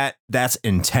 And that's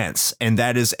intense. And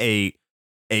that is a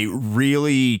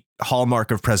really hallmark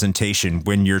of presentation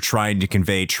when you're trying to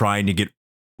get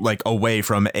like away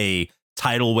from a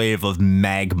tidal wave of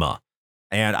magma.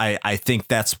 And I think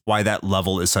that's why that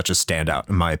level is such a standout,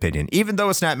 in my opinion, even though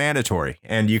it's not mandatory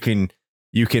and you can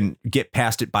get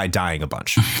past it by dying a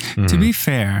bunch. To be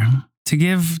fair,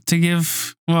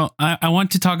 well, I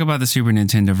want to talk about the Super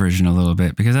Nintendo version a little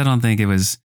bit, because I don't think it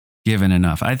was given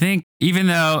enough. I think even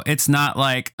though it's not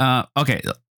like, okay,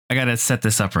 I got to set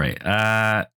this up right.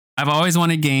 I've always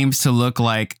wanted games to look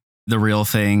like the real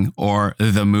thing or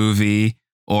the movie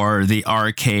or the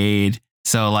arcade.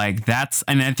 So like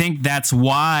and I think that's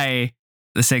why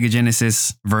the Sega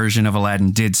Genesis version of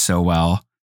Aladdin did so well,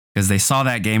 because they saw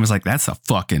that game as like, that's a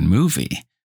fucking movie.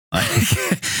 Like,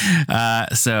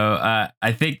 so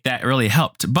I think that really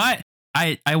helped. But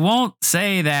I won't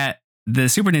say that the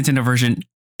Super Nintendo version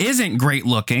isn't great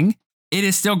looking. It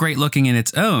is still great looking in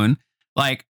its own.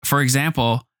 Like, for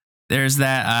example, there's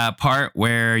that part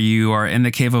where you are in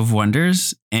the Cave of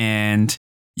Wonders and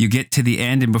you get to the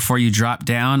end, and before you drop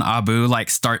down, Abu like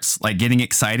starts like getting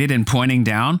excited and pointing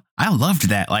down. I loved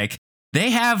that. Like,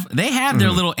 they have their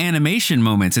little animation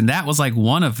moments, and that was like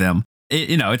one of them.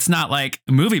 It's not like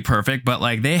movie perfect, but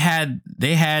like they had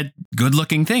good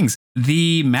looking things.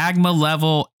 The magma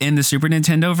level in the Super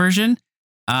Nintendo version,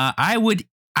 I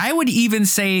would even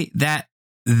say that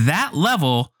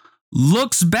level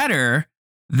looks better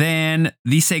than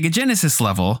the Sega Genesis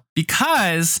level,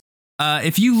 because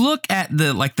if you look at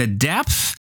the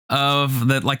depth of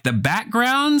the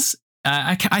backgrounds,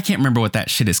 I can't remember what that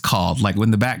shit is called. Like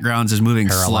when the backgrounds is moving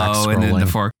slow and then the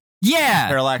fork. Yeah,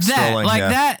 parallax scrolling. Like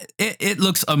that, it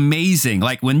looks amazing.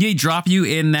 Like when they drop you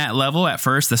in that level at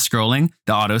first, the scrolling,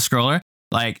 the auto scroller,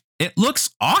 like it looks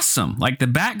awesome. Like the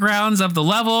backgrounds of the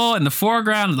level and the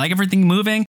foreground, like everything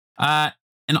moving.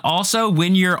 And also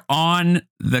when you're on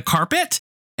the carpet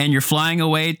and you're flying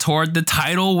away toward the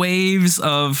tidal waves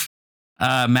of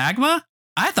magma,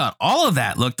 I thought all of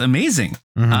that looked amazing.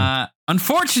 Mm-hmm.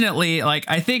 Unfortunately, like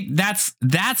I think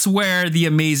that's where the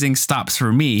amazing stops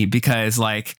for me, because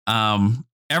like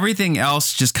everything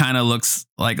else just kind of looks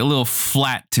like a little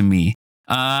flat to me.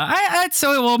 I'd say,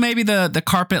 well, maybe the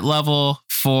carpet level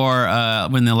for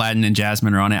when the Aladdin and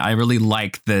Jasmine are on it, I really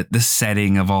like the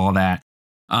setting of all that.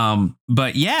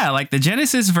 But yeah, like the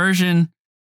Genesis version,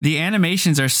 the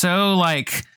animations are so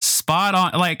like spot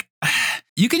on. Like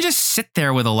you can just sit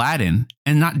there with Aladdin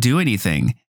and not do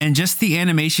anything. And just the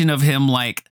animation of him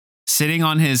like sitting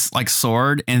on his like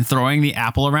sword and throwing the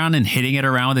apple around and hitting it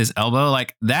around with his elbow,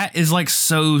 like that is like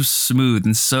so smooth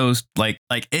and so like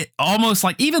it almost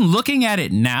like, even looking at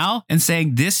it now and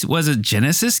saying this was a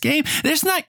Genesis game, there's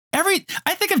not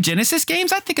I think of Genesis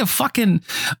games, I think of fucking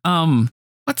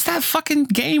what's that fucking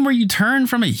game where you turn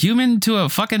from a human to a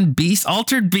fucking beast?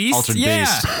 Altered Beast?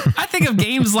 Beast. I think of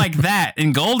games like that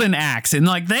and Golden Axe, and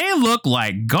like they look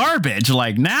like garbage.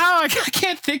 Like now I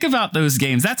can't think about those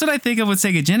games. That's what I think of with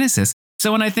Sega Genesis.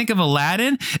 So when I think of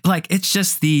Aladdin, like it's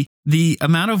just the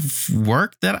amount of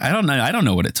work that I don't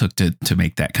know what it took to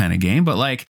make that kind of game, but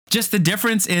like just the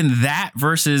difference in that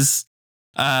versus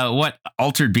what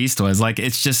Altered Beast was. Like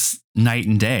it's just night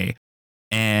and day.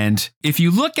 And if you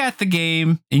look at the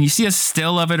game and you see a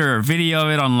still of it or a video of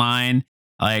it online,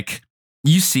 like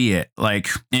you see it, like,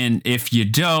 and if you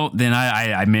don't, then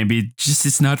I maybe just,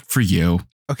 it's not for you.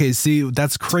 Okay. See,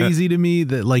 that's crazy to me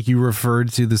that like you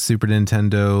referred to the Super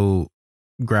Nintendo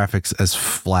graphics as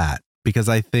flat, because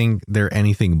I think they're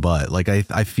anything but. Like I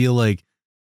feel like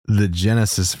the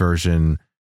Genesis version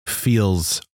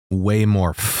feels way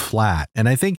more flat. And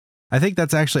I think I think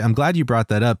that's actually, I'm glad you brought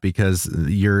that up because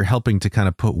you're helping to kind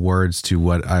of put words to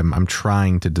what I'm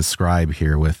trying to describe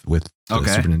here with the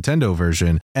Super Nintendo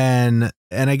version. And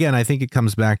again, I think it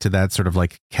comes back to that sort of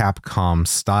like Capcom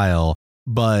style.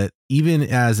 But even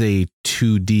as a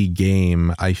 2D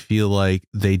game, I feel like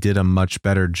they did a much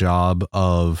better job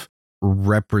of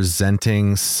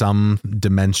representing some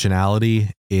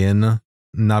dimensionality in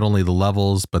not only the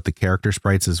levels, but the character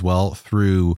sprites as well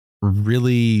through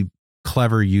really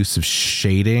clever use of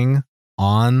shading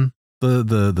on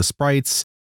the sprites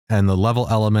and the level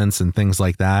elements and things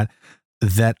like that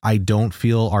I don't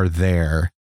feel are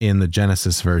there in the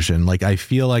Genesis version. Like I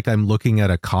feel like I'm looking at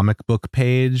a comic book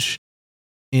page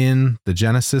in the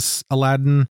Genesis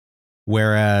Aladdin,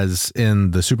 whereas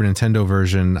in the Super Nintendo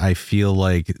version, I feel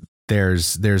like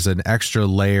there's an extra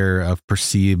layer of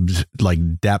perceived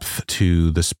like depth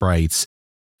to the sprites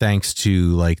thanks to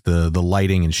like the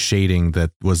lighting and shading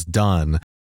that was done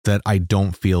that I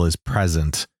don't feel is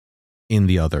present in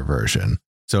the other version.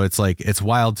 So it's like, it's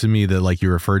wild to me that like you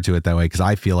referred to it that way, because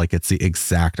I feel like it's the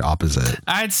exact opposite.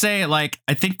 I'd say like,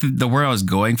 I think the word I was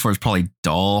going for is probably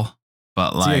dull,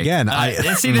 but like, see, again, I the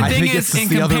thing think is, it's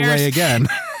the other way again.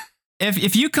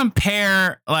 if you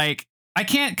compare, like, I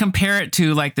can't compare it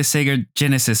to like the Sega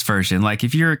Genesis version. Like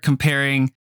if you're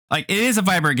comparing, like it is a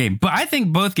vibrant game, but I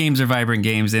think both games are vibrant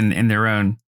games in their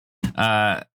own.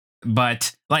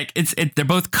 But like they're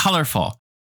both colorful.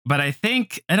 But I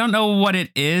think I don't know what it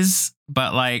is,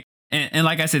 but like and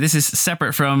like I said, this is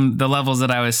separate from the levels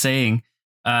that I was saying.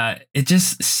 It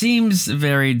just seems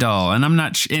very dull, and I'm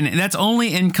not. And that's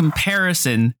only in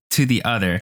comparison to the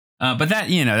other. But that,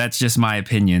 that's just my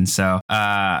opinion. So,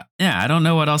 yeah, I don't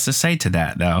know what else to say to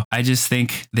that, though. I just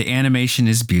think the animation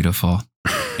is beautiful.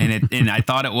 And I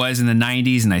thought it was in the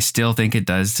 90s, and I still think it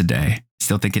does today.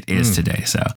 Still think it is today.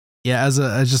 So, yeah, as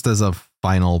a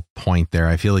final point there,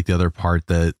 I feel like the other part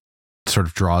that sort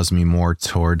of draws me more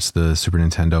towards the Super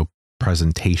Nintendo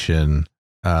presentation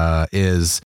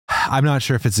is, I'm not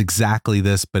sure if it's exactly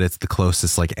this, but it's the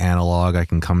closest like analog I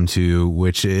can come to,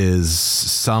 which is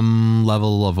some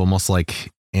level of almost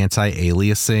like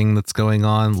anti-aliasing that's going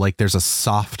on. Like there's a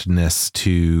softness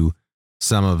to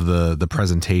some of the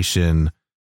presentation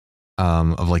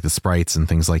of like the sprites and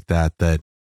things like that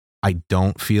I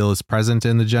don't feel is present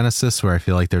in the Genesis, where I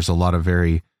feel like there's a lot of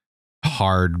very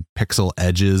hard pixel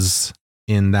edges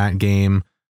in that game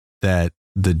that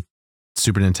the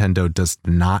Super Nintendo does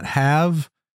not have.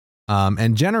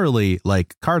 And generally,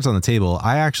 like cards on the table,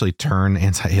 I actually turn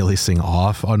anti-aliasing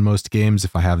off on most games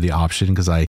if I have the option, because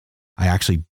I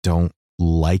actually don't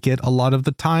like it a lot of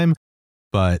the time.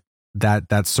 But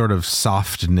that sort of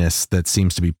softness that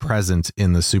seems to be present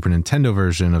in the Super Nintendo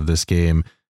version of this game,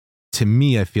 to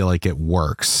me, I feel like it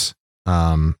works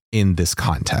in this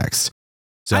context.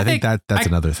 So I think that's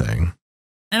another thing.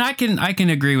 And I can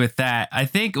agree with that. I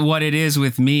think what it is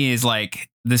with me is like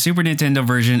the Super Nintendo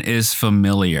version is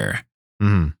familiar.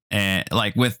 Mm-hmm. And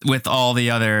like with all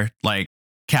the other like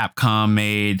Capcom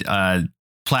made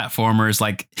platformers,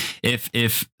 like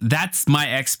if that's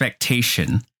my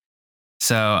expectation.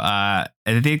 So I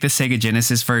think the Sega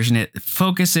Genesis version, it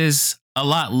focuses a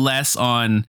lot less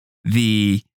on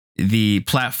the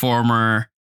platformer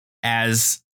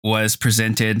as was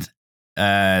presented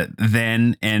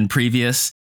then and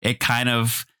previous. It kind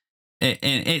of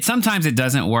it sometimes it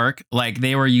doesn't work. Like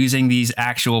they were using these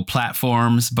actual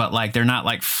platforms, but like they're not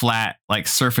like flat like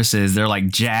surfaces. They're like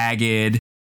jagged.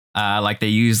 Like they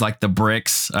use like the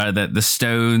bricks, the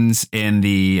stones in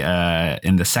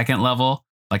the second level,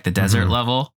 like the desert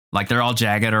level. Like they're all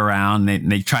jagged around.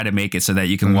 They try to make it so that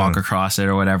you can walk across it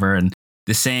or whatever. And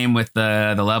the same with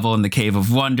the level in the Cave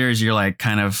of Wonders. You're like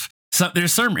kind of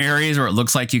there's certain areas where it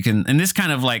looks like you can, and this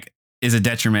kind of like is a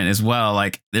detriment as well.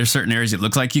 Like there's certain areas it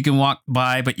looks like you can walk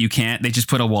by, but you can't. They just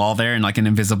put a wall there and like an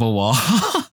invisible wall,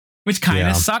 which kind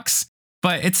of sucks,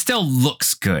 but it still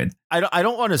looks good. I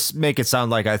don't want to make it sound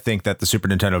like I think that the Super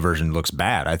Nintendo version looks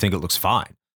bad. I think it looks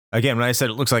fine. Again, when I said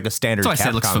it looks like a standard Capcom I said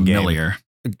it looks familiar.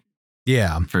 Game,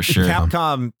 yeah, for sure.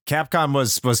 Capcom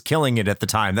was killing it at the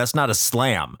time. That's not a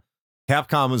slam.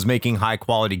 Capcom was making high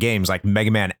quality games like Mega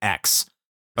Man X.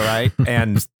 All right.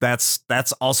 And that's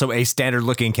also a standard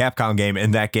looking Capcom game.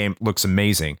 And that game looks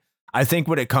amazing. I think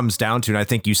what it comes down to, and I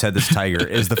think you said this, Tyger,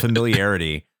 is the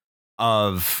familiarity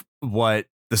of what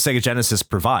the Sega Genesis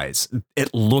provides.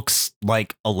 It looks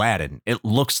like Aladdin. It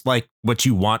looks like what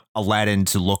you want Aladdin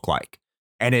to look like.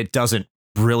 And it does it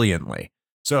brilliantly.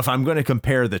 So if I'm going to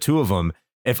compare the two of them,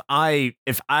 if I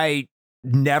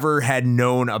never had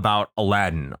known about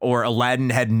Aladdin, or Aladdin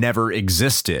had never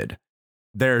existed,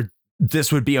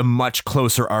 this would be a much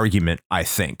closer argument, I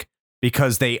think,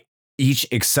 because they each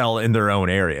excel in their own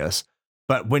areas.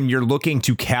 But when you're looking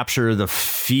to capture the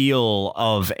feel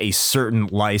of a certain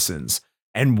license,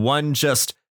 and one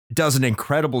just does an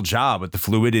incredible job with the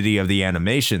fluidity of the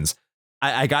animations,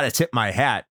 I got to tip my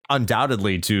hat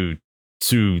undoubtedly to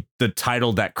the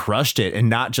title that crushed it, and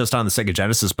not just on the Sega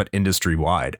Genesis, but industry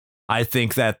wide. I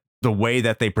think that the way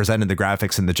that they presented the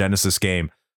graphics in the Genesis game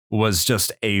was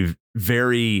just a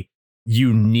very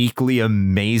uniquely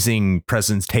amazing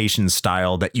presentation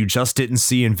style that you just didn't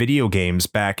see in video games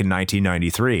back in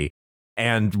 1993.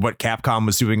 And what Capcom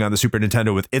was doing on the Super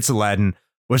Nintendo with its Aladdin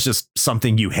was just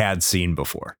something you had seen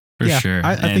before. For sure.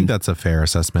 I think that's a fair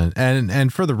assessment.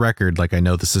 And for the record, like, I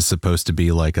know this is supposed to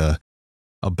be like a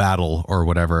battle or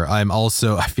whatever. I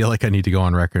feel like I need to go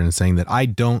on record and saying that I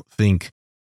don't think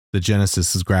the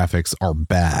Genesis's graphics are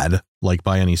bad, like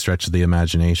by any stretch of the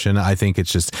imagination. I think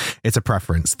it's a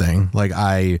preference thing. Like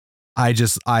I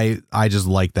just like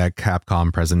that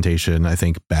Capcom presentation, I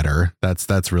think, better.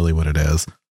 That's really what it is.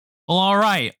 Well, all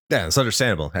right. Yeah, it's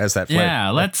understandable. Has that flavor. Yeah,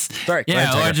 let's. Sorry.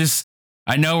 Yeah, or just.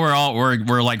 I know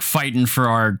we're like fighting for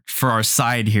our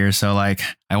side here, so like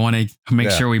I want to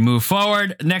make sure we move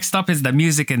forward. Next up is the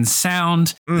music and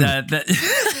sound.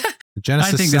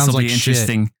 Genesis I think this will be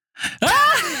interesting.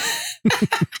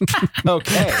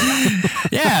 Okay.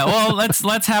 Yeah, well,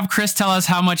 let's have Chris tell us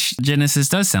how much Genesis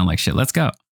does sound like shit. Let's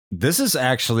go. This is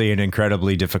actually an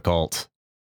incredibly difficult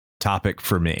topic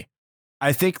for me.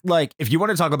 I think, like, if you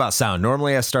want to talk about sound,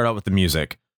 normally I start out with the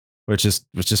music, which is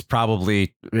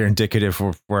probably indicative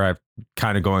of where I'm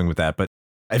kind of going with that. But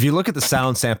if you look at the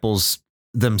sound samples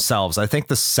themselves, I think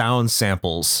the sound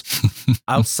samples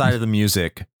outside of the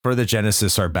music for the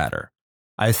Genesis are better.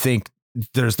 I think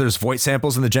there's voice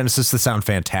samples in the Genesis that sound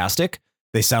fantastic.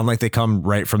 They sound like they come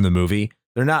right from the movie.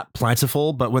 They're not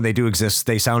plentiful, but when they do exist,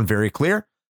 they sound very clear.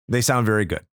 They sound very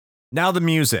good. Now the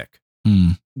music.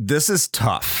 This is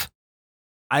tough.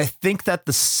 I think that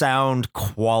the sound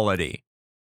quality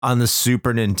on the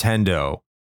Super Nintendo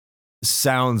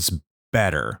sounds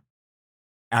better.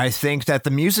 I think that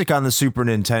the music on the Super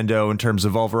Nintendo, in terms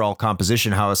of overall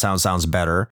composition, how it sounds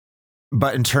better.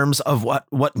 But in terms of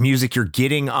what music you're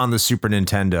getting on the Super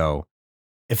Nintendo,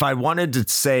 if I wanted to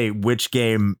say which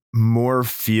game more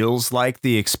feels like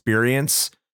the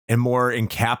experience and more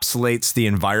encapsulates the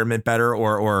environment better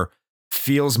or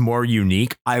feels more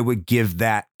unique, I would give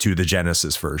that to the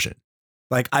Genesis version.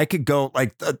 Like, I could go,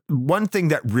 like, one thing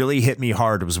that really hit me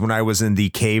hard was when I was in the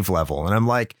cave level, and I'm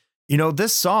like,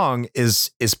 this song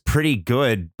is pretty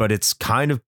good, but it's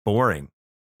kind of boring.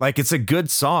 Like, it's a good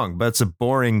song, but it's a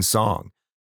boring song.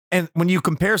 And when you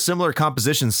compare similar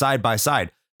compositions side by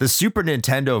side, the Super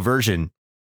Nintendo version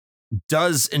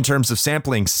does, in terms of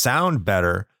sampling, sound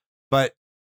better, but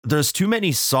there's too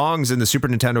many songs in the Super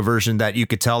Nintendo version that you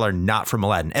could tell are not from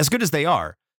Aladdin, as good as they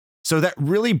are. So that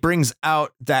really brings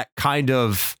out that kind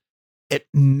of, it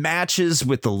matches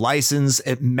with the license,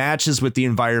 it matches with the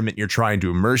environment you're trying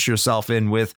to immerse yourself in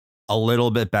with a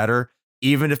little bit better,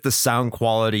 even if the sound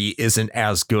quality isn't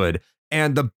as good.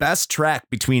 And the best track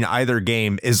between either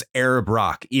game is Arab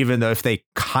Rock, even though if they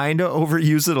kind of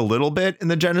overuse it a little bit in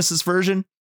the Genesis version,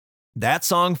 that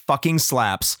song fucking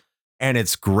slaps and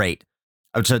it's great.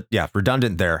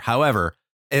 Redundant there. However,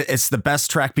 it's the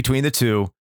best track between the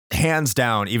two, hands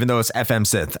down, even though it's FM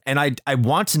synth. And I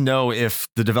want to know if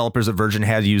the developers of Virgin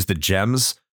had used the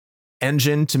GEMS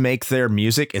engine to make their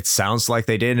music. It sounds like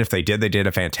they did. And if they did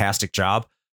a fantastic job.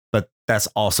 But that's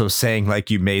also saying, like,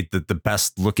 you made the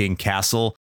best looking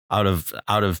castle out of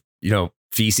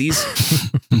feces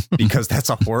because that's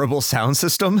a horrible sound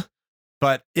system.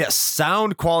 But yes,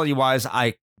 sound quality wise,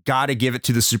 I got to give it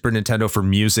to the Super Nintendo for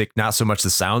music, not so much the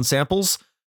sound samples.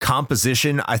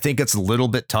 Composition, I think it's a little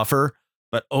bit tougher.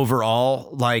 But overall,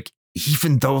 like,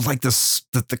 even though like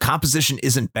the composition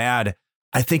isn't bad,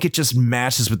 I think it just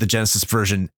matches with the Genesis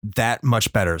version that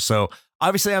much better. So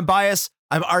obviously I'm biased.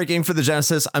 I'm arguing for the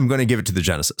Genesis. I'm going to give it to the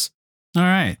Genesis. All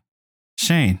right.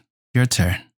 Shane, your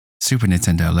turn. Super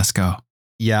Nintendo. Let's go.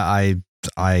 Yeah,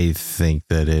 I think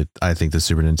the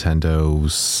Super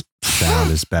Nintendo's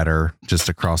sound is better just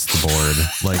across the board.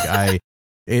 Like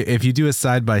if you do a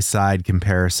side by side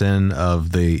comparison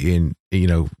of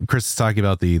Chris is talking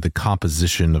about the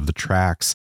composition of the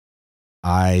tracks.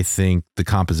 I think the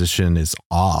composition is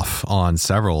off on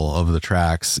several of the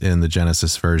tracks in the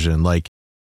Genesis version. Like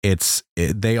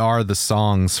they are the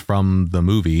songs from the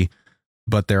movie,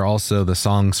 but they're also the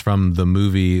songs from the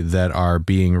movie that are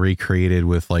being recreated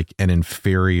with like an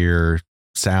inferior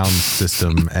sound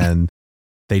system and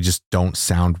they just don't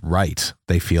sound right.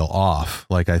 They feel off.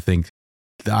 Like,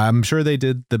 I'm sure they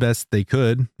did the best they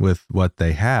could with what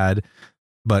they had,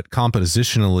 but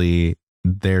compositionally,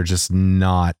 they're just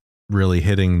not really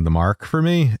hitting the mark for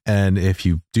me. And if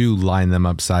you do line them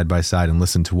up side by side and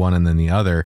listen to one and then the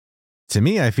other, to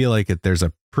me, I feel like there's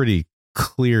a pretty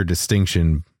clear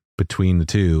distinction between the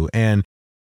two. And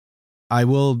I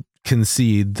will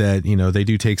concede that, they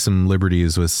do take some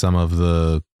liberties with some of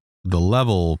the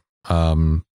level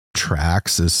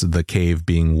tracks, is the cave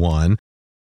being one,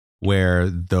 where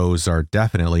those are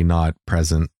definitely not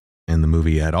present in the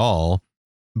movie at all.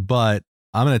 But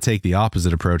I'm going to take the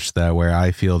opposite approach to that, where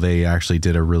I feel they actually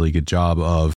did a really good job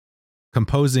of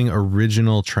composing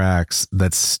original tracks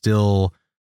that still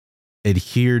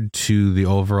adhered to the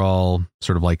overall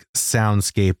sort of like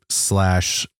soundscape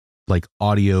 / like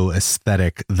audio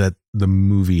aesthetic that the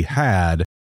movie had,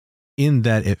 in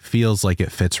that it feels like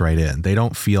it fits right in. They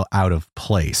don't feel out of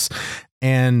place.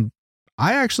 And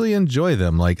I actually enjoy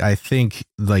them. Like, I think,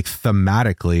 like,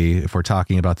 thematically, if we're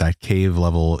talking about that cave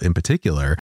level in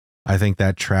particular, I think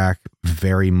that track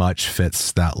very much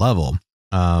fits that level.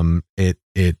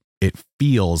 It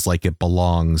feels like it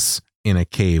belongs in a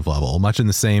cave level, much in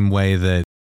the same way that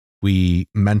we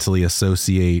mentally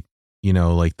associate,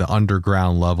 like the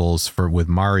underground levels with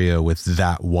Mario with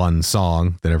that one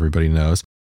song that everybody knows.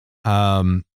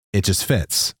 It just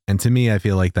fits. And to me, I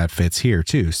feel like that fits here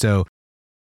too. So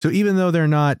even though they're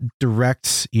not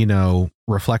direct,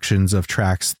 reflections of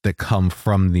tracks that come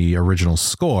from the original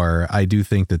score, I do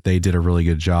think that they did a really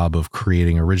good job of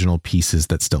creating original pieces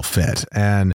that still fit.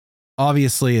 And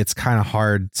obviously it's kind of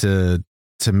hard to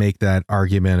make that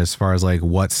argument as far as like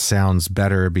what sounds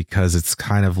better, because it's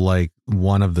kind of like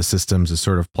one of the systems is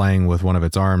sort of playing with one of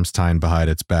its arms tied behind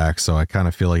its back. So I kind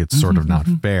of feel like it's sort of not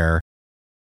fair.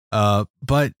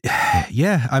 But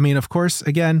yeah, I mean, of course,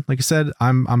 again, like I said,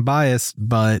 I'm biased,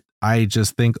 but I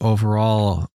just think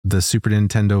overall the Super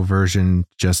Nintendo version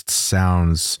just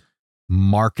sounds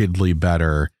markedly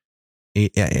better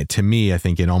to me, I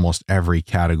think, in almost every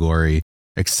category,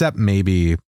 except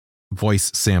maybe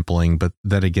voice sampling. But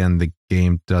then again, the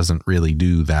game doesn't really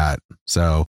do that.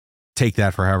 So take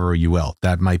that for however you will.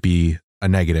 That might be a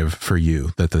negative for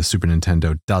you, that the Super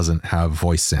Nintendo doesn't have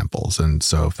voice samples. And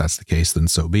so if that's the case, then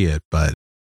so be it. But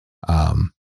I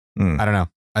don't know.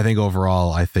 I think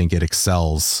overall, I think it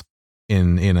excels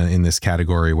in this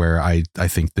category, where I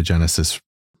think the Genesis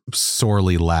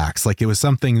sorely lacks. Like, it was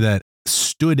something that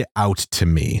stood out to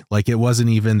me. Like, it wasn't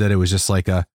even that it was just like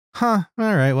a, all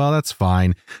right, well, that's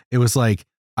fine. It was like,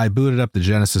 I booted up the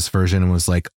Genesis version and was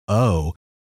like, oh,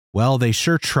 well, they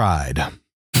sure tried.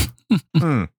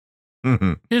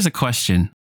 Mm-hmm. Here's a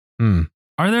question.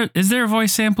 Is there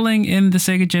voice sampling in the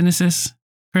Sega Genesis,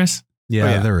 Chris?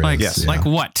 Yeah, there is. Like, yeah. Like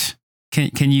what?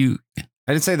 Can you?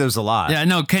 I didn't say there was a lot. Yeah,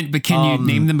 no. Can you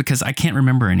name them, because I can't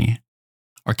remember any?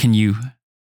 Or can you?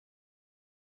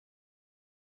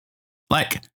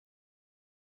 Like,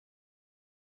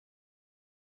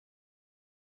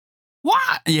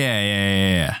 what?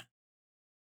 Yeah.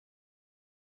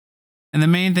 And the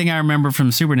main thing I remember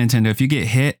from Super Nintendo, if you get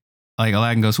hit, like,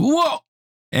 Aladdin goes, whoa.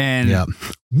 And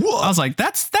whoa. I was like,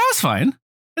 that was fine.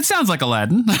 It sounds like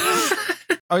Aladdin.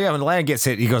 Oh, yeah. When Aladdin gets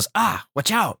hit, he goes,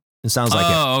 watch out. It sounds like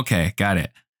it. Oh, okay. Got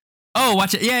it. Oh,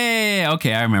 watch it. Yeah.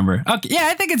 Okay. I remember. Okay. Yeah.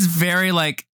 I think it's very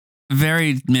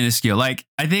minuscule. Like,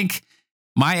 I think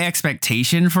my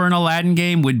expectation for an Aladdin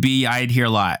game would be I'd hear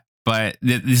a lot. But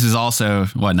this is also,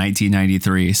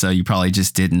 1993. So you probably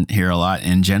just didn't hear a lot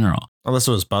in general. Unless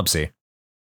it was Bubsy.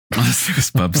 Unless it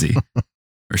was Bubsy.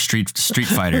 Or Street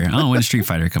Fighter. I don't know when Street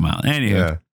Fighter come out. Anyway.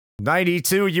 Yeah.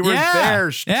 92, you were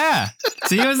there. Yeah.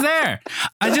 See, he was there.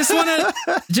 I just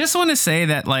want to say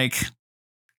that, like,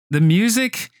 the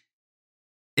music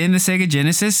in the Sega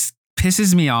Genesis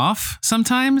pisses me off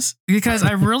sometimes, because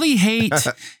I really hate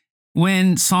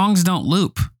when songs don't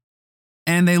loop.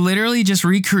 And they literally just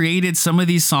recreated some of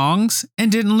these songs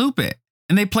and didn't loop it.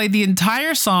 And they played the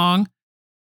entire song,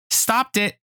 stopped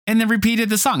it, and then repeated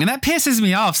the song. And that pisses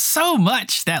me off so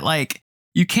much that, like,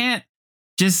 you can't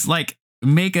just, like,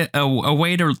 make a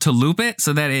way to loop it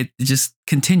so that it just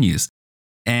continues.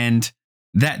 And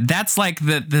that's like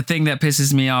the thing that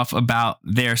pisses me off about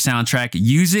their soundtrack,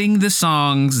 using the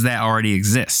songs that already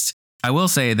exist. I will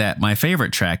say that my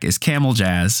favorite track is Camel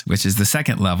Jazz, which is the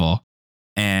second level.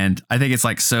 And I think it's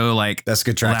like so, like, that's a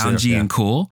good track loungy too, yeah. and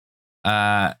cool.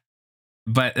 But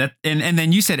and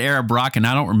then you said Arab Rock, and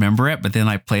I don't remember it, but then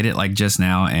I played it like just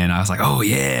now, and I was like, oh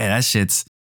yeah, that shit's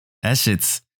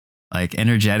like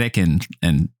energetic and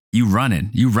you running.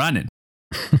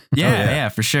 Yeah,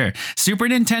 for sure. Super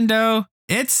Nintendo,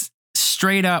 it's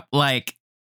straight up like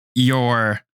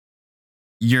your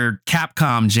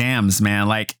Capcom jams, man.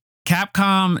 Like,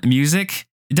 Capcom music,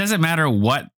 it doesn't matter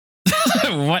what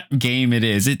what game it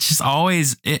is. It just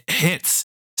always it hits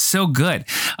so good.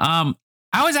 I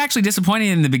was actually disappointed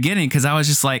in the beginning because I was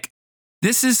just like,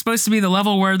 this is supposed to be the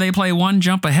level where they play one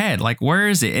jump ahead. Like, where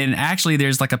is it? And actually,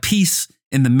 there's like a piece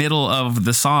in the middle of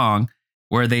the song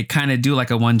where they kind of do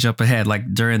like a one jump ahead,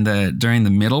 like during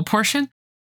the middle portion.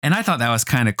 And I thought that was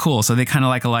kind of cool. So they kind of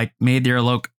like made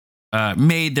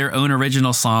their own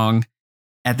original song,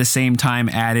 at the same time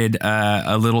added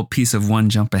a little piece of one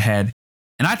jump ahead.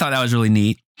 And I thought that was really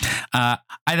neat. I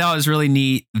thought it was really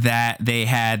neat that they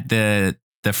had the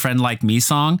Friend Like Me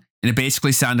song, and it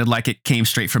basically sounded like it came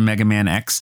straight from Mega Man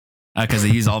X because they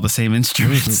use all the same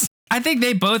instruments. I think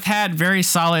they both had very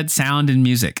solid sound and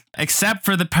music, except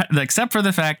for the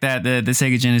fact that the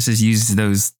Sega Genesis uses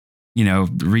those,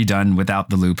 redone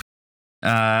without the loop.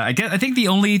 I think the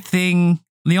only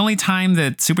time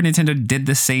that Super Nintendo did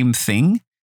the same thing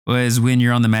was when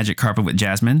you're on the magic carpet with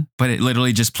Jasmine, but it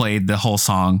literally just played the whole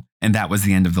song, and that was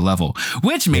the end of the level,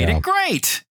 which made it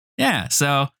great. Yeah,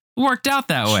 so it worked out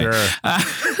that way. Sure.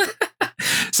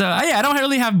 So I don't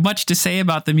really have much to say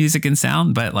about the music and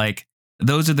sound, but like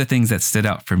those are the things that stood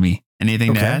out for me.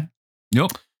 Anything to add?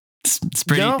 Nope. It's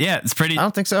pretty. No, yeah, it's pretty. I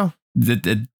don't think so.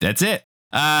 That's it.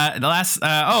 The last.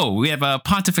 We have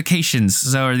pontifications.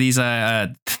 So are these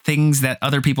things that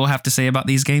other people have to say about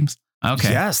these games?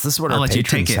 Okay. Yes, this is what our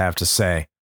patrons have to say.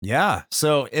 Yeah.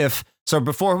 So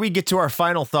before we get to our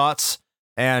final thoughts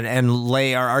and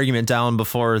lay our argument down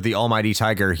before the almighty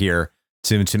Tyger here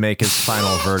to make his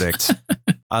final verdict,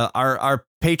 our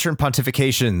patron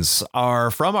pontifications are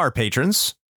from our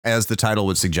patrons, as the title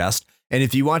would suggest. And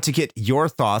if you want to get your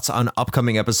thoughts on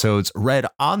upcoming episodes read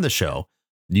on the show,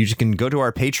 you can go to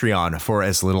our Patreon for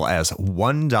as little as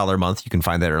 $1 a month. You can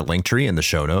find that at our link tree in the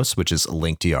show notes, which is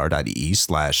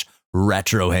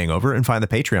linktr.ee/retro hangover, and find the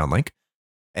Patreon link.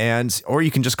 Or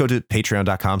you can just go to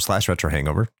patreon.com/retro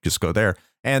hangover. Just go there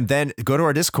and then go to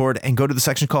our Discord and go to the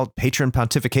section called Patron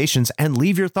Pontifications and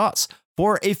leave your thoughts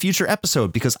for a future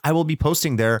episode, because I will be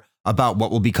posting there about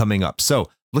what will be coming up. So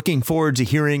looking forward to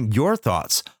hearing your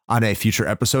thoughts on a future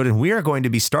episode. And we are going to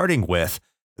be starting with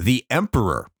the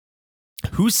Emperor,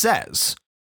 who says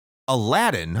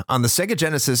Aladdin on the Sega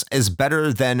Genesis is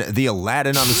better than the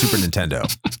Aladdin on the Super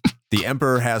Nintendo. The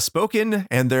Emperor has spoken,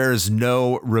 and there's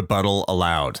no rebuttal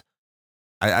allowed.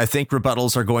 I think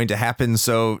rebuttals are going to happen,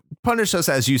 so punish us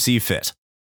as you see fit.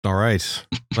 All right.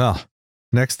 Well,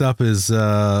 next up is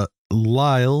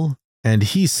Lyle, and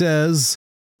he says,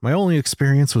 my only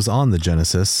experience was on the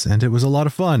Genesis, and it was a lot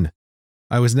of fun.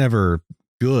 I was never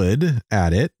good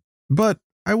at it, but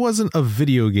I wasn't a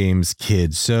video games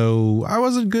kid, so I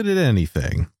wasn't good at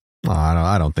anything.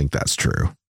 I don't think that's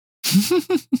true.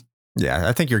 Yeah,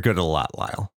 I think you're good at a lot,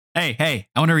 Lyle. Hey,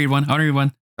 I want to read one.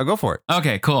 Oh, go for it.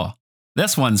 Okay, cool.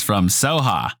 This one's from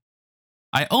Soha.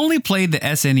 I only played the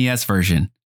SNES version.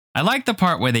 I like the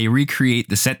part where they recreate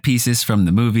the set pieces from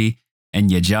the movie and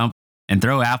you jump and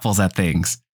throw apples at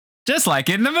things. Just like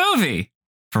in the movie.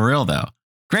 For real, though.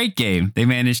 Great game. They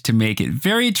managed to make it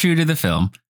very true to the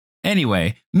film.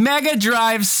 Anyway, Mega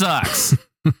Drive sucks.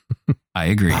 I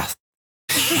agree.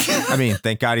 I mean,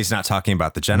 thank God he's not talking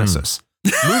about the Genesis.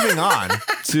 Moving on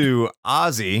to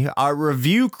Ozzy, our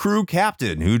review crew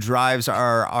captain who drives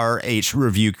our RH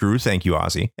review crew. Thank you,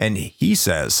 Ozzy. And he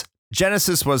says,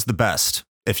 Genesis was the best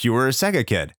if you were a Sega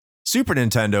kid. Super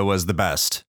Nintendo was the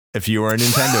best if you were a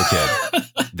Nintendo kid.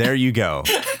 There you go.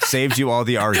 Saved you all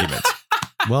the argument.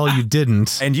 Well, you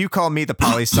didn't. And you call me the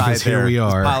poli-sci there. Here we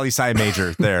are. Poli-sci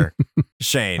major there.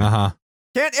 Shane. Uh-huh.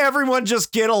 Can't everyone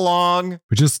just get along?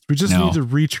 We just need to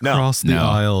reach across the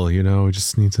aisle, we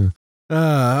just need to.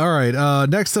 All right.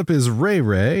 Next up is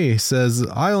Ray. Says,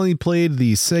 I only played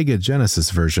the Sega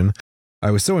Genesis version.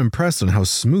 I was so impressed on how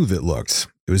smooth it looked.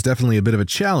 It was definitely a bit of a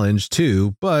challenge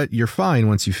too, but you're fine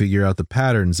once you figure out the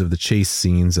patterns of the chase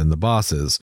scenes and the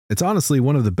bosses. It's honestly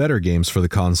one of the better games for the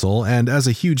console, and as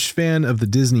a huge fan of the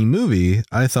Disney movie,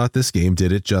 I thought this game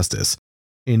did it justice.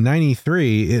 In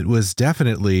 '93, it was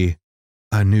definitely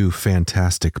a new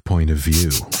fantastic point of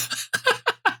view.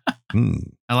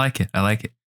 I like it.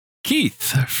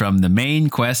 Keith from the Main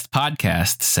Quest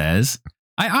podcast says,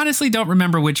 I honestly don't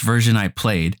remember which version I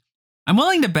played. I'm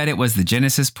willing to bet it was the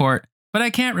Genesis port, but I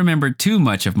can't remember too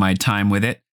much of my time with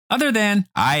it, other than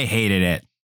I hated it.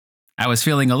 I was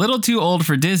feeling a little too old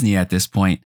for Disney at this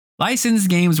point. Licensed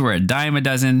games were a dime a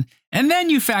dozen, and then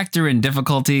you factor in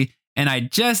difficulty, and I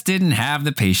just didn't have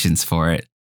the patience for it.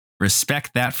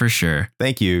 Respect that for sure.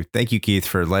 Thank you, Keith,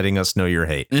 for letting us know your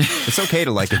hate. It's okay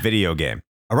to like a video game.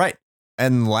 All right.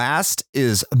 And last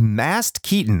is Mast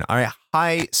Keaton, our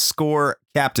high score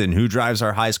captain who drives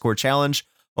our high score challenge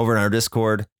over in our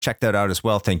Discord. Check that out as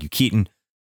well. Thank you, Keaton.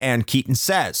 And Keaton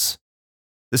says,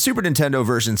 the Super Nintendo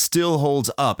version still holds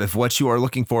up if what you are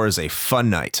looking for is a fun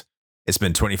night. It's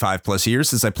been 25 plus years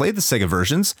since I played the Sega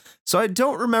versions, so I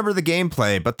don't remember the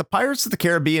gameplay, but the Pirates of the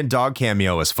Caribbean dog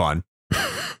cameo is fun.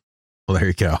 Well, there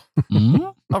you go.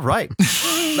 All right.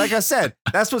 Like I said,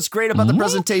 that's what's great about the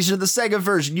presentation of the Sega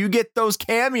version. You get those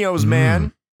cameos,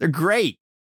 man. They're great.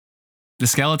 The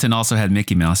skeleton also had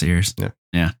Mickey Mouse ears.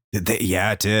 Yeah. It did.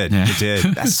 Yeah. It did.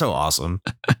 That's so awesome.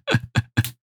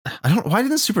 Why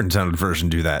didn't the Super Nintendo version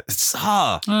do that? It's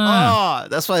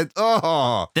that's why.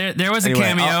 There was a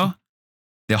cameo.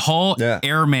 The whole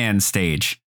Airman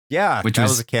stage. Yeah, which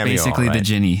was a cameo, basically right.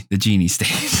 the genie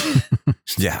stage.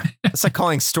 Yeah, it's like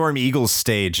calling Storm Eagle's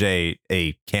stage a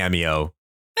cameo.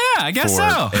 Yeah, I guess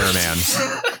so. Airman.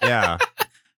 Yeah,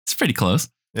 it's pretty close.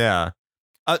 Yeah.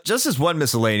 Just as one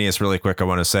miscellaneous, really quick, I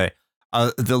want to say,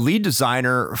 the lead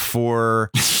designer for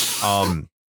the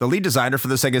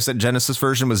Sega Genesis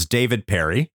version was David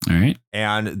Perry. All right.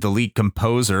 And the lead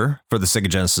composer for the Sega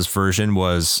Genesis version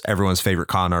was everyone's favorite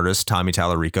con artist, Tommy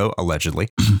Tallarico, allegedly.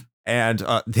 And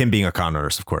him being a con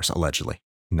artist, of course, allegedly.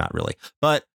 Not really.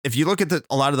 But if you look at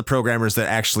a lot of the programmers that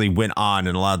actually went on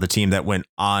and a lot of the team that went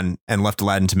on and left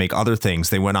Aladdin to make other things,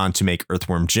 they went on to make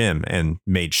Earthworm Jim and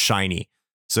made Shiny.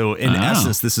 So in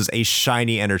essence, this is a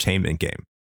shiny entertainment game,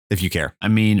 if you care. I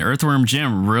mean, Earthworm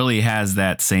Jim really has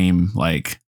that same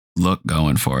look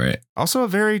going for it. Also a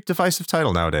very divisive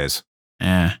title nowadays.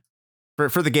 Yeah.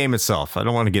 For the game itself. I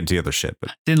don't want to get into the other shit,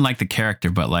 but didn't like the character,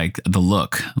 but the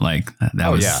look, that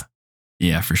was.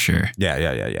 Yeah, for sure.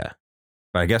 Yeah.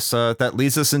 But I guess that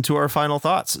leads us into our final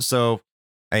thoughts. So,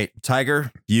 hey,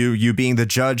 Tyger, you being the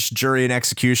judge, jury, and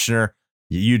executioner,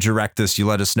 you direct this. You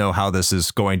let us know how this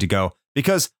is going to go,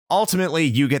 because ultimately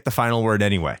you get the final word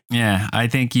anyway. Yeah, I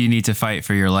think you need to fight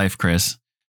for your life, Chris.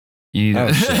 You need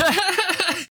to.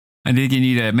 I think you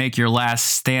need to make your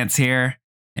last stance here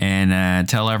and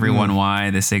tell everyone why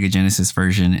the Sega Genesis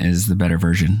version is the better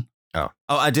version. Oh,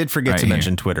 I did forget to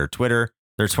mention Twitter.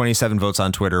 There are 27 votes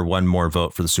on Twitter, one more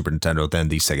vote for the Super Nintendo than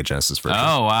the Sega Genesis version.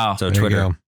 Oh, wow. So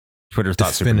Twitter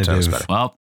thought Super Nintendo was better.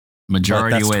 Well,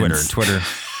 majority wins. Twitter's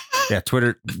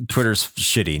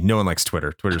shitty. No one likes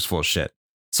Twitter. Twitter's full of shit.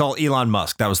 It's all Elon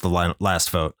Musk. That was the last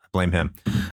vote. I blame him.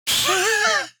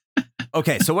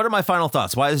 Okay, so what are my final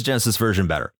thoughts? Why is the Genesis version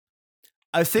better?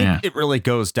 I think it really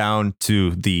goes down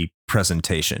to the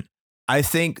presentation. I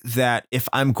think that if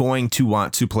I'm going to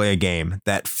want to play a game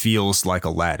that feels like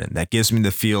Aladdin, that gives me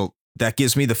the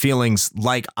feelings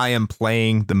like I am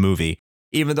playing the movie,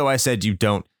 even though I said you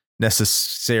don't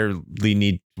necessarily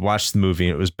need to watch the movie,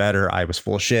 it was better. I was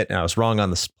full of shit and I was wrong on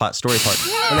the plot story part.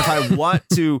 But if I want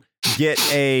to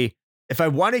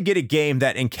get a game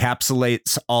that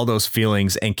encapsulates all those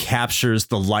feelings and captures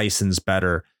the license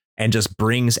better and just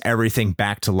brings everything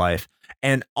back to life,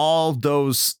 and all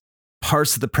those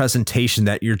parts of the presentation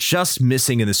that you're just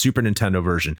missing in the Super Nintendo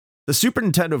version. The Super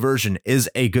Nintendo version is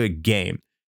a good game,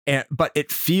 but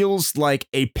it feels like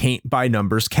a paint by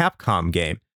numbers Capcom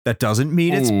game. That doesn't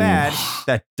mean it's bad.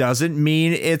 That doesn't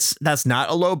mean that's not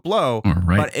a low blow,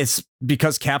 right. But it's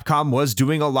because Capcom was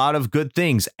doing a lot of good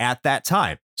things at that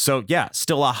time. So yeah,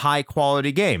 still a high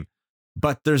quality game.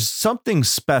 But there's something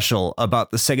special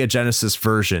about the Sega Genesis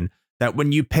version that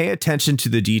when you pay attention to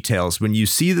the details, when you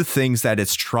see the things that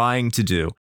it's trying to do,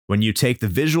 when you take the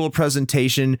visual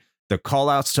presentation, the call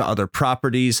outs to other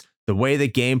properties, the way the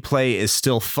gameplay is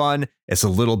still fun, it's a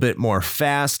little bit more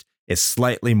fast, it's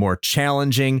slightly more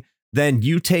challenging, then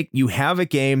you have a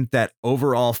game that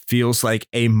overall feels like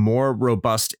a more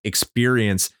robust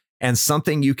experience and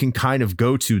something you can kind of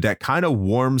go to that kind of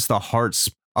warms the hearts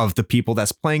of the people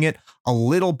that's playing it a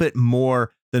little bit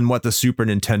more than what the Super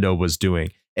Nintendo was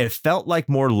doing. It felt like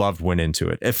more love went into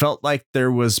it. It felt like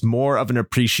there was more of an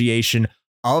appreciation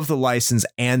of the license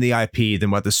and the IP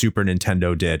than what the Super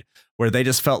Nintendo did, where they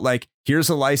just felt like, here's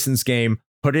a licensed game,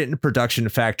 put it in a production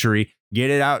factory, get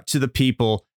it out to the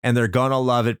people, and they're gonna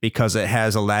love it because it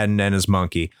has Aladdin and his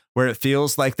monkey, where it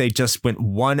feels like they just went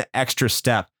one extra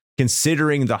step,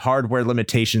 considering the hardware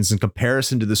limitations in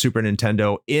comparison to the Super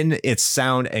Nintendo in its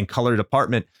sound and color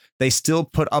department. They still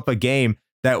put up a game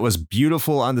that was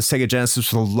beautiful on the Sega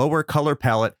Genesis with a lower color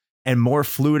palette and more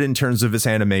fluid in terms of its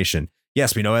animation.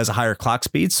 Yes, we know it has a higher clock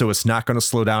speed, so it's not going to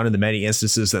slow down in the many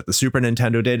instances that the Super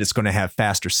Nintendo did. It's going to have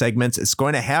faster segments. It's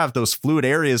going to have those fluid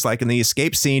areas like in the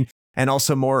escape scene, and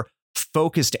also more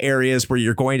focused areas where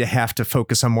you're going to have to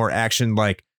focus on more action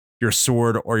like your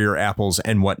sword or your apples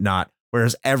and whatnot.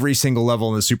 Whereas every single level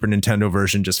in the Super Nintendo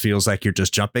version just feels like you're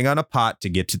just jumping on a pot to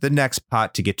get to the next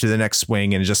pot, to get to the next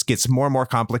swing, and it just gets more and more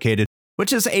complicated,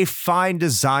 which is a fine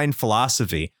design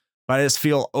philosophy. But I just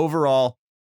feel overall,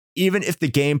 even if the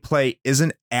gameplay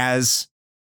isn't as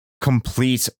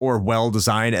complete or well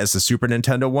designed as the Super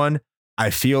Nintendo one, I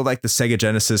feel like the Sega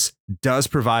Genesis does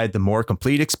provide the more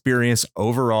complete experience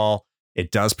overall.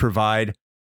 It does provide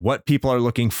what people are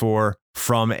looking for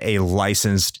from a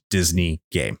licensed Disney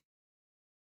game.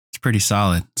 It's pretty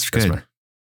solid. It's good.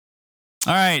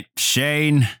 All right,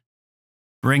 Shane,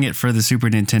 bring it for the Super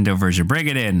Nintendo version. Bring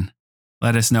it in.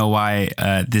 Let us know why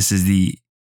this is the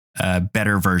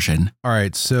better version. All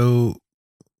right, so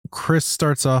Chris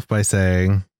starts off by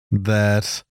saying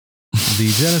that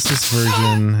the Genesis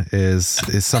version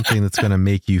is something that's going to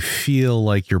make you feel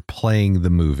like you're playing the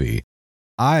movie.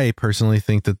 I personally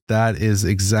think that that is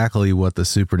exactly what the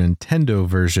Super Nintendo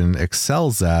version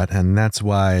excels at, and that's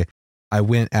why I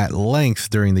went at length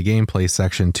during the gameplay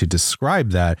section to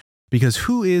describe that, because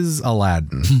who is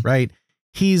Aladdin, right?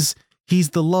 He's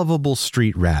the lovable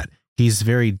street rat. He's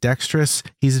very dexterous.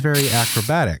 He's very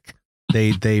acrobatic.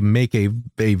 They make a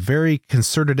very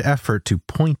concerted effort to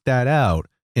point that out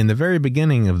in the very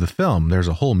beginning of the film. There's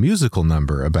a whole musical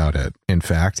number about it, in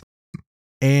fact.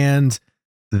 And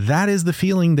that is the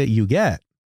feeling that you get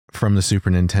from the Super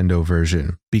Nintendo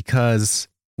version, because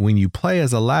when you play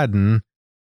as Aladdin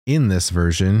in this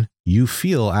version, you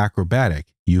feel acrobatic,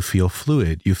 you feel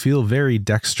fluid, you feel very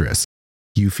dexterous.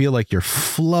 You feel like you're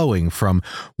flowing from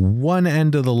one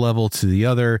end of the level to the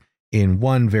other in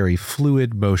one very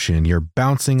fluid motion. You're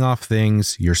bouncing off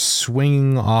things, you're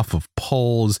swinging off of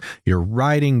poles, you're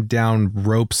riding down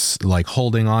ropes, like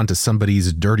holding on to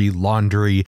somebody's dirty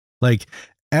laundry. Like,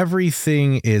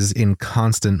 everything is in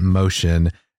constant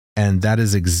motion, and that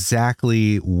is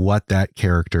exactly what that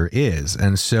character is.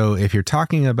 And so if you're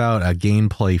talking about a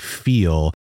gameplay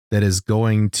feel that is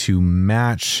going to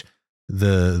match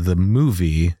the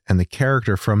movie and the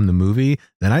character from the movie,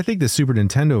 then I think the Super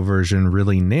Nintendo version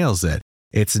really nails it.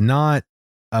 It's not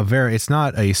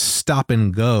a stop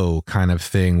and go kind of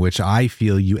thing, which I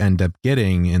feel you end up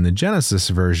getting in the Genesis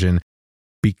version,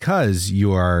 because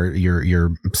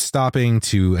you're stopping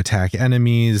to attack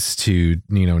enemies, to,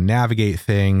 navigate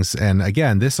things. And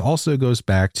again, this also goes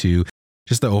back to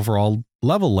just the overall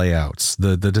level layouts,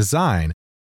 the design.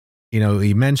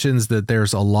 He mentions that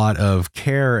there's a lot of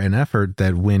care and effort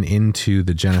that went into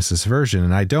the Genesis version,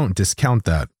 and I don't discount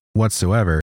that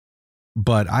whatsoever.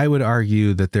 But I would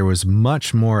argue that there was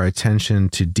much more attention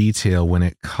to detail when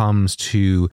it comes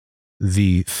to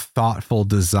the thoughtful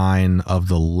design of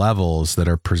the levels that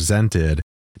are presented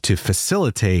to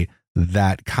facilitate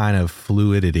that kind of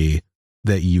fluidity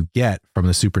that you get from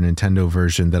the Super Nintendo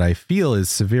version that I feel is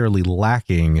severely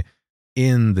lacking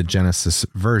in the Genesis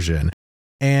version.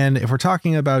 And if we're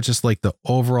talking about just like the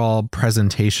overall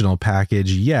presentational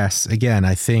package, yes, again,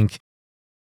 I think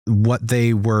what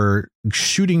they were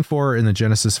shooting for in the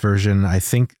Genesis version, I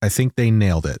think they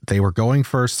nailed it. They were going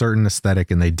for a certain aesthetic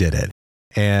and they did it.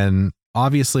 And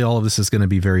obviously all of this is going to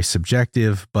be very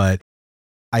subjective, but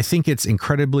I think it's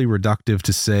incredibly reductive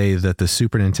to say that the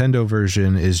Super Nintendo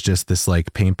version is just this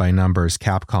like paint by numbers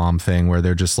Capcom thing where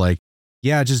they're just like,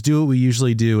 yeah, just do what we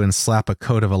usually do and slap a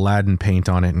coat of Aladdin paint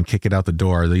on it and kick it out the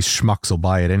door. These schmucks will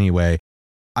buy it anyway.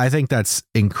 I think that's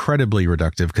incredibly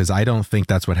reductive, because I don't think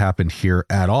that's what happened here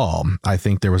at all. I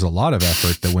think there was a lot of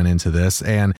effort that went into this.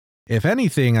 And if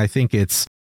anything, I think it's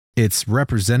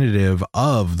representative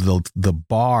of the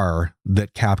bar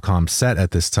that Capcom set at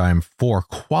this time for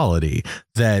quality.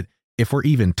 That if we're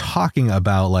even talking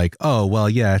about like, oh, well,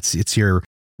 yeah, it's your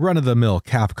run of the mill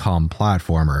Capcom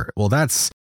platformer. Well,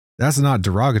 that's not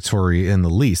derogatory in the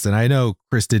least. And I know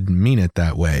Chris didn't mean it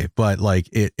that way, but like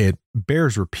it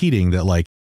bears repeating that like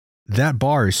that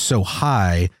bar is so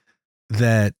high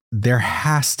that there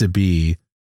has to be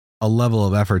a level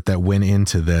of effort that went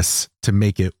into this to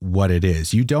make it what it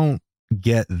is. You don't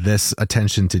get this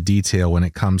attention to detail when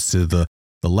it comes to the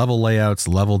level layouts,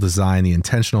 level design, the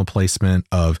intentional placement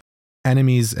of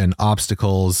enemies and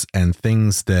obstacles and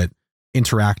things that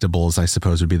interactables, I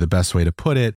suppose would be the best way to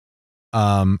put it.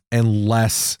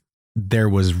 Unless there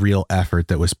was real effort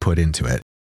that was put into it.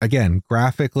 Again,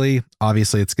 graphically,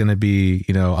 obviously it's going to be,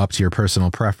 up to your personal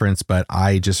preference, but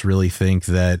I just really think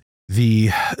that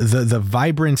the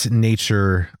vibrant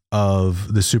nature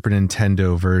of the Super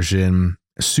Nintendo version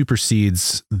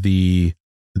supersedes the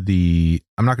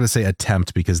I'm not going to say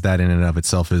attempt, because that in and of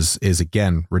itself is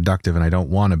again reductive, and I don't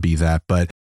want to be that, but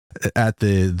at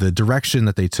the direction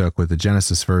that they took with the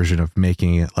Genesis version of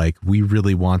making it like, we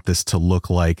really want this to look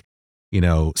like,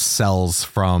 cells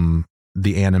from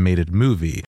the animated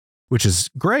movie, which is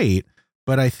great.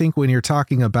 But I think when you're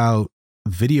talking about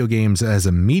video games as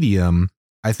a medium,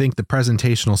 I think the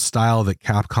presentational style that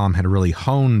Capcom had really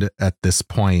honed at this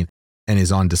point and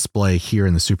is on display here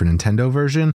in the Super Nintendo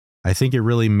version I think it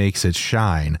really makes it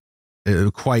shine,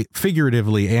 quite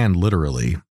figuratively and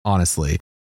literally, honestly.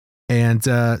 And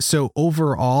so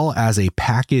overall, as a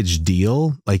package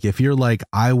deal, like if you're like,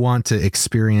 I want to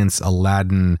experience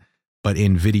Aladdin, but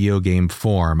in video game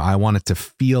form, I want it to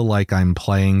feel like I'm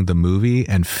playing the movie,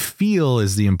 and feel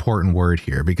is the important word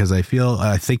here, because I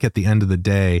think at the end of the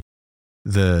day,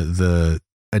 the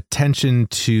attention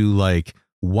to like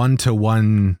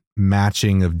one-to-one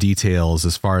matching of details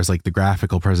as far as like the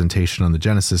graphical presentation on the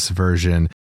Genesis version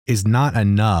is not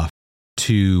enough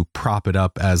to prop it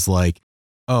up as like,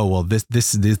 oh, well, this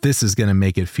is going to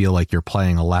make it feel like you're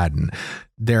playing Aladdin.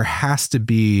 There has to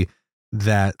be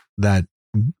that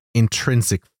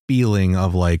intrinsic feeling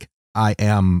of like, I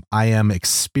am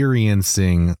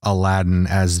experiencing Aladdin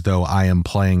as though I am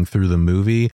playing through the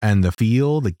movie, and the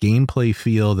gameplay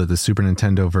feel that the Super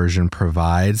Nintendo version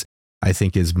provides, I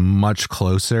think, is much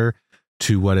closer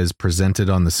to what is presented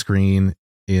on the screen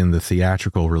in the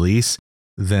theatrical release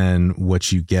than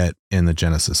what you get in the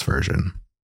Genesis version.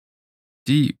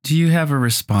 Do you have a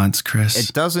response, Chris?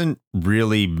 It doesn't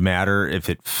really matter if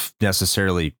it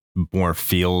necessarily more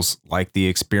feels like the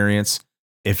experience,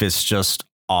 if it's just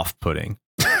off-putting.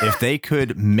 If they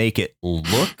could make it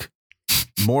look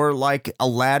more like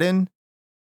Aladdin,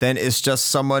 then it's just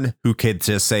someone who could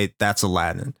just say that's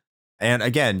Aladdin. And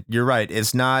again, you're right.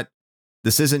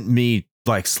 This isn't me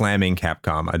like slamming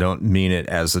Capcom. I don't mean it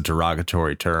as a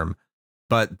derogatory term,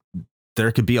 but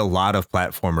there could be a lot of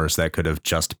platformers that could have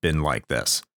just been like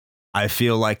this. I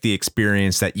feel like the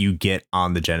experience that you get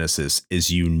on the Genesis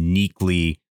is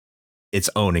uniquely its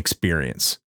own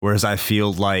experience. Whereas I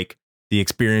feel like the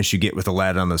experience you get with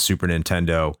Aladdin on the Super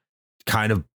Nintendo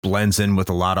kind of blends in with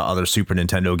a lot of other Super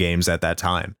Nintendo games at that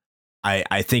time.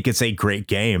 I think it's a great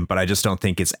game, but I just don't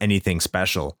think it's anything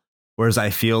special. Whereas I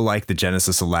feel like the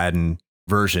Genesis Aladdin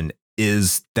version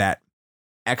is that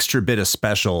extra bit of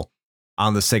special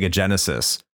on the Sega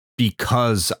Genesis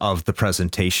because of the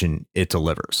presentation it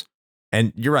delivers.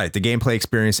 And you're right, the gameplay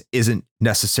experience isn't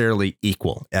necessarily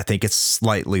equal. I think it's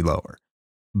slightly lower.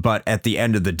 But at the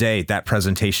end of the day, that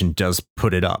presentation does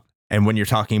put it up. And when you're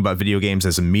talking about video games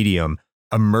as a medium,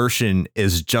 immersion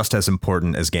is just as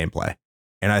important as gameplay.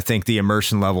 And I think the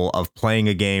immersion level of playing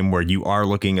a game where you are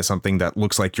looking at something that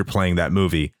looks like you're playing that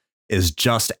movie is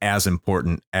just as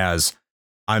important as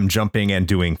I'm jumping and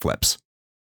doing flips.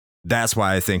 That's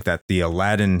why I think that the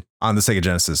Aladdin on the Sega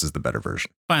Genesis is the better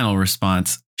version. Final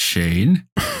response, Shane.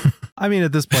 I mean,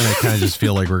 at this point, I kind of just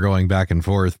feel like we're going back and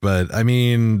forth. But I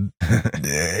mean,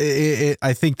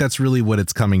 I think that's really what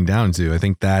it's coming down to. I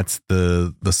think that's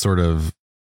the sort of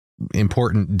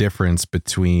important difference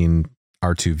between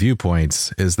our two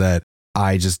viewpoints, is that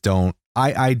I just don't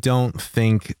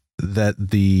think that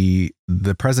the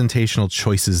presentational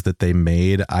choices that they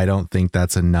made, I don't think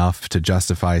that's enough to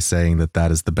justify saying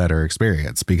that is the better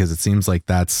experience, because it seems like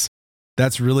that's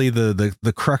really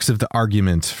the crux of the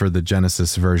argument for the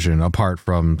Genesis version, apart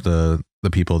from the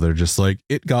people that are just like,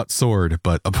 it got sword.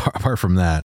 But apart from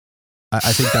that,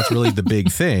 I think that's really the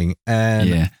big thing.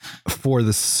 And for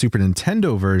the Super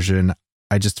Nintendo version,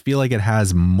 I just feel like it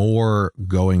has more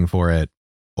going for it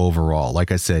overall.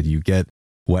 Like I said, you get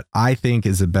what I think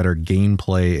is a better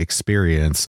gameplay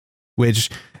experience, which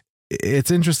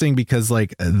it's interesting because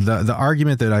like the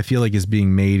argument that I feel like is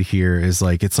being made here is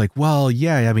like, it's like, well,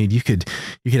 yeah, I mean, you could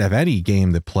have any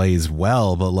game that plays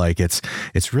well, but like it's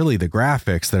really the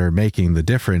graphics that are making the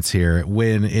difference here.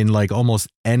 When in like almost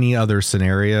any other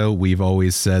scenario, we've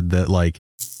always said that like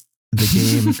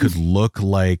the game could look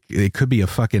like it could be a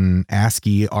fucking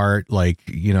ASCII art, like,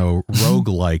 you know,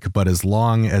 roguelike, but as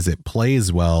long as it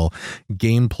plays well,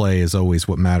 gameplay is always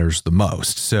what matters the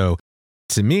most. So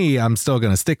to me, I'm still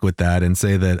going to stick with that and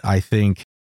say that I think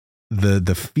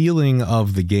the feeling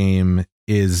of the game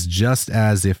is just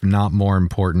as, if not more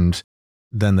important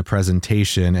than the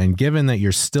presentation. And given that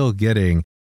you're still getting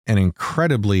an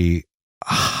incredibly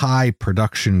high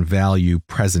production value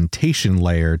presentation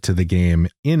layer to the game,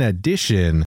 in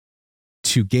addition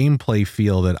to gameplay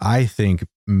feel that I think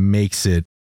makes it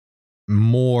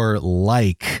more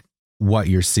like what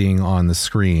you're seeing on the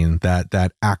screen,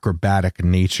 that acrobatic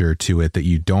nature to it that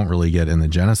you don't really get in the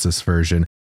Genesis version.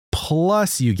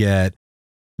 Plus you get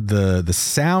the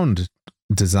sound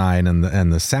design and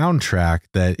the soundtrack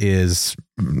that is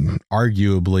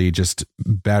arguably just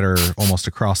better almost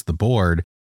across the board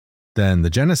than the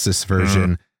Genesis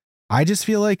version. I just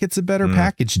feel like it's a better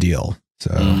package deal.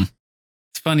 So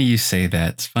it's funny you say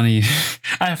that. It's funny.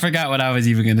 I forgot what I was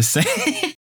even going to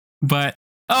say, but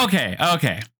okay.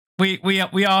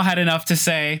 We all had enough to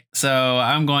say, so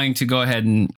I'm going to go ahead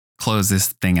and close this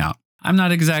thing out. I'm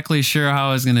not exactly sure how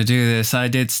I was going to do this. I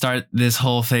did start this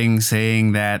whole thing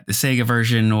saying that the Sega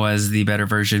version was the better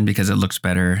version because it looks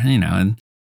better,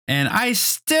 and I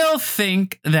still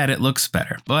think that it looks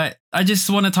better. But I just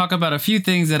want to talk about a few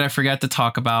things that I forgot to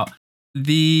talk about.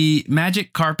 The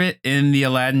magic carpet in the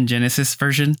Aladdin Genesis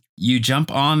version, you jump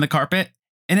on the carpet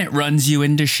and it runs you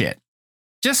into shit.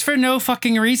 Just for no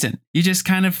fucking reason. You just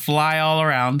kind of fly all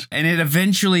around and it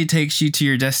eventually takes you to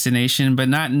your destination, but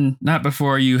not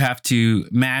before you have to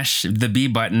mash the B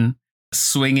button,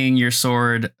 swinging your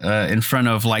sword in front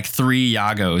of like 3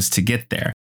 Yagos to get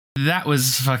there. That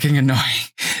was fucking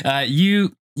annoying.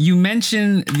 You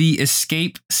mentioned the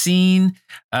escape scene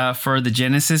for the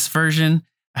Genesis version,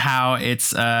 how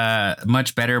it's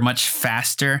much better, much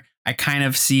faster. I kind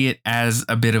of see it as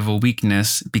a bit of a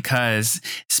weakness because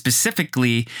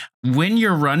specifically when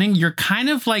you're running, you're kind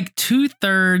of like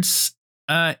 2/3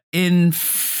 in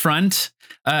front,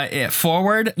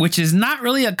 forward, which is not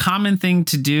really a common thing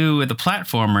to do with a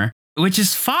platformer, which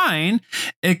is fine,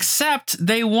 except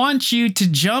they want you to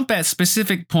jump at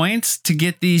specific points to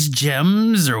get these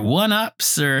gems or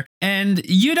 1-ups and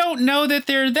you don't know that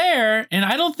they're there. And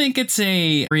I don't think it's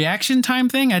a reaction time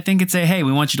thing. I think it's hey,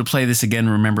 we want you to play this again,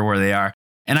 remember where they are.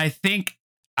 And I think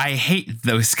I hate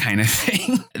those kind of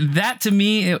things. That to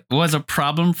me, it was a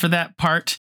problem for that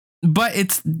part. But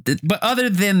other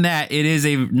than that, it is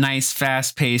a nice,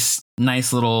 fast-paced,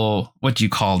 nice little what you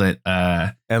called it,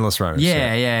 Endless Runners.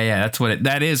 Yeah.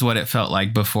 That is what it felt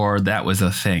like before that was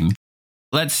a thing.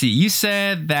 Let's see. You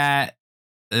said that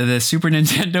the Super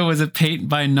Nintendo was a paint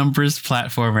by numbers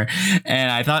platformer,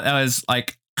 and I thought that was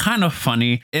like kind of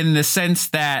funny in the sense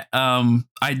that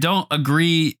I don't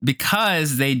agree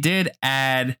because they did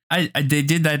add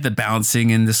the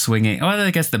bouncing and the swinging. Well,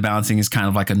 I guess the bouncing is kind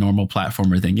of like a normal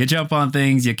platformer thing. You jump on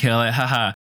things, you kill it,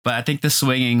 haha. But I think the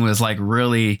swinging was like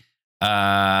really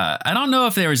I don't know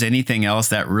if there was anything else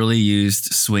that really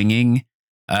used swinging.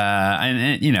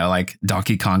 And like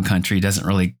Donkey Kong Country doesn't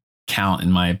really count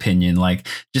in my opinion. Like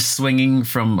just swinging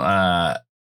from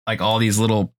like all these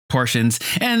little portions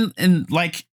and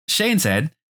like Shane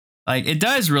said, like it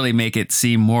does really make it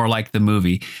seem more like the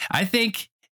movie. I think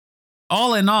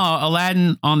all in all,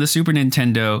 Aladdin on the Super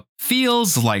Nintendo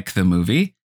feels like the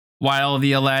movie, while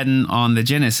the Aladdin on the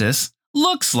Genesis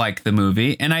looks like the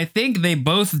movie. And I think they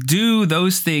both do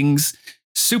those things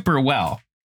super well.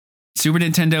 Super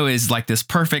Nintendo is like this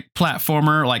perfect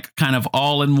platformer, like kind of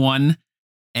all in one.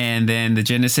 And then the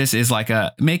Genesis is like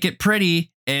a make it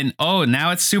pretty. And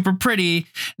now it's super pretty.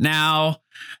 Now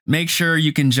make sure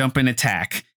you can jump and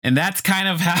attack. And that's kind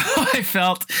of how I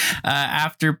felt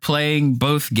after playing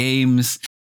both games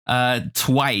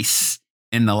twice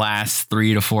in the last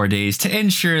 3 to 4 days to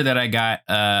ensure that I got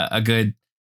a good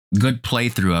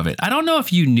playthrough of it. I don't know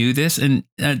if you knew this, and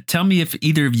tell me if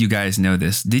either of you guys know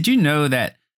this. Did you know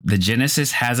that the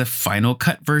Genesis has a Final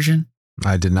Cut version?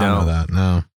 I did not know that.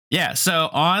 No. Yeah, so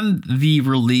on the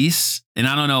release, and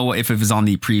I don't know if it was on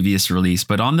the previous release,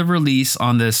 but on the release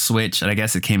on the Switch, and I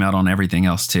guess it came out on everything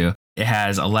else too, it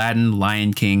has Aladdin,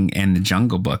 Lion King, and the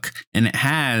Jungle Book. And it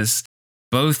has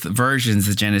both versions,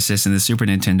 the Genesis and the Super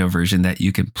Nintendo version that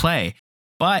you can play.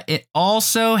 But it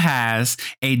also has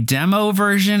a demo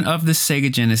version of the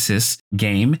Sega Genesis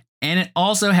game, and it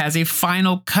also has a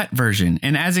Final Cut version.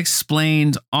 And as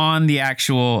explained on the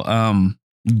actual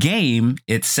game,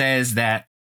 it says that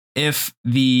if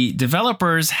the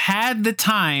developers had the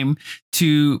time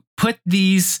to put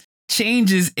these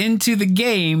changes into the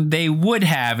game, they would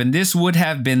have, and this would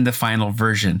have been the final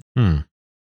version.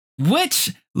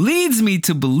 Which leads me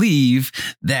to believe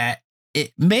that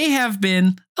it may have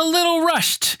been a little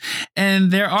rushed.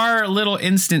 And there are little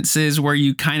instances where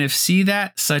you kind of see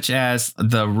that, such as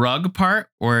the rug part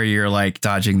where you're like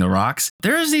dodging the rocks.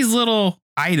 There's these little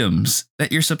items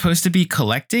that you're supposed to be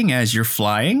collecting as you're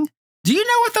flying. Do you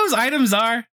know what those items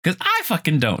are? Because I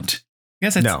fucking don't. I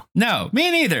guess no,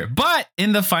 me neither. But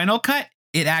in the Final Cut,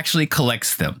 it actually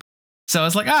collects them. So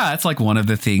it's like, it's like one of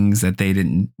the things that they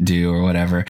didn't do or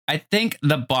whatever. I think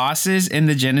the bosses in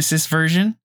the Genesis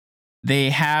version, they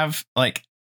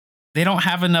don't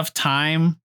have enough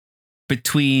time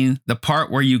between the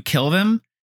part where you kill them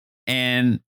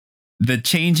and the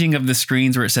changing of the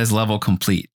screens where it says level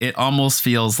complete. It almost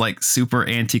feels like super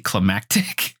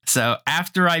anticlimactic. So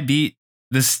after I beat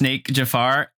the snake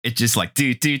Jafar, it just like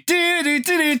do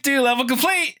level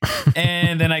complete.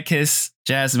 And then I kiss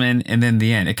Jasmine and then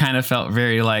the end. It kind of felt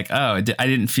very like, I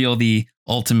didn't feel the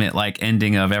ultimate like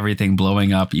ending of everything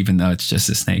blowing up, even though it's just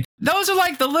a snake. Those are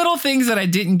like the little things that I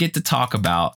didn't get to talk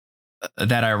about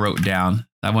that I wrote down.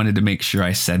 I wanted to make sure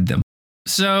I said them.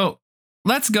 So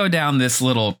let's go down this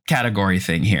little category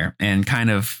thing here and kind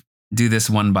of do this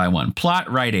one by one.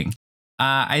 Plot writing.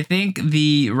 I think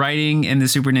the writing in the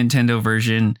Super Nintendo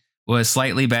version was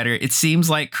slightly better. It seems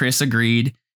like Chris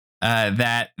agreed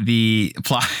that the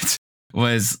plot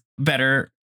was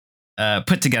better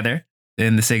put together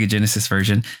in the Sega Genesis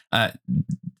version.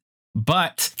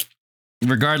 But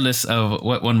regardless of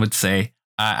what one would say,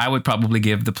 I would probably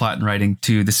give the plot and writing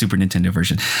to the Super Nintendo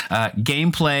version.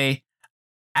 Gameplay,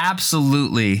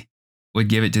 absolutely would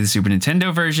give it to the Super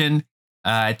Nintendo version.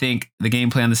 I think the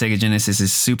gameplay on the Sega Genesis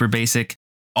is super basic.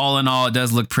 All in all, it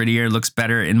does look prettier, looks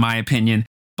better in my opinion.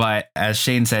 But as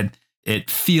Shane said, it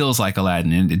feels like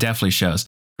Aladdin, and it definitely shows.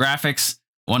 Graphics,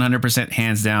 100%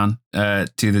 hands down to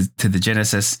the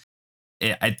Genesis.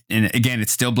 And again, it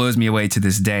still blows me away to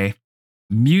this day.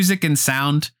 Music and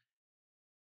sound,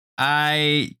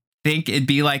 I think it'd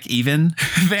be like even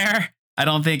there. I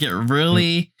don't think it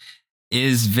really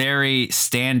is very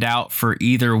standout for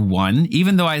either one.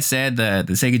 Even though I said the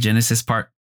Sega Genesis part,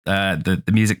 the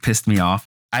music pissed me off.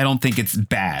 I don't think it's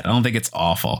bad. I don't think it's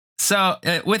awful. So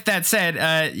with that said,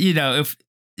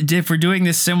 if we're doing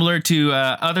this similar to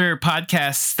other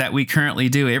podcasts that we currently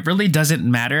do, it really doesn't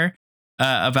matter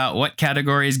about what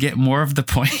categories get more of the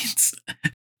points.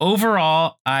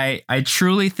 Overall, I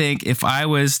truly think if I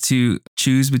was to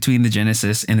choose between the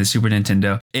Genesis and the Super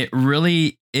Nintendo, it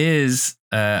really is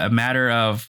a matter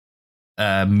of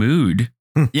mood.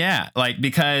 Yeah,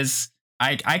 because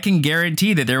I can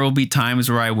guarantee that there will be times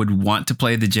where I would want to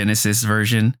play the Genesis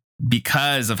version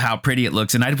because of how pretty it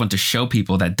looks. And I'd want to show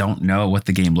people that don't know what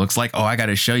the game looks like. Oh, I got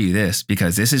to show you this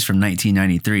because this is from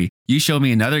 1993. You show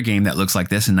me another game that looks like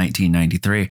this in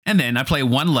 1993. And then I play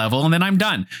one level and then I'm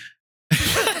done.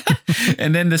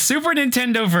 And then the Super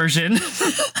Nintendo version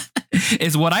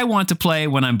is what I want to play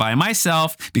when I'm by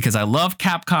myself because I love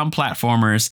Capcom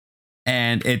platformers.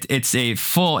 And it's a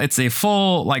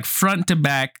full like front to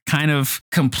back kind of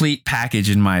complete package,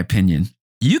 in my opinion.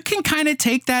 You can kind of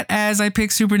take that as I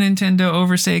pick Super Nintendo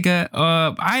over Sega.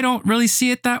 I don't really see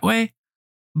it that way,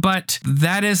 but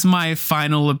that is my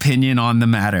final opinion on the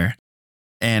matter,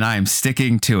 and I'm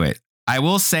sticking to it. I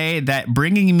will say that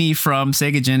bringing me from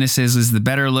Sega Genesis was the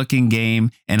better looking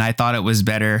game, and I thought it was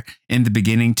better in the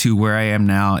beginning to where I am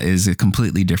now is a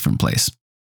completely different place.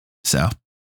 So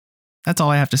that's all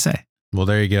I have to say. Well,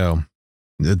 there you go.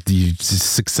 You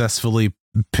successfully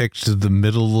picked the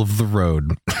middle of the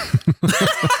road.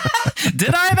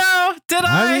 Did I though? Did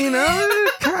I? I mean,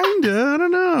 kind of. I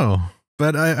don't know,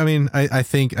 but I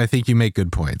think you make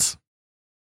good points.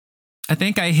 I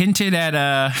think I hinted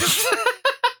at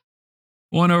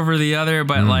one over the other,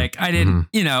 but I didn't.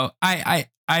 I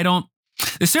don't.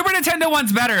 The Super Nintendo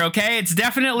one's better. Okay, it's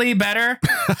definitely better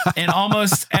in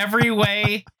almost every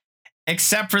way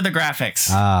except for the graphics.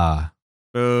 Ah,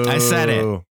 I said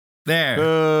it. There.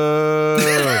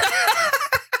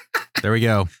 There we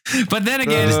go. But then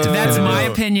again, that's my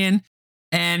opinion,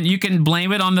 and you can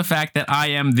blame it on the fact that I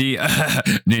am the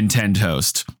Nintendo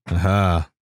host. There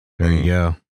you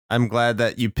go. I'm glad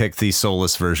that you picked the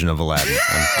soulless version of Aladdin.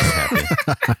 I'm happy.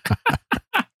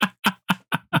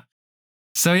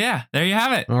 So yeah, there you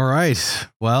have it. All right.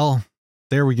 Well,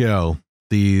 there we go.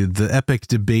 The epic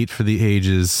debate for the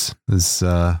ages has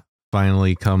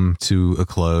finally come to a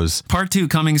close. Part 2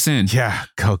 coming soon. Yeah.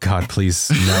 Oh God, please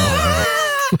no.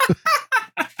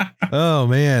 Oh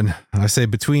man, I say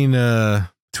between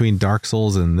Dark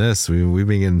Souls and this, we've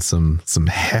been getting some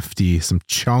hefty, some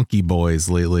chunky boys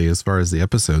lately as far as the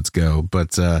episodes go.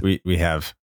 But we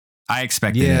have. I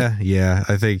expected it. Yeah.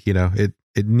 I think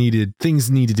things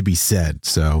needed to be said.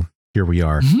 So here we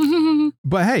are.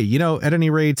 But hey, at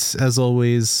any rate, as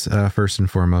always, first and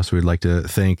foremost, we'd like to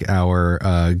thank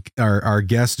our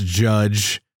guest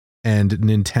judge and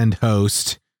Nintendo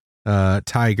host,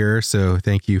 Tyger. So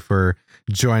thank you for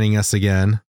joining us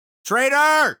again.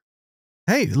 Traitor!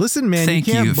 Hey, listen, man. Thank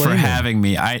you for having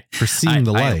me. For seeing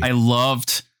the light. I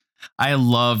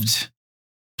loved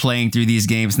playing through these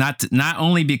games, not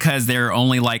only because they're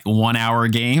only like 1 hour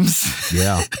games.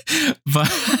 Yeah.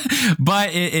 but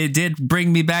it did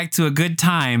bring me back to a good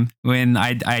time when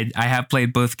I have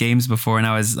played both games before, and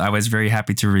I was very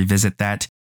happy to revisit that.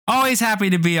 Always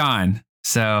happy to be on.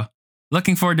 So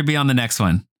looking forward to be on the next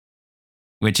one,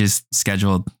 which is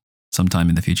scheduled sometime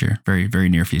in the future, very, very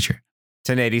near future.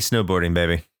 1080 snowboarding,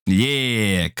 baby.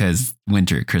 Yeah, because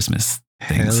winter, Christmas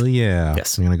things. Hell yeah.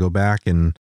 Yes. I'm going to go back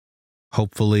and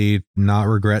hopefully not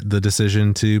regret the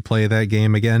decision to play that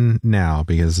game again now,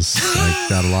 because I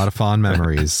got a lot of fond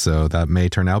memories. So that may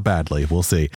turn out badly. We'll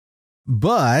see.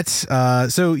 But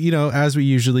so, you know, as we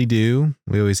usually do,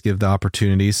 we always give the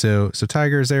opportunity. So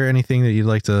Tyger, is there anything that you'd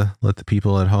like to let the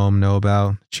people at home know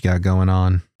about that you got going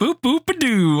on? Boop boop a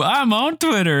doo. I'm on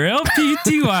Twitter.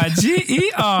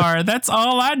 LPTYGER. That's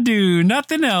all I do.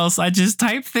 Nothing else. I just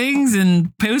type things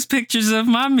and post pictures of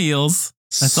my meals.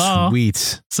 That's all.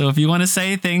 Sweet. So if you want to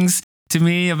say things to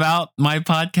me about my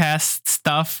podcast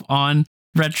stuff on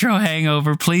Retro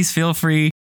Hangover, please feel free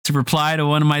to reply to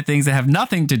one of my things that have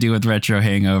nothing to do with Retro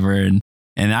Hangover, and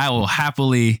I will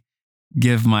happily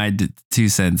give my 2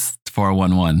 cents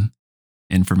 411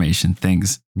 information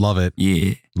things. Love it.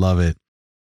 Yeah. Love it.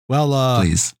 Well,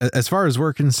 Please. As far as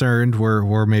we're concerned,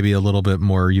 we're maybe a little bit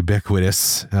more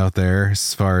ubiquitous out there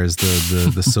as far as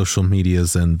the social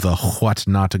medias and the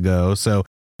whatnot go. So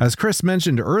as Chris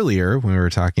mentioned earlier, when we were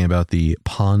talking about the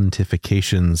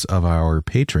pontifications of our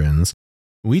patrons,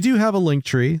 we do have a link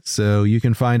tree, so you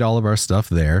can find all of our stuff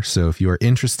there. So if you are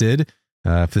interested,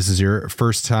 if this is your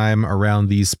first time around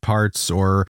these parts,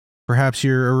 or perhaps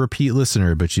you're a repeat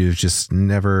listener, but you've just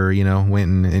never,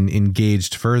 went and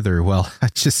engaged further, well,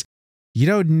 just,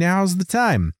 now's the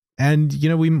time. And,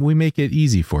 we make it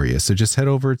easy for you. So just head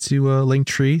over to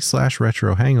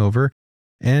Linktree/Retro Hangover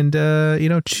and,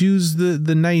 choose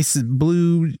the nice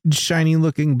blue shiny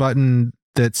looking button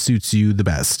that suits you the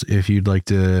best. If you'd like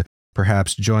to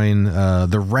perhaps join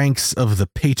the ranks of the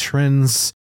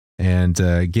patrons and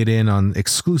get in on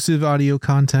exclusive audio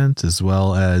content, as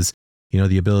well as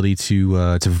the ability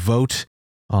to vote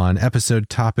on episode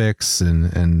topics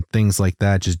and things like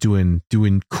that, just doing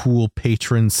cool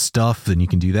patron stuff, then you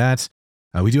can do that.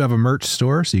 We do have a merch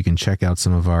store, so you can check out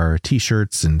some of our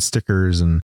t-shirts and stickers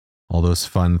and all those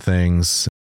fun things.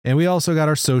 And we also got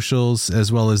our socials,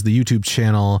 as well as the YouTube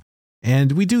channel,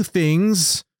 and we do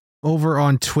things over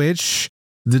on Twitch.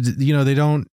 They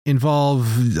don't involve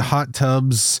hot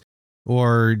tubs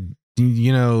or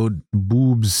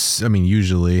boobs. I mean,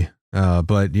 usually,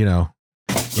 but we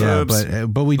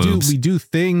do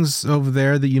things over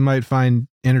there that you might find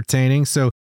entertaining.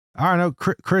 So I don't know,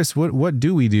 Chris, what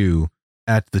do we do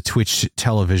at the Twitch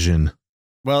television?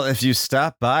 Well, if you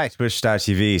stop by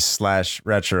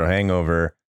twitch.tv/retro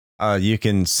hangover, you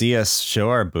can see us show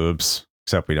our boobs,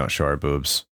 except we don't show our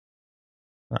boobs.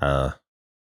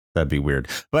 That'd be weird.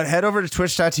 But head over to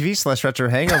twitch.tv/retro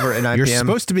hangover at 9 You're p.m.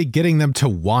 supposed to be getting them to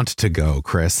want to go,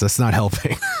 Chris. That's not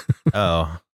helping.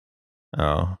 Oh.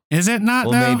 Is it not?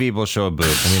 Well, maybe we'll show a boob.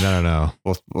 I mean, I don't know.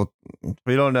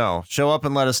 We don't know. Show up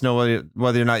and let us know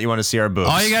whether or not you want to see our boobs.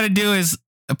 All you got to do is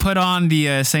put on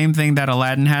the same thing that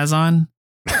Aladdin has on.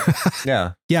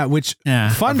 Yeah.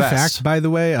 Fun fact, by the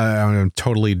way, I'm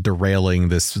totally derailing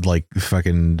this like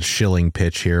fucking shilling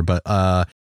pitch here, but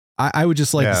I would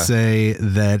just like to say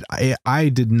that I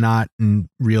did not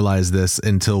realize this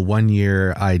until one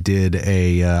year I did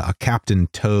a Captain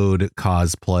Toad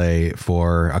cosplay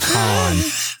for a con,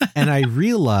 and I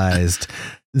realized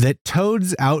that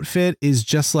Toad's outfit is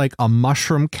just like a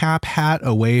mushroom cap hat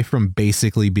away from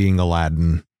basically being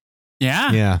Aladdin.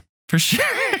 Yeah, for sure.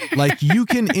 Like you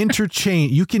can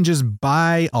interchange, you can just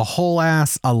buy a whole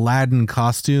ass Aladdin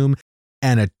costume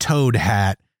and a Toad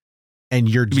hat, and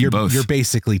you're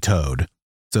basically Toad.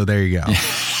 So there you go.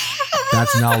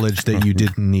 That's knowledge that you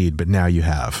didn't need, but now you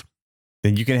have.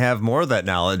 And you can have more of that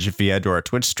knowledge if you head to our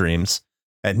Twitch streams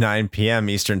at 9 p.m.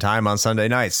 Eastern time on Sunday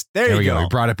nights. There you go. We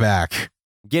brought it back.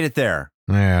 Get it there.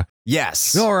 Yeah.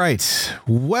 Yes. All right.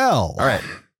 Well, all right.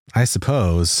 I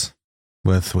suppose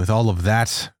with all of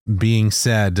that being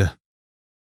said,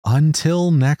 until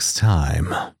next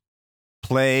time.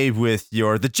 Play with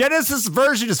the Genesis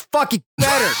version is fucking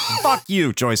better. Fuck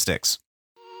you, joysticks.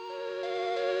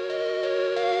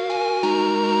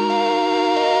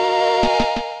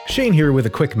 Shane here with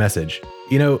a quick message.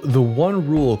 The one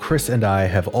rule Chris and I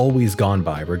have always gone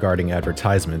by regarding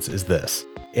advertisements is this.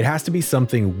 It has to be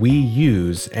something we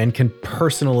use and can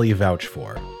personally vouch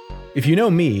for. If you know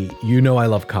me, you know I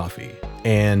love coffee.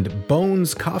 And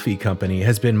Bones Coffee Company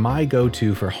has been my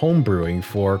go-to for home brewing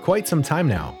for quite some time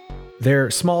now. Their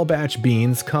small batch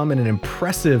beans come in an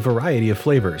impressive variety of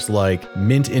flavors like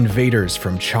Mint Invaders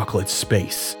from Chocolate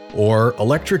Space, or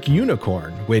Electric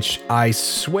Unicorn, which I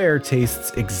swear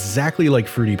tastes exactly like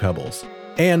Fruity Pebbles.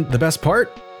 And the best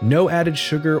part? No added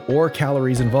sugar or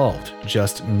calories involved,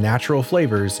 just natural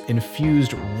flavors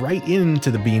infused right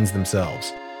into the beans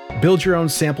themselves. Build your own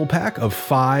sample pack of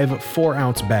 5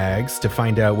 4-ounce bags to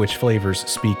find out which flavors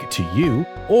speak to you,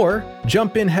 or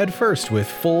jump in head first with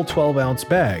full 12-ounce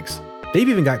bags. They've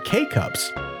even got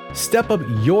K-Cups. Step up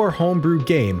your homebrew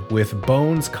game with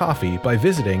Bones Coffee by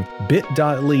visiting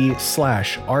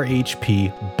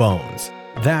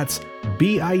bit.ly/RHPBones. That's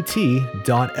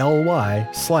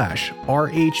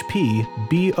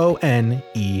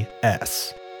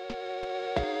bit.ly/RHPBONES.